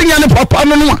maame senya ne papa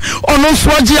no no ono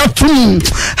so agi atum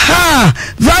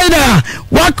Vaida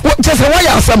just why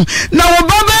asam na wo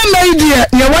baba mai dia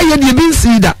ye waye dia bin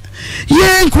sida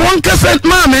ye ko nkasa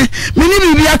mame mini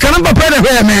bibia kana papa de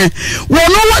hwe me wo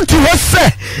no want to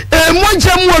say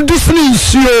monjam wo dusni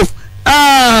nsuo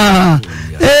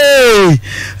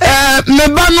me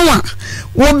banwa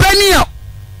wo bani a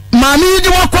mami di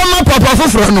wakoma papa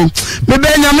foforo no me be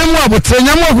nyame mu abotre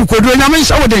nyame akukodro nyame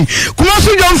nshawden kuma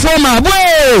so dwon foma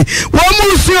boy wo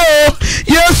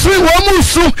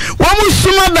musu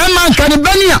ma ba man kan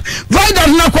bania Vaida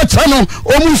na kwacha no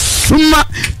o musuma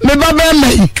me baba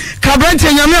mai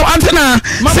kabrante nyame antena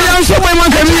se yanso boy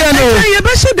man kan ye no ye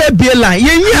be se de biela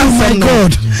ye nyi afọ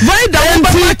God Vaida wo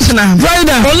ba china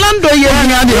Vaida Orlando ye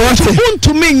nya de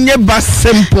wonto me nye ba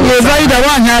simple Vaida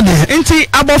wa nya de nti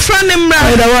abofra ne mra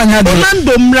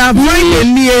Orlando mra Vaida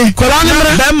nie Korani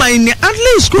mra ba man ni at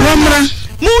least ko mra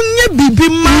munye bibi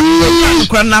ma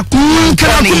kwa na kuma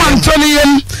ntoni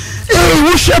yem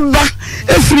wo sheba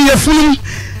efri yefunu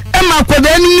ema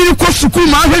koda ni ko sukuu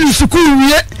ma hwe ni sukuu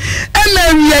wie ema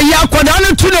wie ya koda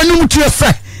ne tu na num tuo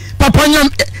se papa nyam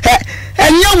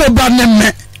enya wo ba ne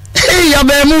me ya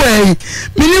ba mu we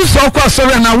mini so kwa so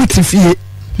na wuti fie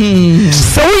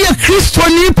so we Kristo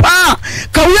ni pa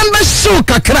ka we mba shu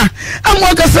kakra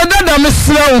amwa ka se dada me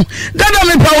srawo dada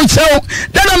me pa wo chewo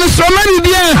dada me so mari bi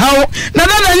en hawo na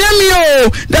dada nyami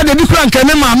o dada bi kura nka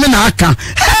me ma me na aka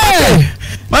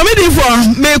Mami di for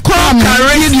me call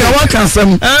carry dia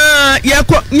wakasem ya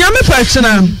ko nyame pa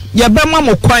chena ya ba ma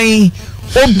mo kwan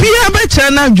obi abechana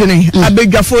na dwene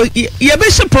abedwafo ye be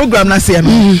she program na se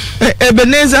no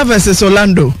Ebenezer versus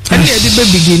Orlando and ye dey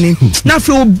beginning na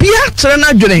fe obi achana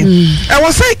na dwene e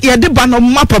wo say ye dey ba no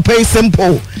ma papa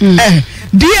simple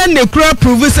DNA kura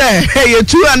prove say you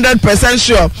 200%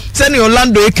 sure say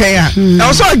Orlando e kan ya e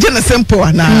wo so agene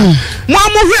simple na mo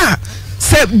amohwe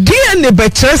se DNA be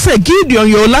chere say Gideon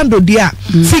your Orlando dia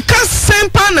sika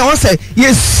sempa na wo say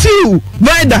ye siu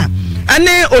Vaida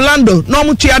ane Orlando no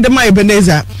mu tua de ma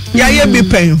Ebenezer ya ye bi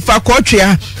pen fa ko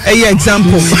tua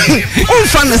example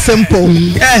unfa na simple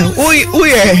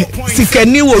we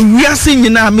sikani wo wiase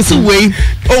nyina me se we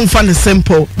unfa na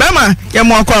simple bema ya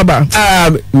mo akwa ba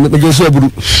mejoso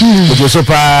aburu mejoso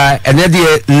pa ene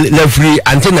de la free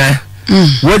antenna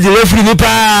wo di refri ni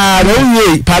pa no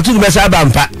we patu be sa ba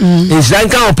mpa nsan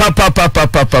kan o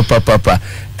pa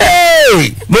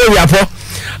mo wi apo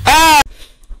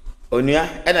onua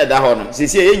ena da ho no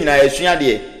sisi ye nyina yesua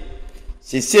de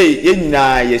sisi ye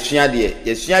nyina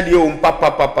yesua de o mpa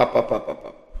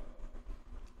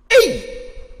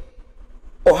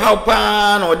o how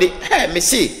pa no de me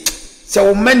see se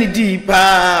o mani di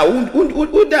pa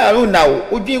o da o na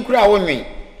o dwin kura wo nwen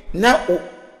na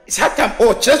satam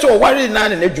o chese o ware na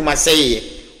adwuma sey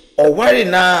o ware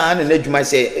na adwuma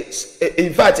sey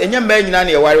in fact enya mba nyina na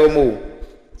ye ware o mo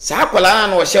sa akwala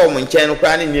na o hye o mo nchen no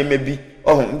kura na nyema bi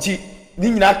nti ni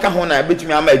nyina ka ho na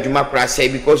betumi ama adwuma kura sey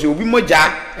because obi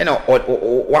moja na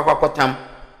wakwakotam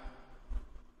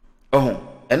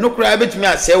eno kura betumi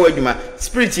asey wa adwuma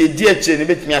spirit ye di akire ne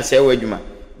betumi asey wa adwuma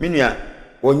menua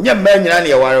onya mba nyina na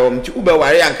ye ware o mti ube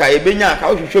ware anka ye benya ka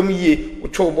wo hwehwem yie wo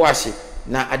two bo ase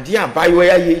na ade abayo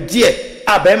ya ye die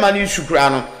abema ni shukura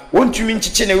no wontumi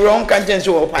nchiche ne won kan jense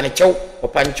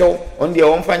opanchew on de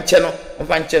won fanche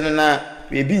no na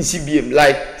ebi nsi biem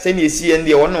like say na esi en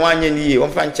de won no anya ni ye won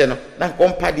fanche no na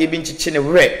kompa de bi nchiche ne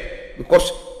wre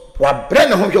because wa bre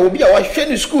ne ho hwe obi a wa hwe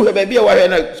ni school he ba bi a wa hwe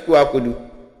na school akodu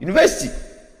university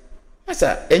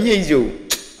asa enye izi o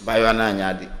abayo na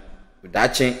anya de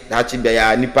dachi be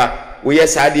ya nipa wo ye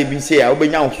sa de bi se ya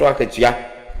obenya wo so akatua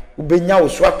ubenya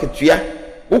oso aketua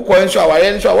ukọ nso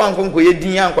aware nso awankonko ye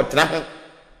din ankotena ho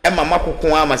ema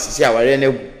makokon ama sisi aware na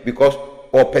egu because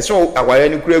o peso aware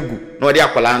ni kura egu na odi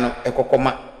akola no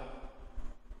ekokoma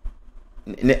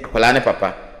ne akola ne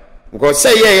papa because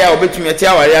say ye ya obetumi ati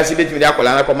aware ase betumi de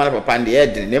akola na koma na papa ndi e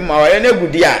din ne ma aware na egu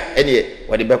dia ene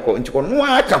wodi beko ntiko no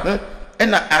aka ho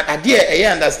ena ade e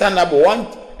understandable one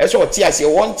eso oti ase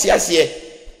won ti ase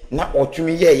na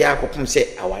otumi ye ya akopum se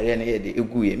aware na ye de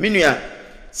egu ye menua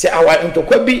se awa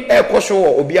ntokwa bi ekoso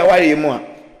wo obi aware mu a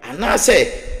ana se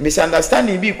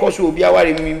misunderstanding bi koso obi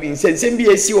aware mu bi nsensem bi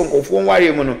esi onkofo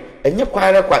nware mu no enye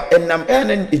kware kwa enam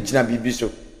ene ejina bibi so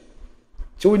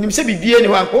wonim se bibie ni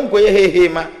wan konko ye hehe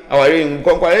ma aware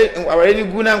nkonko aware ni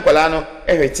guna nkwala no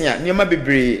ehwetia niema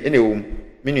bebre ene wom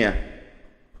menua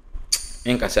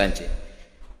enka sanche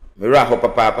mera ho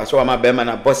papa so ama be ma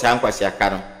na boss ankwase aka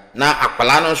no na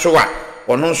akwala no so wa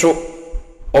ono so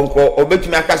onko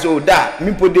obetumi aka so da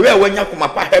mipo de we wanya koma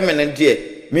pa heme ne de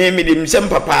me de msem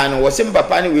papa no wo sem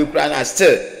papa ni we kura na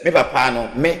still me papa no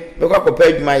me kwa kopa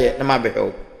adwuma ye na ma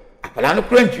behew akwala no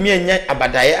kura ntumi anya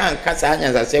abadaye anka sa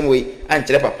anyansa sem we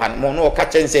ankyere papa no mo no ka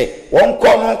chense won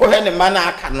ko no ko he ne ma na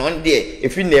aka no de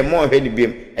efi na mo he ne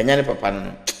biem enya ne papa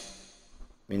no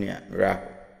menua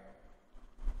mera